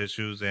mental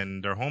issues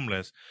and they're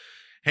homeless.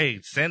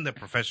 Hey, send the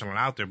professional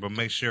out there, but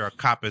make sure a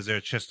cop is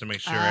there just to make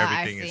sure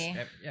everything is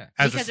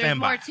as because a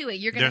standby. There's more to it.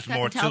 You're going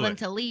to tell them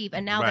to leave,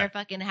 and now they're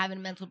fucking having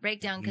a mental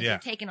breakdown because they're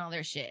taking all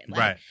their shit.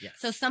 Like,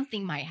 so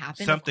something might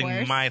happen.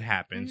 Something might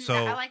happen. Mm-hmm. So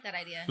I like that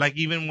idea. Like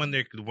even when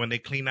they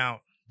clean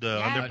out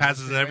the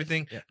underpasses and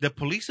everything, the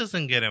police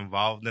doesn't get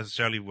involved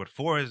necessarily with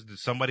force.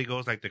 Somebody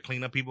goes like the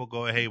cleanup people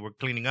go, hey, we're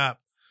cleaning up.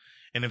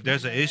 And if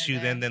there's an issue,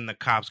 then the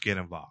cops get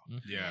involved.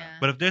 Yeah.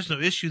 But if there's no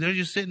issue, they're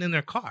just sitting in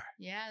their car.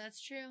 Yeah, that's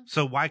true.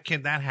 So why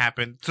can't that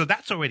happen? So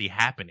that's already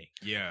happening.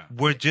 Yeah.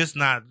 We're just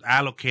not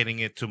allocating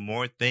it to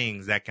more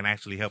things that can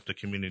actually help the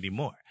community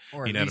more.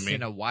 Or at least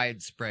in a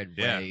widespread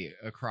way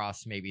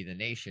across maybe the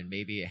nation.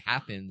 Maybe it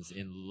happens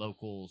in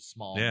local,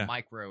 small,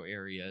 micro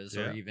areas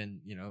or even,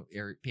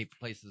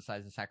 places the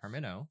size of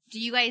Sacramento. Do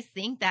you guys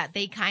think that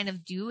they kind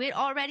of do it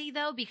already,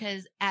 though?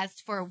 Because as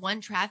for one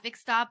traffic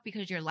stop,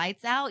 because your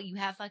light's out, you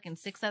have fucking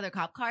 6 other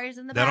cop cars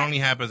in the back? That only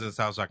happens in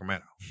South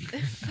Sacramento.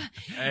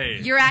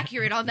 Hey. You're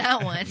accurate on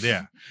that one.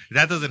 Yeah.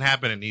 That doesn't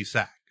happen in East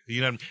Sac. You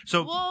know what I mean?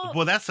 So,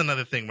 well, that's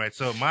another thing, right?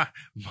 So my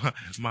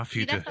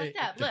future, that's fucked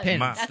up. Look,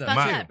 that's fucked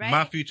up, right?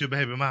 My future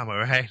baby mama,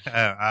 right?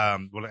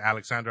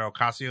 Alexandra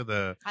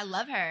Ocasio, I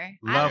love her.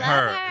 Love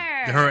her.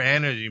 Her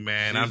energy,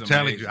 man. I'm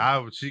telling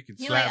you, she can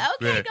slap.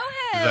 Like, okay,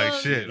 go ahead.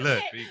 Like shit.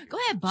 Look, go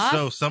ahead, boss.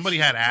 So somebody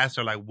had asked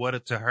her, like, what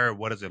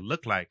does it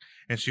look like?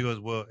 And she goes,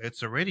 well,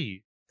 it's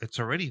already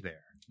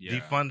there. Yeah.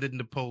 Defunding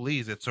the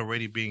police, it's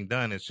already being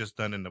done. It's just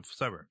done in the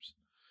suburbs.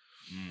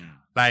 Mm.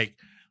 Like,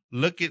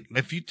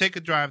 if you take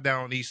a drive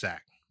down East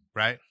Sac,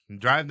 right?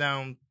 Drive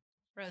down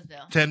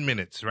Roseville. 10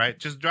 minutes, right?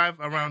 Just drive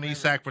around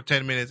East Sac for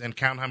 10 minutes and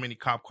count how many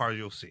cop cars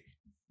you'll see.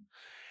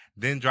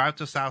 Then drive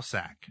to South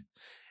Sac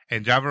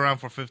and drive around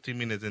for 15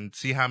 minutes and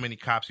see how many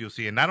cops you'll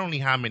see. And not only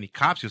how many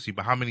cops you'll see,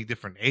 but how many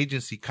different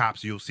agency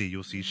cops you'll see.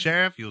 You'll see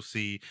sheriff, you'll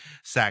see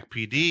Sac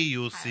PD,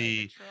 you'll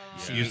see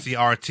RT,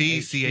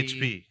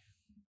 CHP.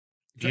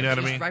 You know what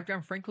I mean? Drive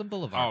down Franklin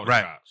Boulevard.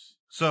 Right.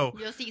 So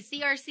you'll see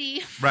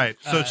CRC. Right.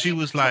 So she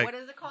was like, what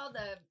is it called?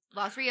 The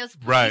Los Rios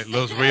Police. Right,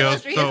 Los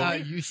Rios. So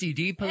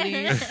UCD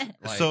police.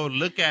 So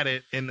look at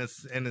it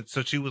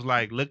so she was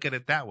like, look at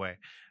it that way.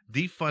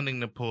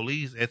 Defunding the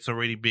police, it's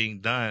already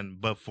being done,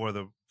 but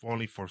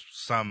only for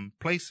some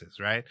places,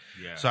 right?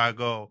 Yeah. So I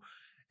go,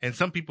 and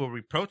some people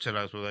reproach it.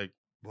 I was like,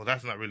 well,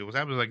 that's not really what's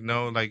happening. Like,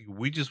 no, like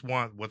we just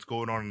want what's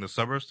going on in the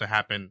suburbs to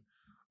happen.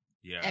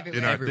 Yeah,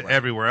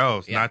 everywhere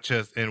else, not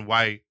just in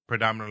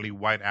predominantly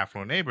white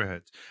affluent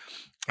neighborhoods.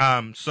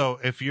 So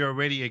if you're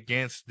already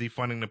against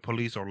defunding the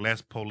police or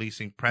less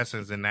policing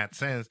presence in that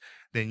sense,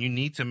 then you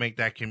need to make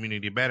that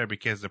community better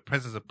because the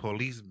presence of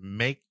police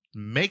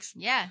makes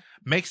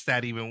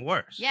that even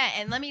worse. Yeah,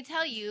 and let me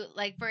tell you,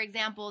 like for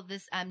example,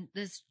 this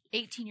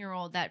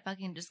 18-year-old that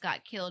fucking just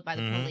got killed by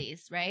the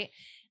police, right?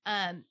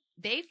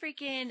 They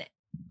freaking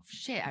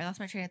shit, I lost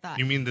my train of thought.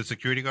 You mean the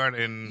security guard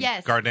in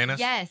Gardenas?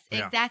 Yes,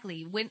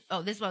 exactly.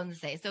 This is what I was going to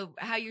say. So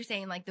how you're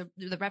saying like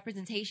the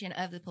representation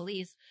of the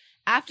police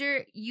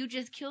after you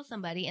just kill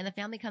somebody and the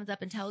family comes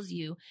up and tells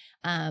you,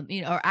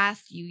 or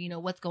asks you,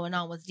 what's going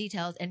on, what's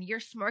details, and you're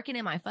smirking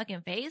in my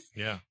fucking face.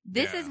 Yeah.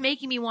 This is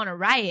making me want to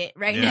riot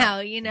right now.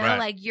 Right.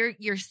 Like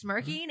you're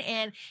smirking,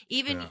 and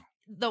even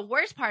the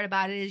worst part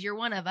about it is you're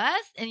one of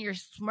us and you're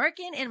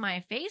smirking in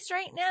my face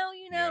right now.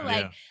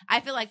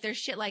 I feel like there's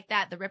shit like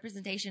that. The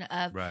representation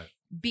of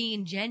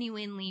being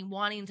genuinely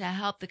wanting to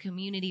help the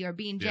community or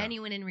being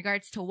genuine in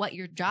regards to what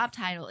your job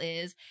title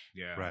is,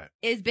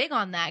 is big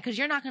on that. Cause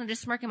you're not going to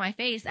just smirk in my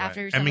face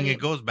after somebody... it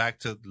goes back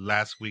to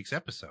last week's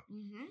episode.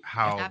 Mm-hmm.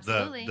 How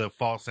the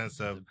false sense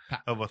of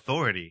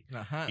authority.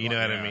 You know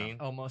what I mean?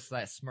 Almost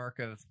that smirk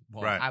of,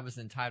 I was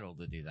entitled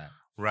to do that.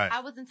 Right.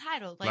 I was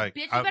entitled. Like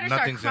bitch, you better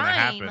start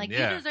crying. Like, you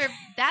deserve,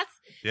 that's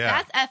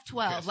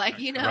F12. Like,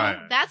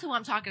 that's who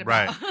I'm talking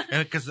about. Right.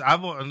 And because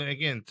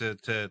again,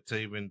 to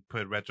even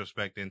put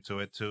retrospect into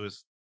it too,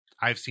 is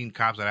I've seen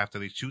cops that after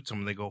they shoot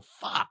someone, they go,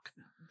 fuck.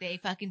 They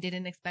fucking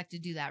didn't expect to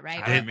do that,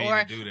 right?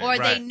 Or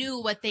they knew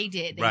what they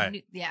did. They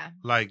knew,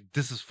 like,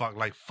 this is fuck.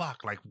 Like,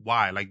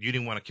 why? Like, you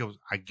didn't want to kill.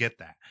 I get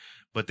that.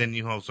 But then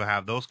you also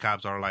have those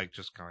cops are like,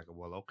 just kind of like,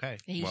 well, okay.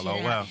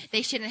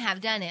 They shouldn't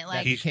have done it.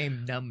 Like, he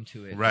became numb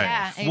to it. Right.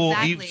 Yeah,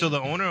 exactly. Well, so the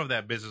owner of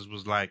that business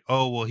was like,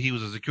 oh, well, he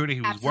was a security.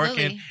 He was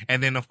working.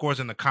 And then, of course,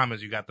 in the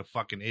comments, you got the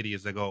fucking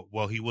idiots that go,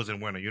 well, he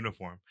wasn't wearing a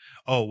uniform.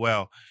 Oh,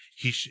 well,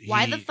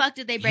 why the fuck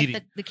did they break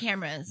the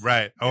cameras?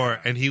 Right.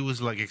 And he was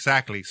like,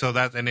 exactly. So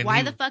that's, and then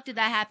why the fuck did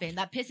that happen?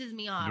 That pisses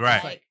me off.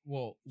 Right. Like,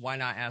 well, why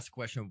not ask a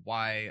question?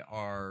 Why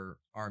are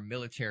our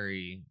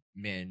military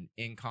men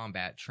in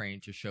combat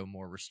trained to show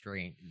more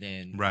restraint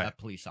than a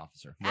police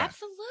officer? Right.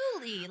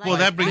 Absolutely. Like, well,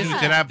 that brings me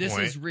to that point. This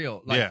is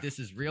real. This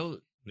is real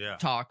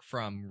talk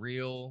from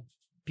real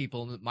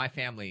people. My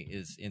family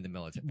was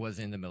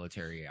in the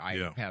military.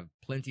 I have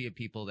plenty of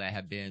people that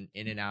have been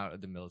in and out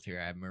of the military.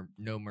 I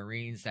know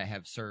Marines that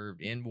have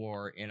served in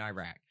war in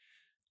Iraq.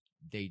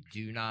 They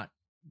do not,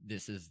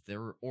 this is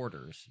their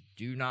orders,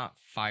 do not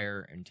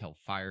fire until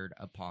fired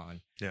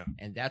upon. Yeah.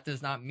 And that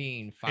does not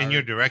mean fire in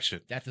your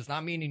direction. That does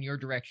not mean in your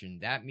direction.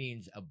 That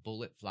means a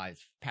bullet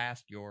flies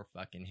past your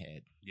fucking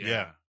head.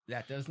 Yeah.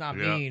 That does not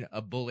mean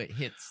a bullet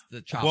hits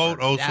the chopper. Quote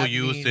also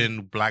used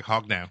in Black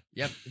Hawk Down.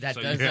 Yep, that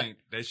so does. You think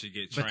they should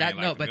get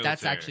trained but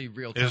that's actually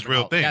real. It's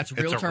real thing. That's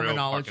real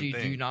terminology.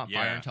 Real do not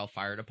fire until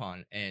fired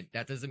upon, and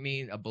that doesn't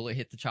mean a bullet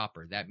hit the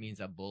chopper. That means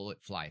a bullet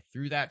fly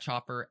through that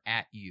chopper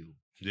at you.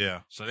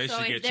 Yeah. So they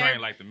should get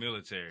trained like the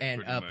military.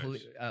 And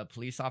a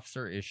police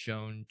officer is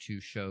shown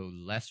to show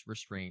less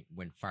restraint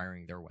when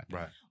firing their weapon.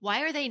 Right.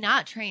 Why are they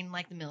not trained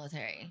like the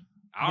military?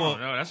 I don't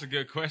know. That's a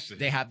good question.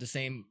 They have the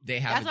same. They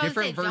have a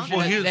different version.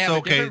 Well, they have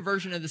a different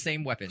version of the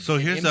same weapon. So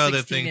here's the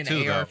other thing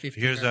too, though.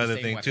 Here's the other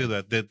thing too,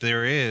 that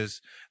there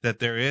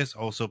is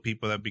also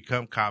people that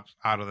become cops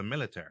out of the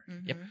military.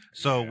 Mm-hmm. Yep.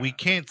 So we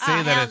can't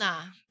say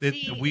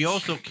we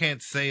also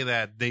can't say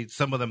that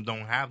some of them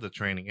don't have the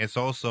training. It's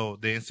also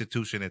the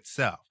institution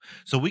itself.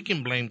 So we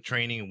can blame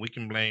training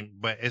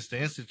and but it's the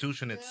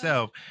institution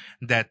itself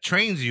that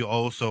trains you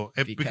also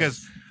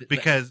because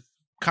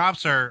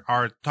cops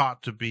are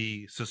taught to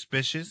be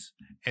suspicious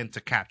and to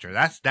capture.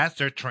 That's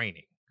their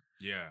training.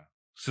 Yeah.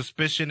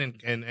 Suspicion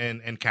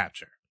and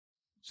capture.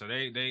 So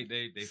they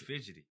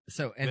fidgety.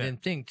 So then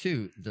think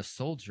too, the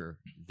soldier,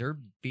 they're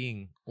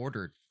being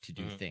ordered to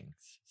do things.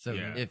 So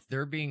if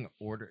they're being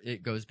ordered,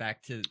 it goes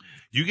back to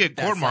you get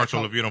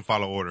court-martialed if you don't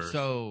follow orders.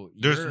 So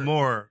there's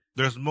more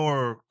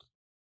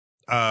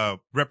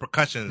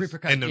repercussions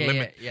in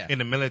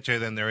the military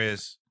than there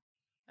is.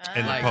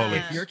 And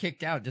if you're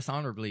kicked out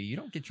dishonorably, you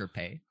don't get your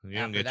pay. You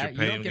don't get your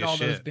pay. You don't get all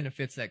those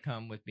benefits that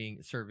come with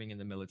serving in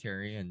the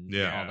military and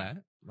all that.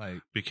 Like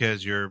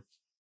because you're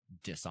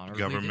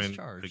dishonorably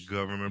discharged.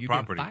 Government You've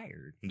property. Been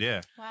fired.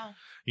 Yeah.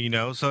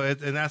 Wow. So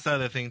and that's the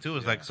other thing too.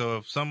 Is like so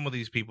if some of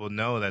these people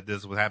know that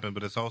this would happen,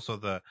 but it's also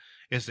the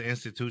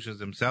institutions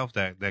themselves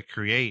that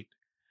create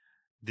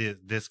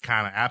this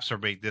kind of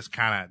exacerbate this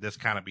kind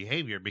of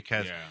behavior,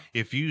 because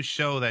if you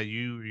show that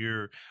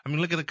you're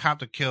look at the cop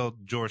that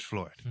killed George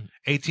Floyd.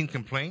 18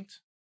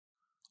 complaints.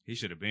 He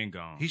should have been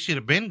gone. He should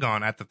have been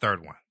gone at the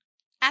third one.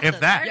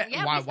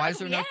 Why is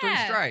there no third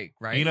strike?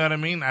 Right. You know what I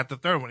mean? At the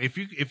third one, if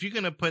you're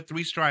gonna put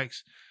 3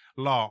 strikes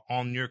law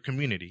on your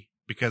community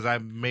because I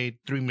made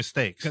 3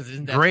 mistakes,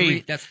 because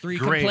that's three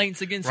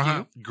complaints against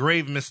you.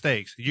 Grave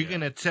mistakes. You're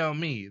gonna tell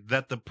me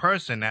that the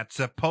person that's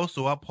supposed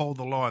to uphold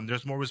the law and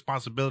there's more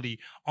responsibility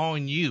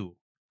on you.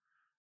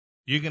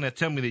 You're going to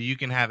tell me that you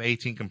can have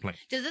 18 complaints.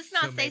 Does this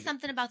not say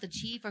something about the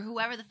chief or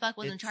whoever the fuck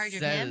was in charge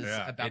of him?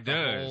 About it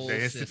does.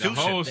 The institution.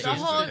 The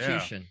whole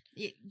institution.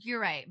 You're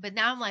right. But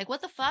now I'm like,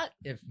 what the fuck?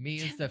 If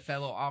me as the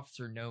fellow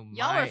officer know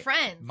y'all are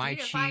friends. My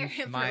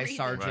chief, my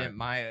sergeant,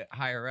 my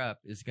higher up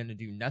is going to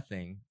do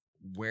nothing,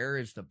 where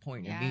is the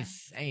point in me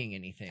saying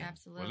anything?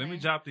 Absolutely. Well, let me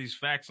drop these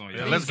facts on you.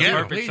 Yeah, let's get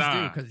it. Please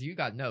do, because you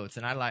got notes,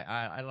 and I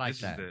like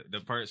this that.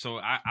 Is so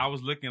I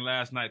was looking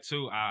last night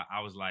too.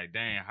 I was like,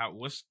 dang,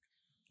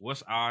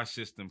 what's our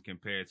system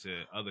compared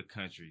to other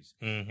countries?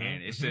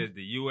 And it says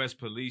the U.S.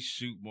 police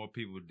shoot more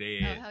people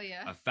dead. Oh, hell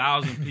yeah.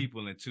 1,000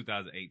 people in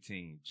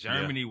 2018.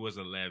 Germany was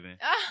 11.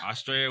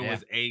 Australia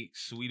was 8.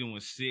 Sweden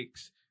was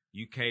 6.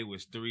 UK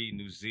was 3,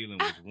 New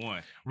Zealand was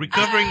 1.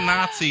 Recovering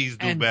Nazis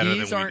do better than we do.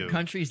 These aren't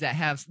countries that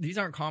have. These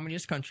aren't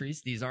communist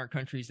countries. These aren't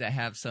countries that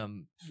have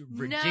some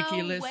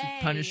ridiculous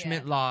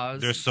punishment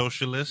laws. They're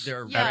socialists.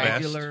 They're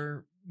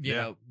regular. You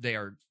know, they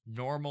are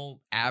normal,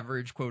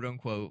 average, quote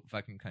unquote,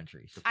 fucking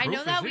countries. I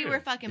know that we were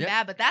fucking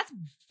bad, but that's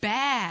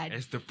bad.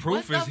 It's the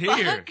proof is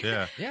here.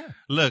 Yeah.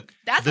 Look,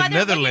 that's why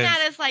they're looking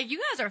at us like,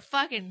 you guys are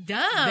fucking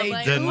dumb.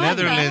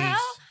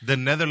 The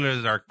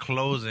Netherlands are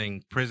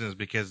closing prisons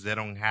because they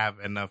don't have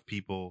enough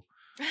people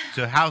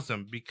to house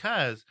them.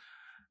 Because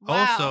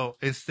also,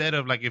 instead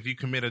of like if you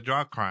commit a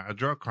drug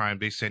crime,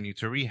 they send you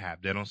to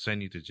rehab. They don't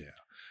send you to jail.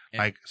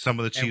 Like some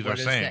of the chiefs are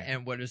saying.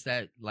 And what does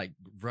that like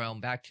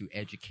realm back to?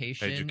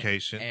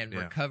 Education and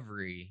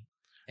recovery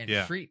and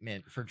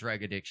treatment for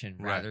drug addiction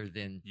rather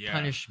than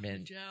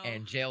punishment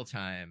and jail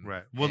time.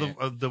 Right.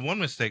 Well, the one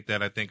mistake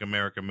that I think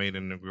America made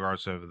in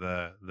regards of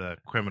the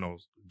criminal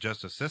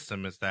justice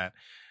system is that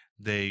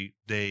they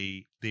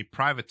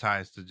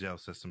privatized the jail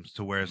systems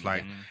to where it's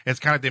like it's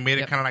kind of they made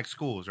it kind of like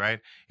schools,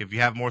 right? If you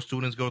have more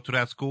students go to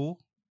that school,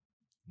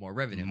 more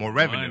revenue,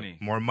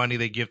 more money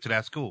they give to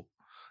that school.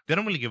 They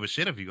don't really give a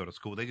shit if you go to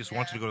school. They just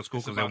want you to go to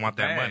school because they want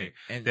that money.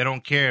 And they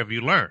don't care if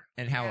you learn.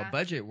 And how a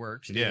budget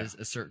works is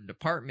a certain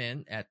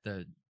department at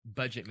the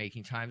budget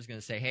making time is going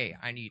to say, hey,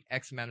 I need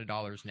X amount of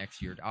dollars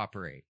next year to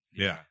operate.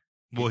 Yeah.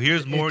 Well,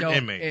 here's more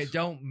inmates. It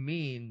don't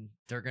mean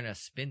they're going to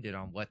spend it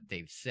on what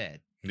they've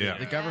said. Yeah.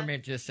 The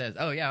government just says,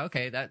 oh, yeah,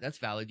 okay, that's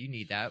valid. You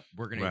need that.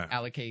 We're going to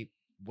allocate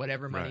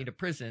whatever money to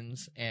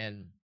prisons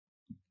and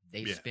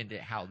they spend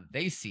it how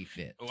they see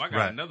fit. Oh, I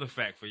got another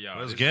fact for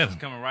y'all. Let's get it.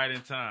 It's coming right in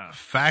time.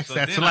 Facts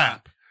that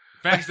slap.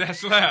 Facts that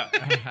slap.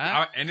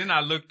 And then I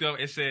looked up.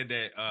 It said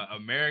that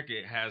America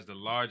has the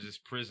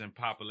largest prison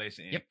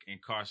population and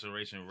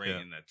incarceration rate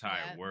in the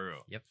entire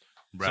world. Yep.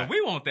 Right. So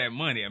we want that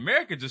money.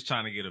 America just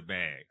trying to get a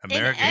bag.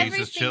 America in hates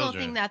every its single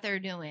children. thing that they're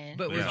doing.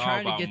 But we're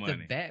trying to get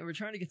the bag. We're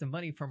trying to get the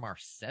money from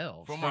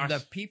ourselves, from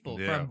the people,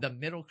 from the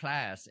middle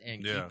class,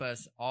 and keep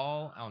us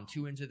all on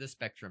two ends of the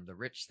spectrum. The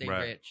rich stay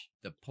rich,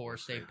 the poor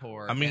stay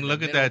poor. I mean,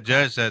 look at that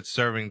judge that's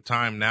serving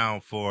time now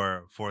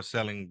for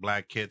selling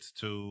black kids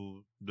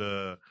to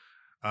the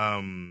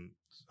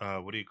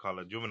what do you call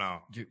it?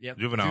 Juvenile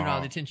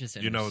detention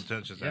centers. Juvenile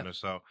detention centers.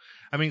 So,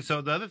 I mean,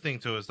 so the other thing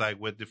too is like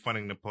with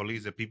defunding the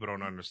police that people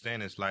don't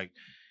understand is like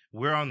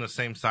we're on the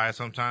same side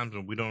sometimes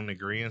and we don't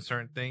agree in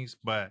certain things.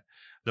 But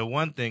the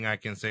one thing I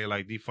can say,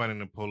 like defunding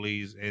the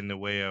police in the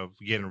way of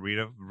getting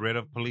rid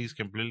of police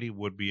completely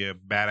would be a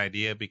bad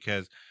idea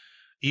because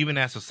even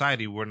as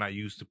society, we're not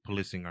used to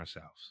policing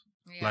ourselves.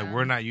 Yeah. Like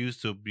we're not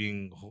used to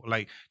being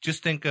like,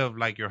 just think of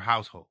like your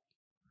household,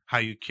 how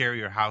you carry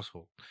your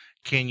household.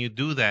 Can you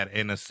do that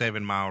in a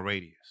 7-mile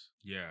radius?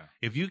 Yeah.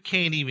 If you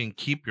can't even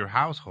keep your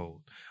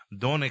household,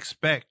 don't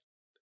expect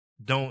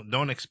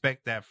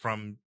that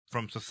from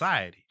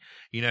society.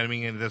 You know what I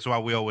mean? And that's why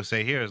we always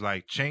say here is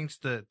like change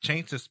the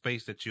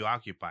space that you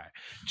occupy.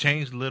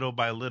 Change little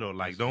by little.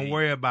 Like don't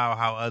worry about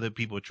how other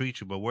people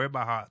treat you, but worry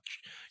about how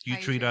you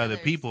treat other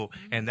people,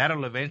 and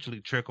that'll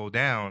eventually trickle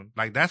down.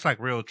 Like that's like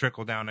real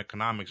trickle down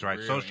economics, right?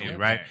 Socially,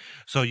 right?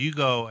 So you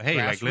go, hey,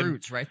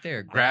 grassroots, right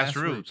there,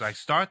 grassroots. Like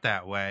start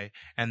that way,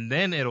 and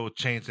then it'll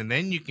change, and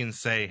then you can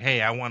say,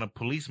 hey, I want to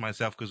police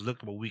myself because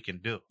look what we can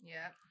do.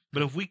 Yeah.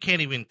 But if we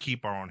can't even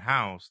keep our own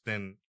house,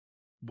 then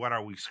what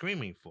are we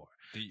screaming for?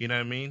 You know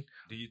what I mean?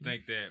 Do you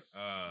think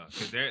that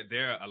because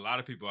there a lot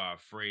of people are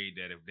afraid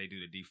that if they do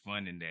the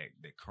defunding, that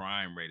the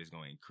crime rate is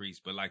going to increase?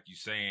 But like you're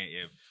saying,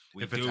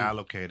 if it's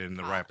allocated in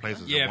the right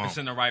places, if it's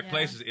in the right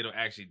places, it'll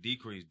actually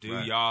decrease.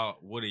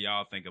 What do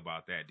y'all think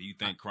about that? Do you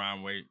think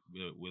crime rate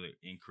will it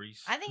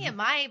increase? I think it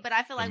might, but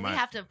I feel like we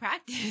have to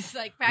practice.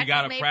 Like practice. We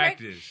gotta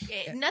practice.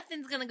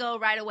 Nothing's gonna go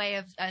right away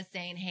of us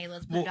saying, "Hey,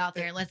 let's put it out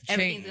there," unless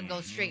everything's gonna go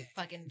straight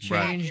fucking.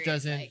 Change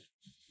doesn't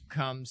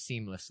come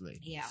seamlessly.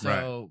 Yeah.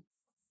 So.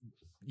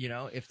 You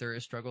know, if there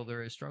is struggle,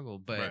 there is struggle.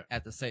 But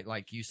at the same,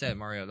 like you said,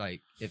 Mario,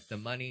 like if the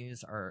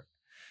monies are,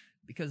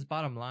 because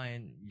bottom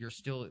line, you're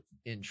still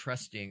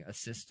entrusting a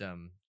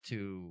system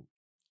to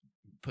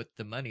put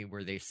the money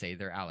where they say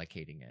they're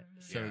allocating it.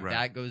 So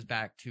that goes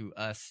back to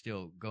us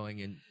still going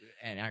in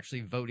and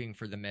actually voting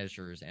for the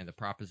measures and the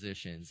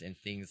propositions and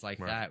things like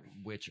that,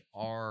 which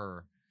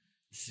are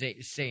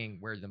saying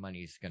where the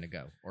money's going to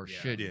go or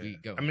should we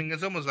go. I mean,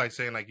 it's almost like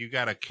saying like you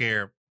got to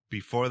care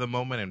before the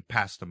moment and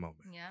past the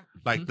moment. Yeah.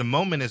 Like the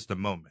moment is the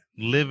moment.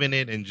 Live in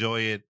it,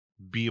 enjoy it,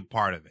 be a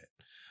part of it.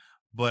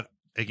 But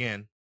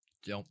again,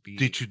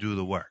 did you do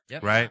the work?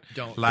 Right?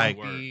 Don't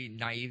be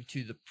naive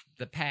to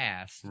the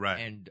past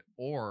and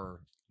or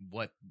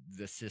what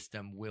the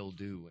system will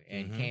do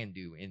and can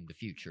do in the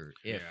future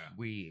if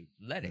we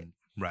let it.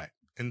 Right.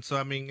 And so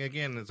I mean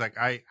again, it's like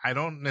I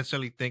don't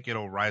necessarily think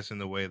it'll rise in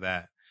the way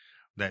that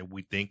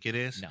we think it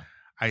is. No.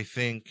 I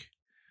think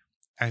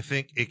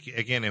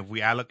again,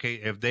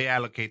 if they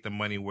allocate the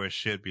money where it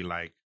should be,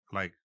 like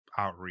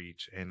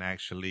outreach and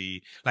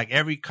actually, like,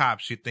 every cop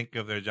should think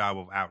of their job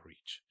of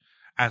outreach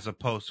as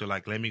opposed to,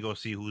 like, let me go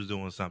see who's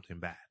doing something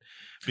bad.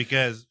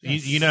 Because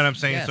you know what I'm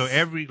saying? Yes. So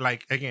every,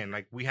 like, again,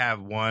 like, we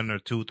have 1 or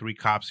 2, 3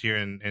 cops here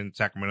in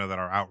Sacramento that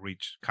are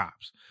outreach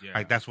cops. Yeah.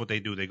 Like, that's what they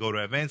do. They go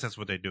to events. That's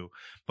what they do.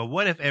 But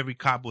what if every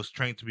cop was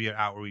trained to be an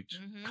outreach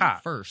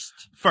cop?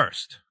 First.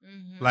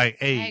 Mm-hmm. Like,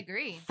 I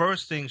agree.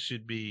 First thing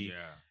should be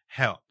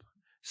help.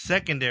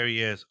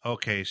 Secondary is,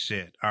 okay,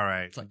 shit. All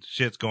right. Like,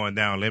 shit's going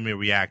down. Let me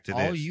react to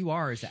this. All you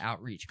are is an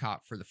outreach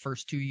cop for the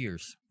first 2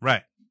 years.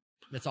 Right.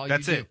 That's all you do.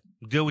 That's it.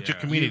 Deal with your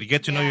community.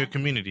 Get to know your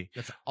community.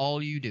 That's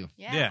all you do.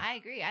 Yeah, I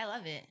agree. I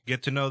love it.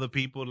 Get to know the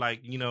people,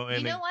 like, you know.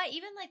 And you know what?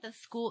 Even like the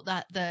school,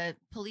 the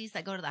police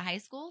that go to the high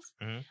schools,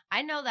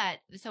 I know that.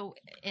 So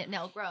in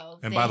Elk Grove.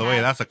 And by the way,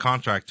 that's a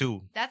contract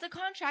too. That's a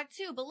contract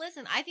too. But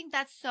listen, I think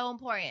that's so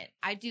important.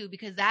 I do,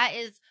 because that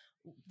is,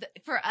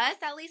 for us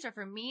at least, or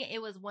for me,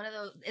 it was one of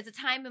those, it's a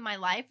time in my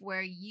life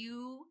where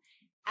you,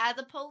 as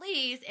a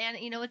police and,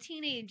 you know, a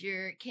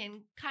teenager,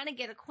 can kind of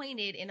get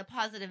acquainted in a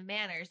positive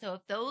manner. So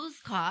if those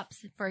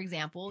cops, for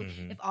example,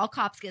 if all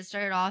cops get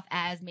started off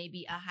as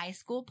maybe a high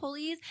school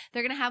police,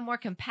 they're going to have more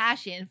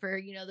compassion for,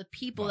 you know, the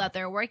people that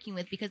they're working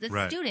with, because it's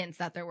students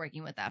that they're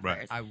working with at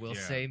first. I will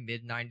say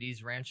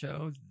mid-90s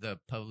Rancho, the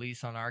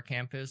police on our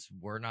campus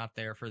were not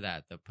there for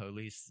that. The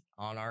police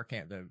on our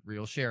the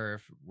real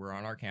sheriff were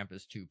on our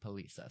campus to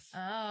police us.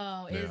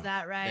 Oh, is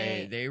that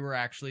right? They were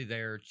actually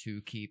there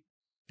to keep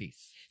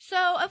peace.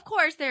 So of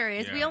course there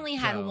is. We only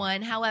had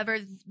one. However,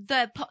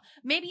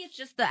 maybe it's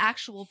just the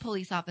actual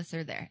police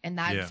officer there, and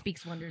that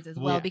speaks wonders as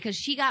well, because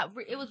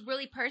it was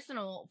really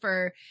personal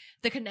for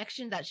the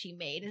connections that she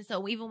made. And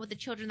so even with the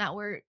children that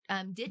were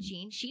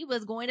ditching, she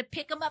was going to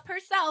pick them up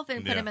herself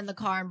and put them in the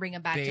car and bring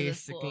them back to the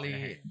school.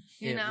 Basically,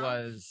 it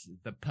was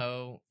the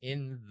Poe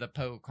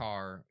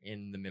car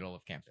in the middle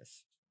of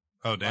campus.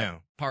 Oh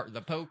damn!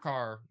 The Poe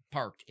car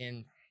parked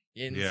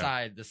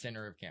inside the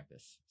center of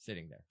campus,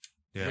 sitting there.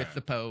 Yeah. With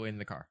the Poe in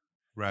the car.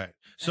 Right.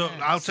 So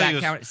I'll tell you.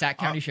 Sac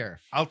County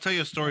Sheriff. I'll tell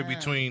you a story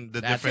between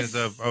the difference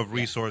of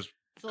resource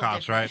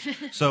cops, right?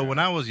 So when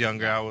I was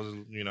younger, I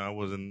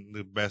wasn't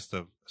the best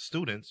of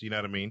students, you know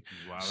what I mean?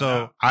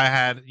 So I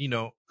had,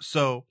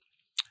 so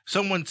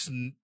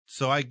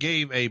I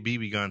gave a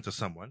BB gun to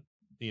someone,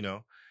 Wait,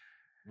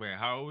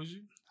 how old was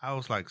you? I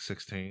was like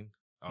 16.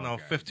 Okay. No,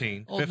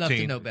 15. Old 15. enough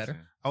to know better.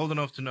 Old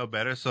enough to know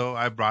better. So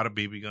I brought a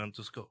BB gun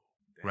to school,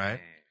 right?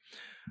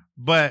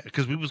 But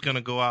because we was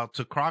gonna go out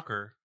to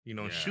Crocker,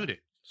 and shoot it,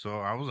 so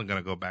I wasn't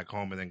gonna go back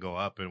home and then go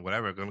up and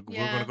whatever. We're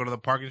gonna go to the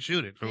park and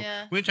shoot it.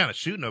 We ain't trying to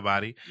shoot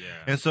nobody.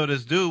 Yeah. And so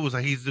this dude was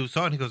like, he's doing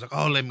something. He goes like,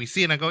 "Oh, let me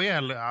see it." And I go, "Yeah,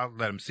 I'll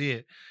let him see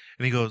it."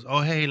 And he goes,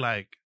 "Oh, hey,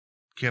 like,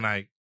 can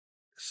I?"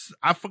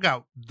 I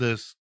forgot the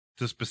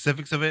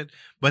specifics of it,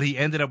 but he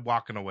ended up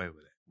walking away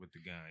with it with the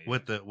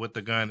gun, with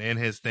the gun in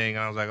his thing.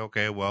 And I was like,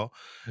 okay, well,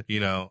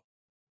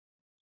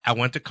 I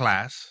went to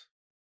class,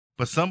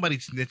 but somebody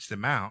snitched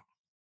him out.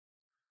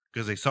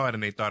 Because they saw it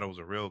and they thought it was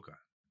a real gun.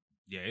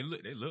 Yeah,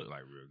 they look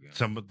like real guns.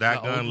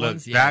 That gun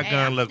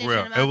looked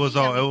real. It was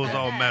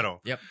all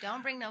metal. Yep.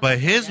 Don't bring no. But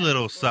his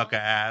little sucker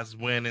ass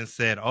went and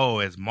said, "Oh,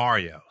 it's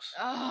Mario's."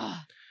 Oh.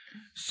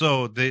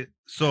 So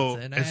here's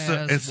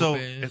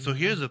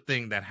the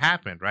thing that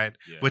happened, right?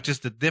 Yeah. Which is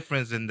the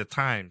difference in the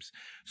times.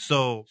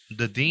 So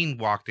the dean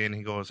walked in.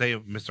 He goes, "Hey,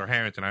 Mr.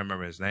 Harrington," I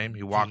remember his name.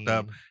 He walked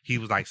up. He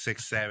was like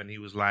 6'7". He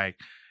was like,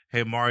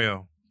 "Hey,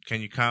 Mario,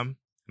 can you come?"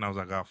 And I was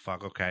like, oh,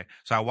 fuck, okay.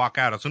 So I walk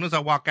out. As soon as I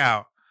walk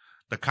out,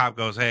 the cop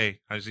goes,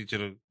 "Hey, I just need you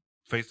to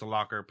face the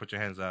locker, put your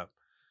hands up."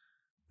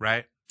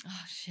 Right?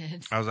 Oh,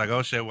 shit. I was like,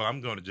 oh, shit, well, I'm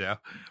going to jail.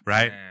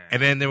 Right? Man.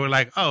 And then they were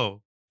like,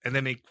 oh. And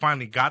then they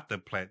finally got the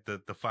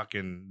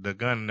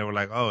gun, and they were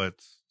like, oh,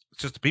 it's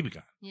just a BB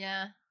gun.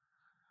 Yeah.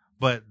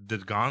 But their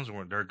guns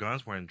weren't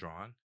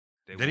drawn.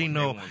 They didn't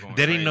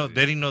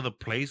know the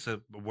place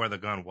of where the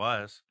gun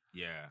was.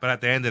 Yeah. But at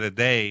the end of the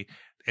day,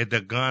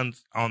 the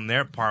guns on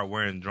their part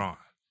weren't drawn.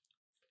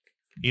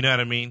 You know what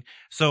I mean?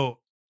 So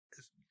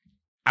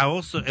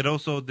it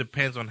also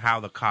depends on how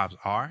the cops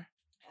are.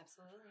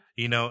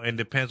 Absolutely. And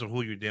depends on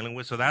who you're dealing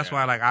with. So that's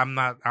why, like, I'm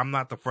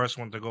not the first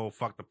one to go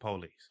fuck the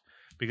police,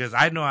 because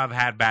I know I've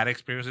had bad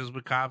experiences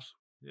with cops.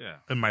 Yeah.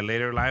 In my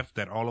later life,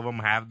 that all of them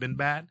have been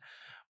bad,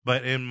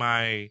 but in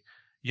my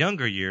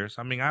younger years,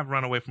 I mean, I've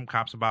run away from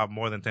cops about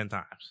more than 10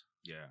 times.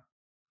 Yeah.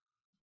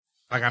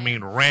 Like, I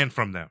mean, ran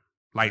from them.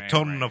 Like,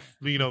 told them to,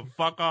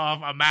 fuck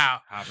off, I'm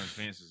out. Hopping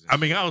fences. I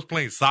mean, I was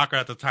playing soccer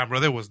at the time, bro.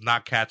 They was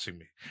not catching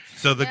me.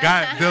 So the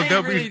guy,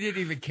 they'll really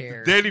didn't even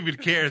care. They didn't even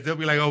care. They'll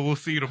be like, oh, we'll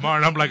see you tomorrow.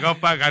 And I'm like, oh,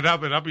 fuck, I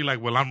up. And I'll be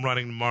like, well, I'm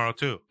running tomorrow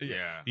too.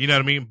 Yeah. You know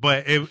what I mean?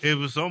 But it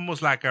was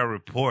almost like a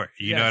report.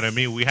 You know what I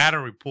mean? We had a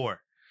report.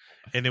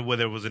 And then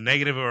whether it was a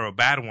negative or a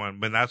bad one,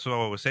 but that's what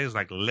I would say is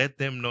like, let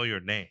them know your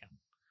name.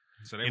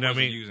 So they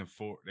wasn't using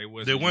force.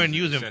 They weren't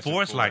using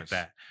force like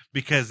that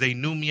because they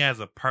knew me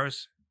as a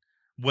person.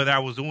 whether I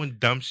was doing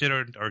dumb shit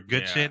or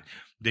good shit,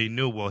 they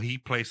knew, well, he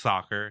plays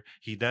soccer,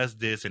 he does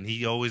this, and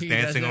he always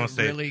dancing on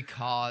stage. He really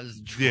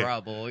cause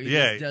trouble. He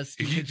just does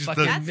he just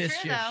fucking does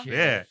mischief shit.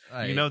 Yeah.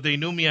 Like, you know, they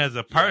knew me as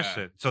a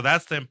person. So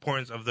that's the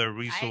importance of the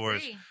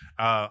resource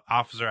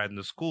officer at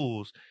the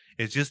schools.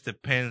 It just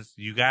depends.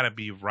 You got to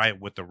be right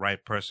with the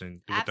right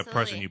person, with the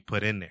person you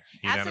put in there.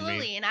 You know what I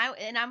mean?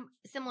 And I'm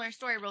similar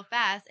story real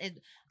fast.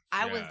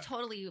 I was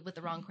totally with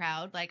the wrong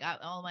crowd. Like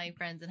all my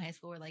friends in high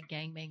school were like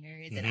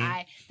gangbangers, and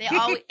I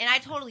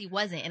totally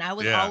wasn't. And I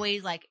was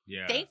always like,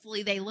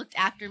 thankfully they looked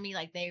after me.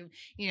 Like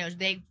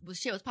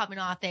shit was popping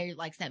off. They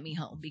like sent me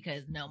home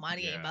because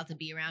Monty ain't about to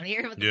be around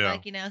here. What the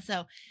fuck,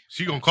 So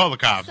she gonna call the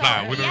cops.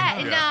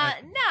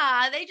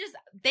 They just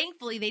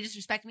thankfully they just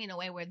respected me in a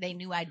way where they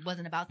knew I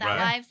wasn't about that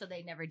life, so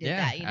they never did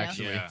that.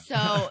 Actually.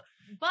 So.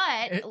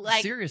 But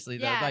like seriously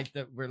though, like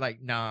we're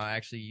like, nah,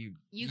 actually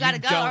you gotta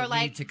go, don't or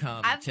like need to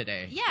come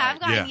today. Yeah,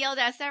 I've gotten yelled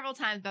at several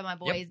times by my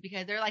boys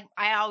because they're like,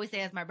 I always say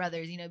as my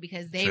brothers,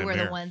 because they were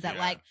the ones that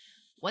like,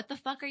 what the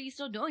fuck are you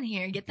still doing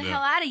here? Get the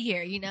hell out of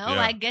here,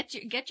 like get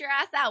your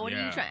ass out. What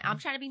are you trying? I'm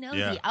trying to be nosy.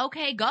 Yeah.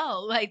 Okay,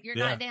 go. Like you're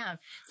not down.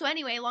 So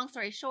anyway, long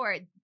story short,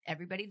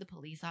 everybody, the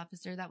police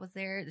officer that was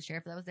there, the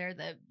sheriff that was there,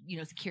 the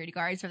security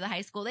guards for the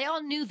high school, they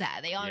all knew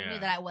that. They all knew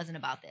that I wasn't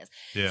about this.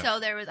 Yeah.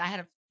 So I had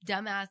a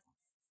dumbass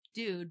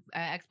dude,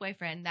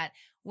 ex-boyfriend, that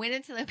went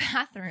into the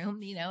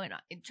bathroom,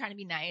 and trying to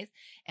be nice,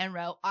 and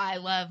wrote, "I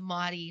love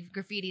Marty,"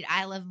 graffitied,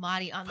 "I love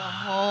Marty" on the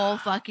whole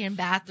fucking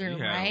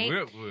bathroom, right?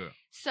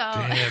 So,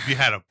 damn, you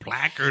had a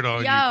placard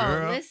on you,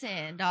 girl.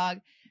 Listen, dog.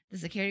 The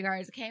security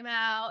guards came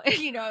out,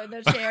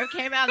 the sheriff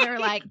came out, and they were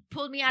like,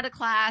 pulled me out of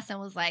class and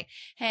was like,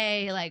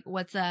 "Hey, like,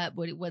 what's up?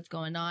 What's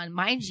going on?"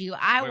 Mind you,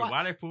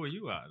 why they pull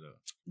you out though?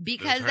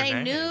 Because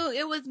they knew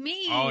it was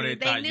me. Oh, they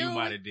thought you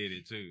might have did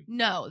it too.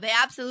 No, they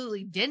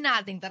absolutely did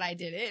not think that I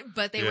did it,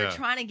 but they were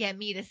trying to get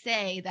me to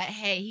say that,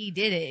 hey, he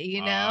did it,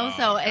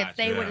 So if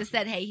they would have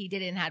said, hey, he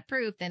did it and had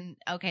proof, then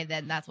okay,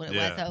 then that's what it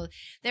was. So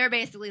they were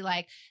basically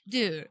like,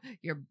 dude,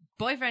 your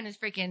boyfriend is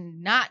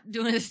freaking not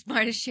doing the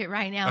smartest shit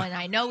right now, and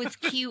I know it's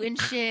cute and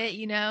shit,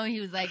 He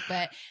was like,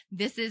 but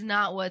this is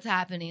not what's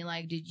happening.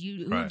 Like,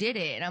 who did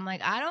it? And I'm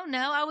like, I don't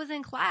know. I was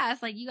in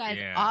class. Like, you guys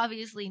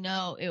obviously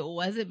know it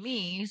wasn't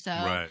me.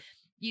 So,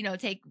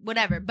 take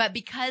whatever. But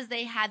because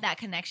they had that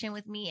connection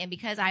with me, and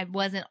because I'm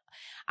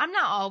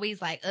not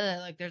always like,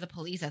 like there's a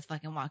police that's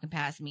fucking walking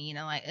past me,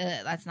 like,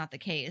 that's not the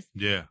case.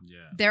 Yeah.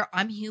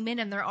 I'm human,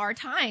 and there are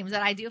times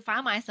that I do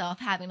find myself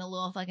having a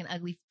little fucking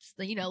ugly,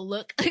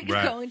 look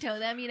going to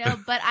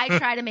them, but I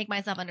try to make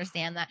myself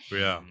understand that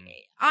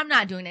I'm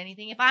not doing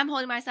anything. If I'm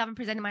holding myself and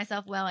presenting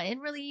myself well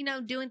and really,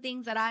 doing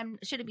things that I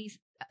shouldn't be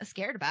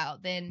scared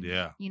about, then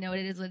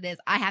it is what it is.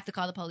 I have to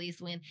call the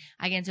police when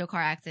I get into a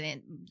car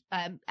accident.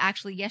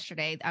 Actually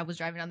yesterday I was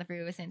driving on the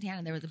freeway with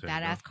Santana. There was a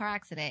badass car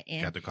accident,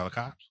 and got to call the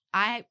cops.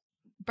 I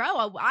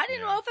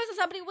didn't know if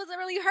somebody wasn't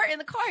really hurt in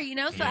the car,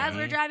 so as we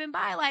were driving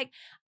by, like,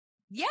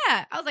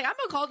 I was like, I'm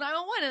gonna call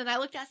 911, and then I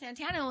looked at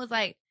Santana and was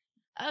like,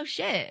 oh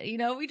shit,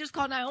 we just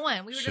called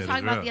 911. We were just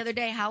talking about the other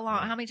day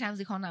how many times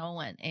we called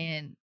 911,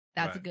 and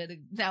that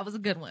was a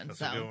good one. That's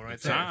so a good one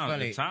right there.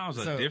 The times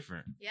are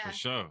different, for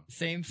sure.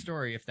 Same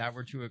story. If that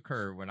were to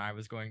occur when I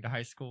was going to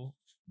high school,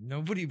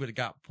 nobody would have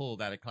got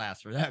pulled out of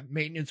class for that.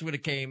 Maintenance would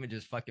have came and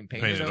just fucking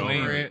painted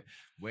over it.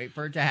 Wait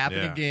for it to happen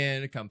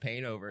again. Come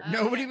paint over it.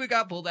 Nobody would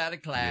got pulled out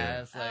of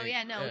class.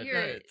 Yeah. Like,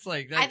 it's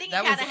like that, I think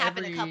it had to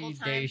happen a couple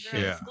times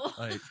during school.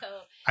 So.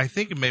 I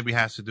think it maybe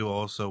has to do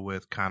also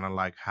with kind of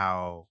like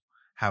how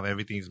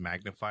everything's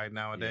magnified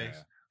nowadays,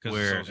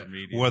 where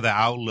the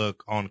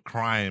outlook on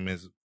crime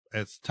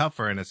it's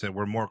tougher, and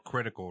we're more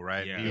critical,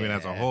 right? Even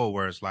as a whole,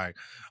 where it's like,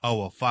 oh,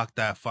 well, fuck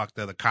that,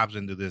 the cops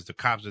didn't do this, the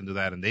cops didn't do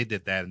that, and they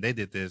did that, and they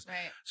did this. Right.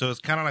 So it's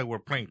kind of like we're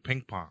playing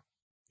ping pong.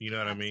 You know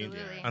what I mean?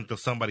 Until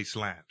somebody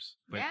slaps.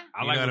 But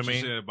I like what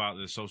you said about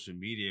the social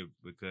media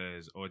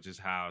or just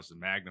how it's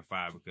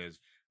magnified, because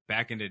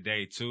back in the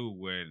day too,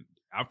 when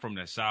I'm from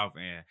the South,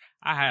 and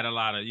I had a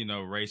lot of,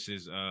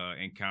 racist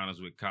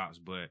encounters with cops,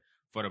 but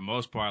for the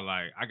most part,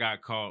 like, I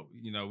got caught,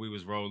 we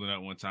was rolling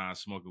up one time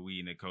smoking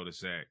weed in the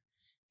cul-de-sac.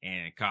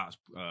 And cops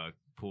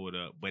pulled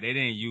up, but they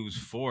didn't use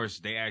force.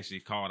 They actually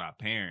called our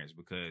parents,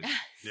 because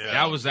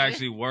that was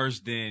actually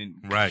worse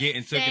than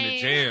getting taken to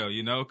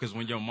jail, because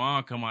when your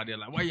mom come out there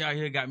like, why y'all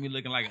here got me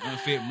looking like an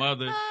unfit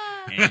mother?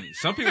 And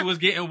some people was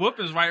getting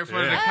whoopings right in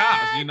front of the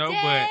cops,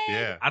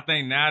 but I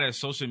think now that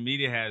social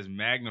media has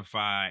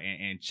magnified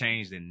and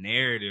changed the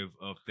narrative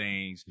of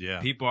things,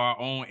 people are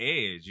on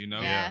edge,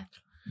 Well,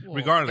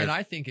 regardless. And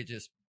I think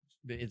it's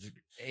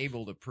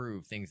able to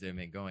prove things that have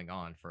been going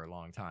on for a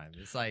long time.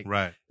 It's like,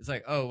 it's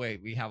like, oh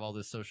wait, we have all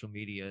this social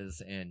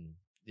medias, and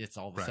it's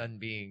all of a sudden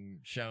being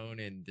shown,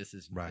 and this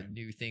is the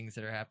new things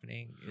that are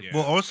happening.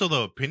 Well, also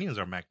the opinions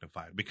are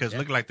magnified, because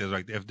look like this,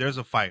 like if there's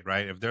a fight,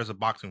 right? If there's a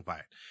boxing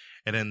fight,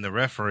 and then the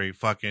referee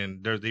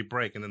they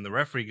break, and then the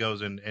referee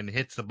goes and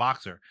hits the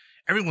boxer,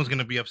 everyone's going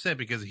to be upset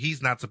because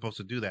he's not supposed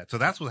to do that. So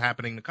that's what's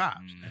happening to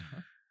cops.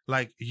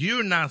 Like,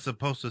 you're not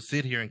supposed to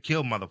sit here and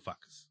kill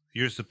motherfuckers.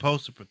 You're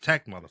supposed to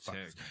protect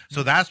motherfuckers.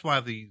 So that's why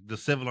the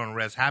civil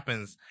unrest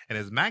happens and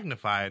is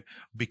magnified,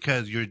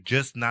 because you're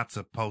just not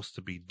supposed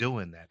to be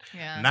doing that.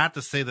 Yeah. Not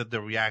to say that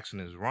the reaction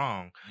is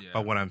wrong,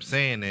 but what I'm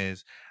saying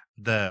is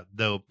the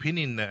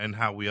opinion and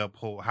how we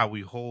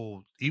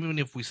hold, even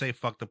if we say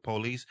fuck the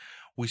police,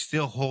 we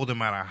still hold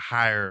them at a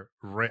higher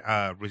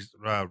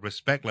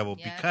respect level,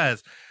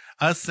 because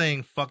us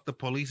saying fuck the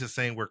police is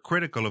saying we're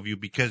critical of you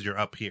because you're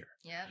up here.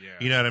 Yeah.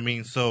 You know what I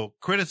mean? So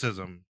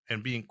criticism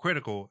and being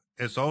critical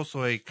is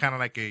also a kind of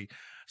like a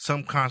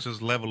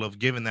subconscious level of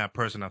giving that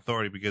person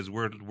authority, because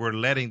we're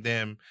letting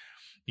them,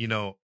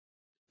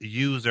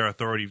 use their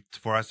authority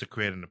for us to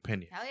create an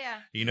opinion. Hell yeah.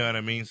 You know what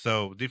I mean?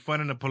 So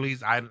defunding the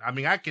police, I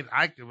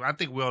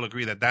think we all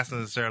agree that that's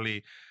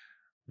necessarily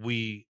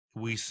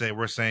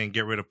we're saying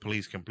get rid of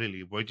police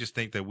completely. We just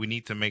think that we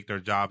need to make their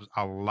jobs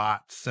a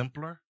lot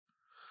simpler,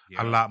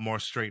 a lot more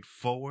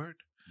straightforward,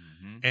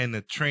 and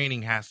the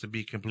training has to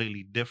be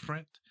completely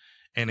different.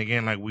 And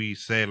again, like we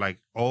said, like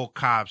all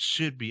cops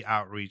should be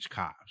outreach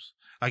cops.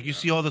 Like you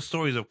see all the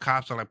stories of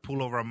cops that like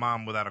pull over a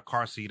mom without a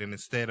car seat, and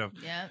instead of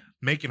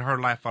making her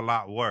life a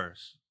lot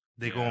worse,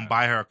 they go and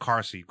buy her a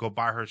car seat, go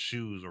buy her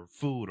shoes or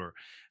food,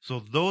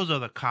 so those are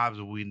the cops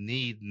we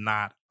need,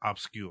 not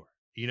obscure.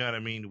 You know what I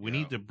mean? We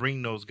need to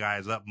bring those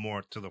guys up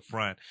more to the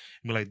front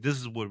and be like, this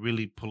is what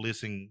really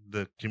policing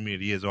the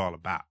community is all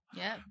about.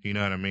 Yeah. You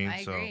know what I mean? I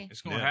agree.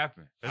 It's going to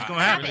happen. It's going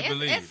to happen. I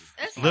really believe.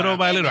 It's little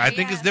by little. I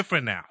think it's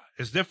different now.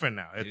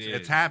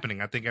 It's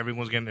happening. I think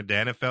everyone's getting it. The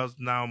NFL's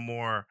now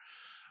more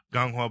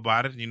gung-ho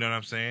about it. You know what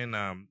I'm saying?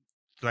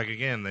 Like,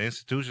 again, the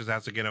institutions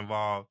have to get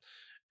involved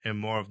in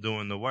more of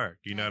doing the work.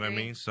 You know what I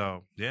mean?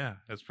 So, yeah,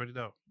 that's pretty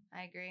dope.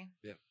 I agree.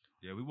 Yeah.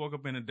 Yeah, we woke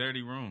up in a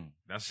dirty room.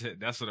 That's it.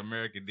 That's what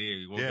America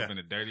did. We woke up in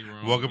a dirty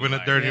room. Woke up in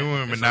a dirty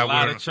room, and now we're a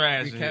lot of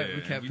trash. We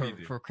kept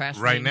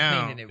procrastinating.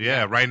 Right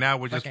now, right now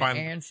we're just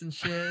finding ants and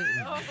shit.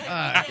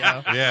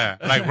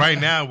 Like right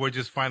now we're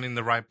just finding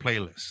the right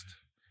playlist,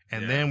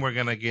 and then we're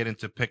gonna get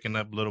into picking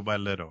up little by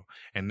little,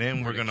 and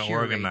then we're gonna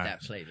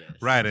organize. That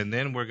playlist. Right, and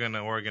then we're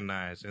gonna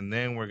organize, and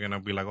then we're gonna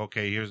be like,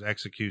 okay, here's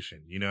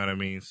execution. You know what I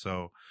mean?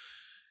 So.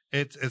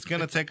 It's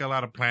going to take a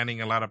lot of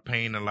planning, a lot of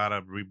pain, a lot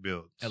of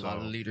rebuild. A lot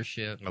of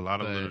leadership.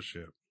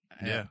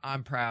 Yeah.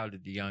 I'm proud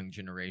of the young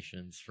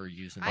generations for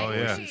using Oh, the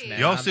yeah. voices, man.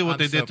 Y'all see what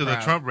they did to the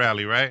Trump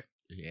rally, right?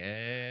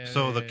 Yeah.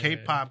 So the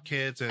K-pop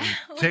kids and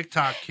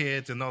TikTok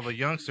kids and all the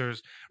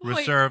youngsters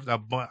reserved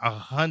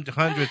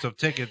hundreds of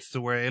tickets to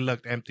where it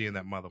looked empty in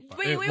that motherfucker.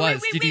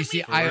 Did you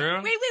see?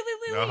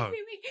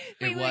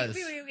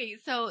 Wait.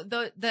 So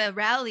the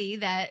rally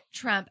that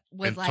Trump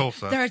was in like,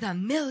 Tulsa. there's a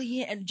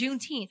million, and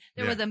Juneteenth,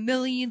 there was a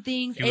million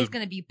things. It's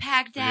going to be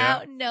packed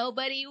out.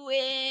 Nobody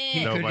wins.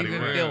 He couldn't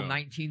even fill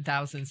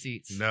 19,000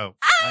 seats. No.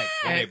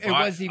 It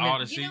wasn't even. All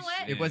the seats.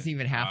 It wasn't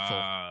even half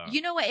full.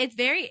 You know what? It's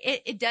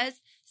it does.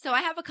 So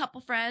I have a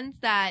couple friends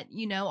that,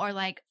 are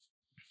like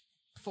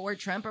for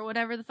Trump or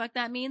whatever the fuck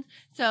that means.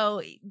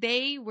 So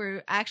they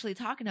were actually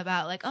talking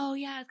about like, oh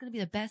yeah, it's going to be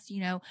the best,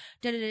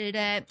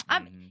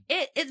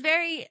 It's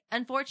very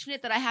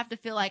unfortunate that I have to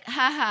feel like,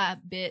 haha,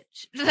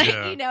 bitch. Like,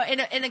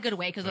 in a good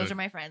way, because those are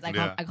my friends.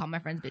 I call my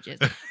friends bitches.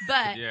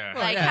 But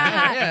like,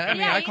 haha. Yeah, I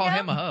mean, I call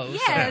him a hoe.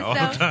 Yeah, all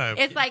the time.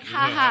 It's like,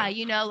 haha,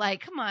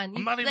 like, come on.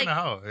 I'm not even a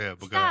hoe. Yeah,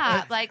 but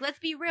stop. Like, let's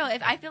be real.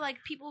 If I feel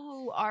like people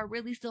who are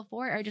really still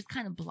for it are just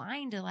kind of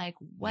blind to like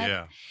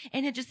what,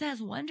 and it just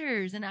says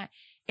wonders. And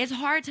it's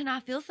hard to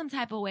not feel some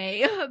type of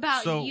way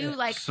about you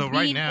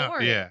being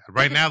for it.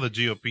 Right now the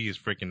GOP is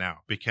freaking out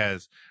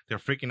because they're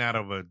freaking out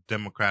of a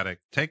Democratic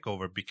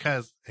takeover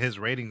because his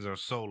ratings are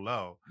so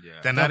low. Yeah.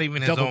 They're not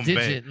even his own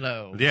base.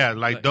 Low. Yeah,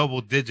 like double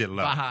digit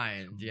low.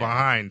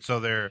 Behind. So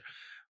they're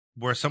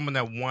where someone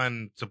that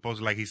won,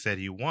 supposedly, like he said,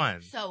 he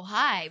won. So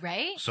high,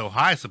 right? So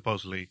high,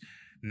 supposedly.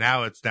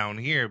 Now it's down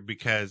here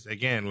because,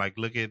 again, like,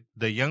 look at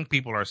the young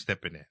people are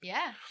stepping in.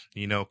 Yeah.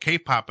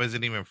 K-pop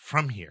isn't even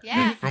from here.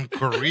 Yeah. It's from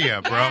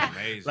Korea, bro.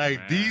 Amazing, like,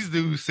 man. These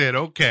dudes said,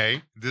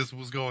 okay, this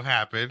was going to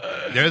happen.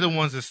 They're the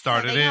ones that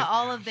started they it. got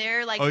all of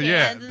their, like,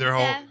 fans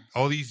and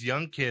all these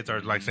young kids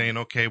are, like, saying,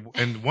 okay.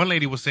 And one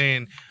lady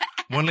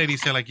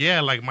said, like,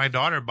 yeah, like, my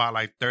daughter bought,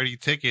 like, 30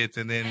 tickets.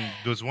 And then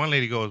this one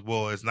lady goes,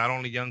 well, it's not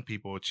only young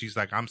people. She's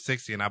like, I'm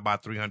 60 and I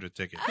bought 300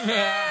 tickets.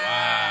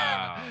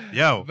 Wow.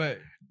 Yo. But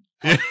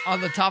on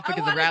the topic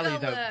of the rally,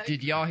 though,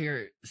 did y'all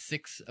hear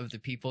 6 of the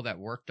people that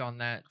worked on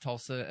that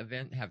Tulsa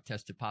event have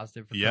tested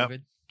positive for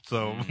COVID?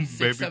 So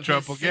maybe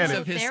Trump will get it. 6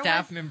 of his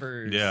staff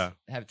members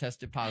have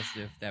tested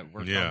positive that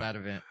worked on that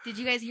event. Did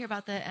you guys hear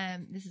about the,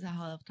 this is a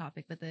whole other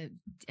topic, but the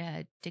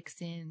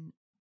Dixon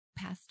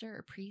pastor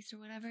or priest or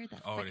whatever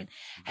that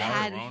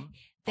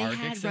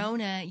had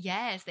Rona.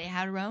 Yes, they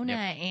had Rona,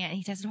 and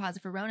he tested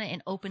positive for Rona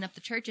and opened up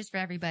the churches for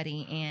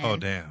everybody. And oh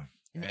damn!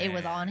 And it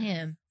was on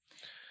him.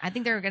 I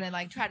think they were gonna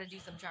like try to do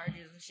some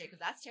charges and shit because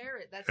that's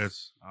terror. That's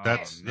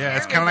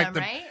it's kind of like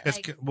the right?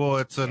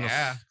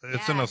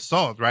 it's an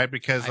assault, right?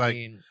 Because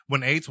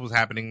when AIDS was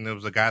happening, there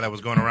was a guy that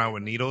was going around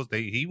with needles.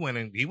 He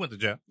went to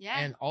jail. Yeah,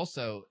 and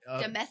also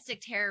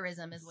domestic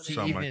terrorism is what it is.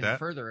 Something even like that.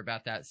 Further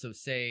about that. So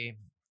say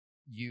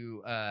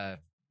you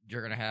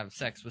you're going to have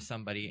sex with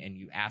somebody and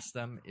you ask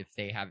them if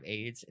they have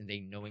AIDS and they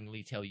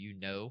knowingly tell you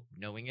no,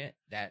 knowing it,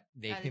 that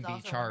they can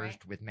be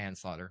charged with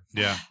manslaughter.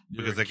 Yeah.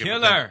 Because they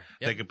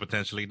could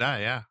potentially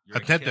die. Yeah.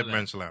 Attempted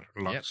manslaughter.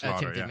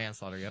 Attempted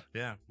manslaughter. Yep.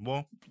 Yeah.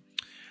 Well,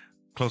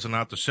 closing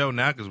out the show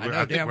now because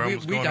I think we're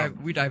almost going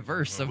on. We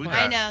diverse so much.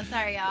 I know.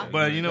 Sorry, y'all.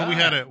 But, you know, we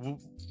had we're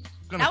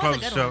going to close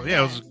the show. Yeah,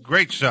 it was a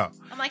great show.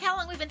 I'm like, how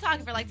long we've been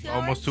talking for? Like 2 hours?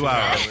 Almost 2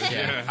 hours.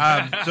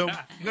 Yeah. So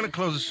we're going to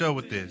close the show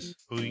with this.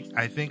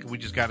 I think we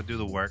just got to do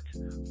the work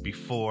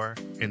before,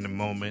 in the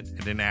moment, and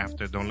then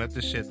after. Don't let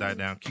this shit die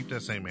down. Keep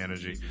that same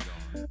energy.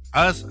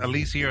 Us, at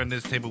least here on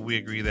this table, we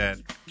agree that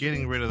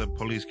getting rid of the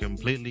police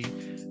completely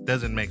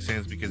doesn't make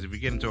sense because if you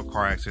get into a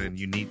car accident,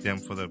 you need them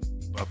for the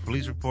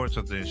police report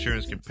so the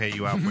insurance can pay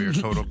you out for your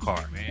total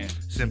car. Man.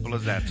 Simple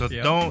as that. So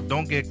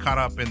don't get caught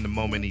up in the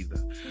moment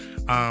either.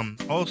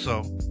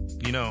 Also,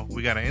 you know,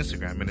 we got an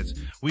Instagram and it's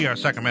We Are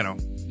Sacramento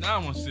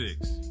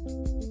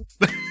 916.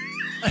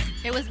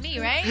 It was me,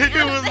 right? It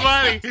was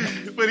funny,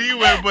 but he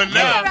went, but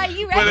now. You're right,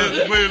 you right. But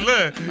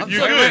look, you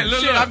good.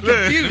 Look, I'm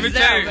confused. Let me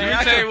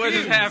tell you what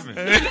just happened.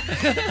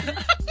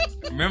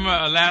 Remember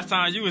last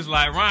time you was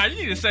like, Ryan,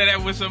 you need to say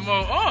that with some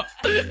more. Oh,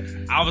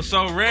 I was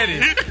so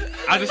ready.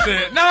 I just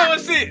said,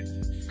 916.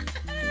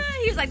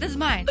 He was like, "This is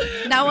mine."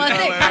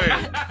 916.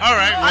 All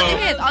right, well,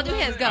 I'll do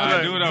his.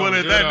 Go. Do it over.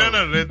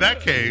 In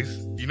that case,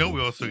 you know,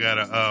 we also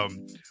gotta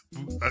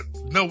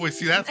no, wait,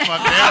 see, that's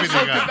fucking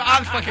everything.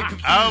 I'm fucking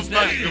confused. I'm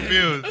fucking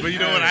confused. But you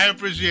know what? I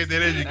appreciate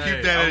that energy.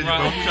 Keep that energy.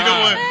 But you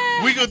know what?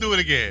 We gonna do it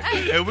again.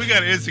 And we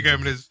got an Instagram,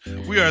 and it's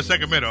We Are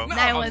Sacramento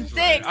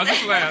 916. I'm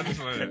just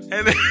playing.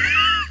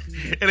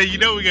 And then you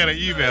know we got an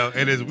email,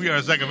 and it's We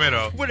Are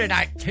Sacramento. What a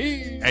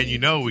 19. And you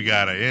know we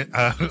got a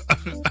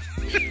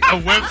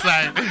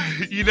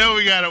website. You know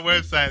we got a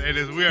website, and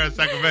it's We Are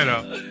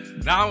Sacramento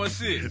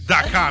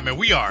 916.com, and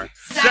we are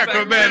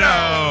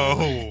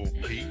Sacramento.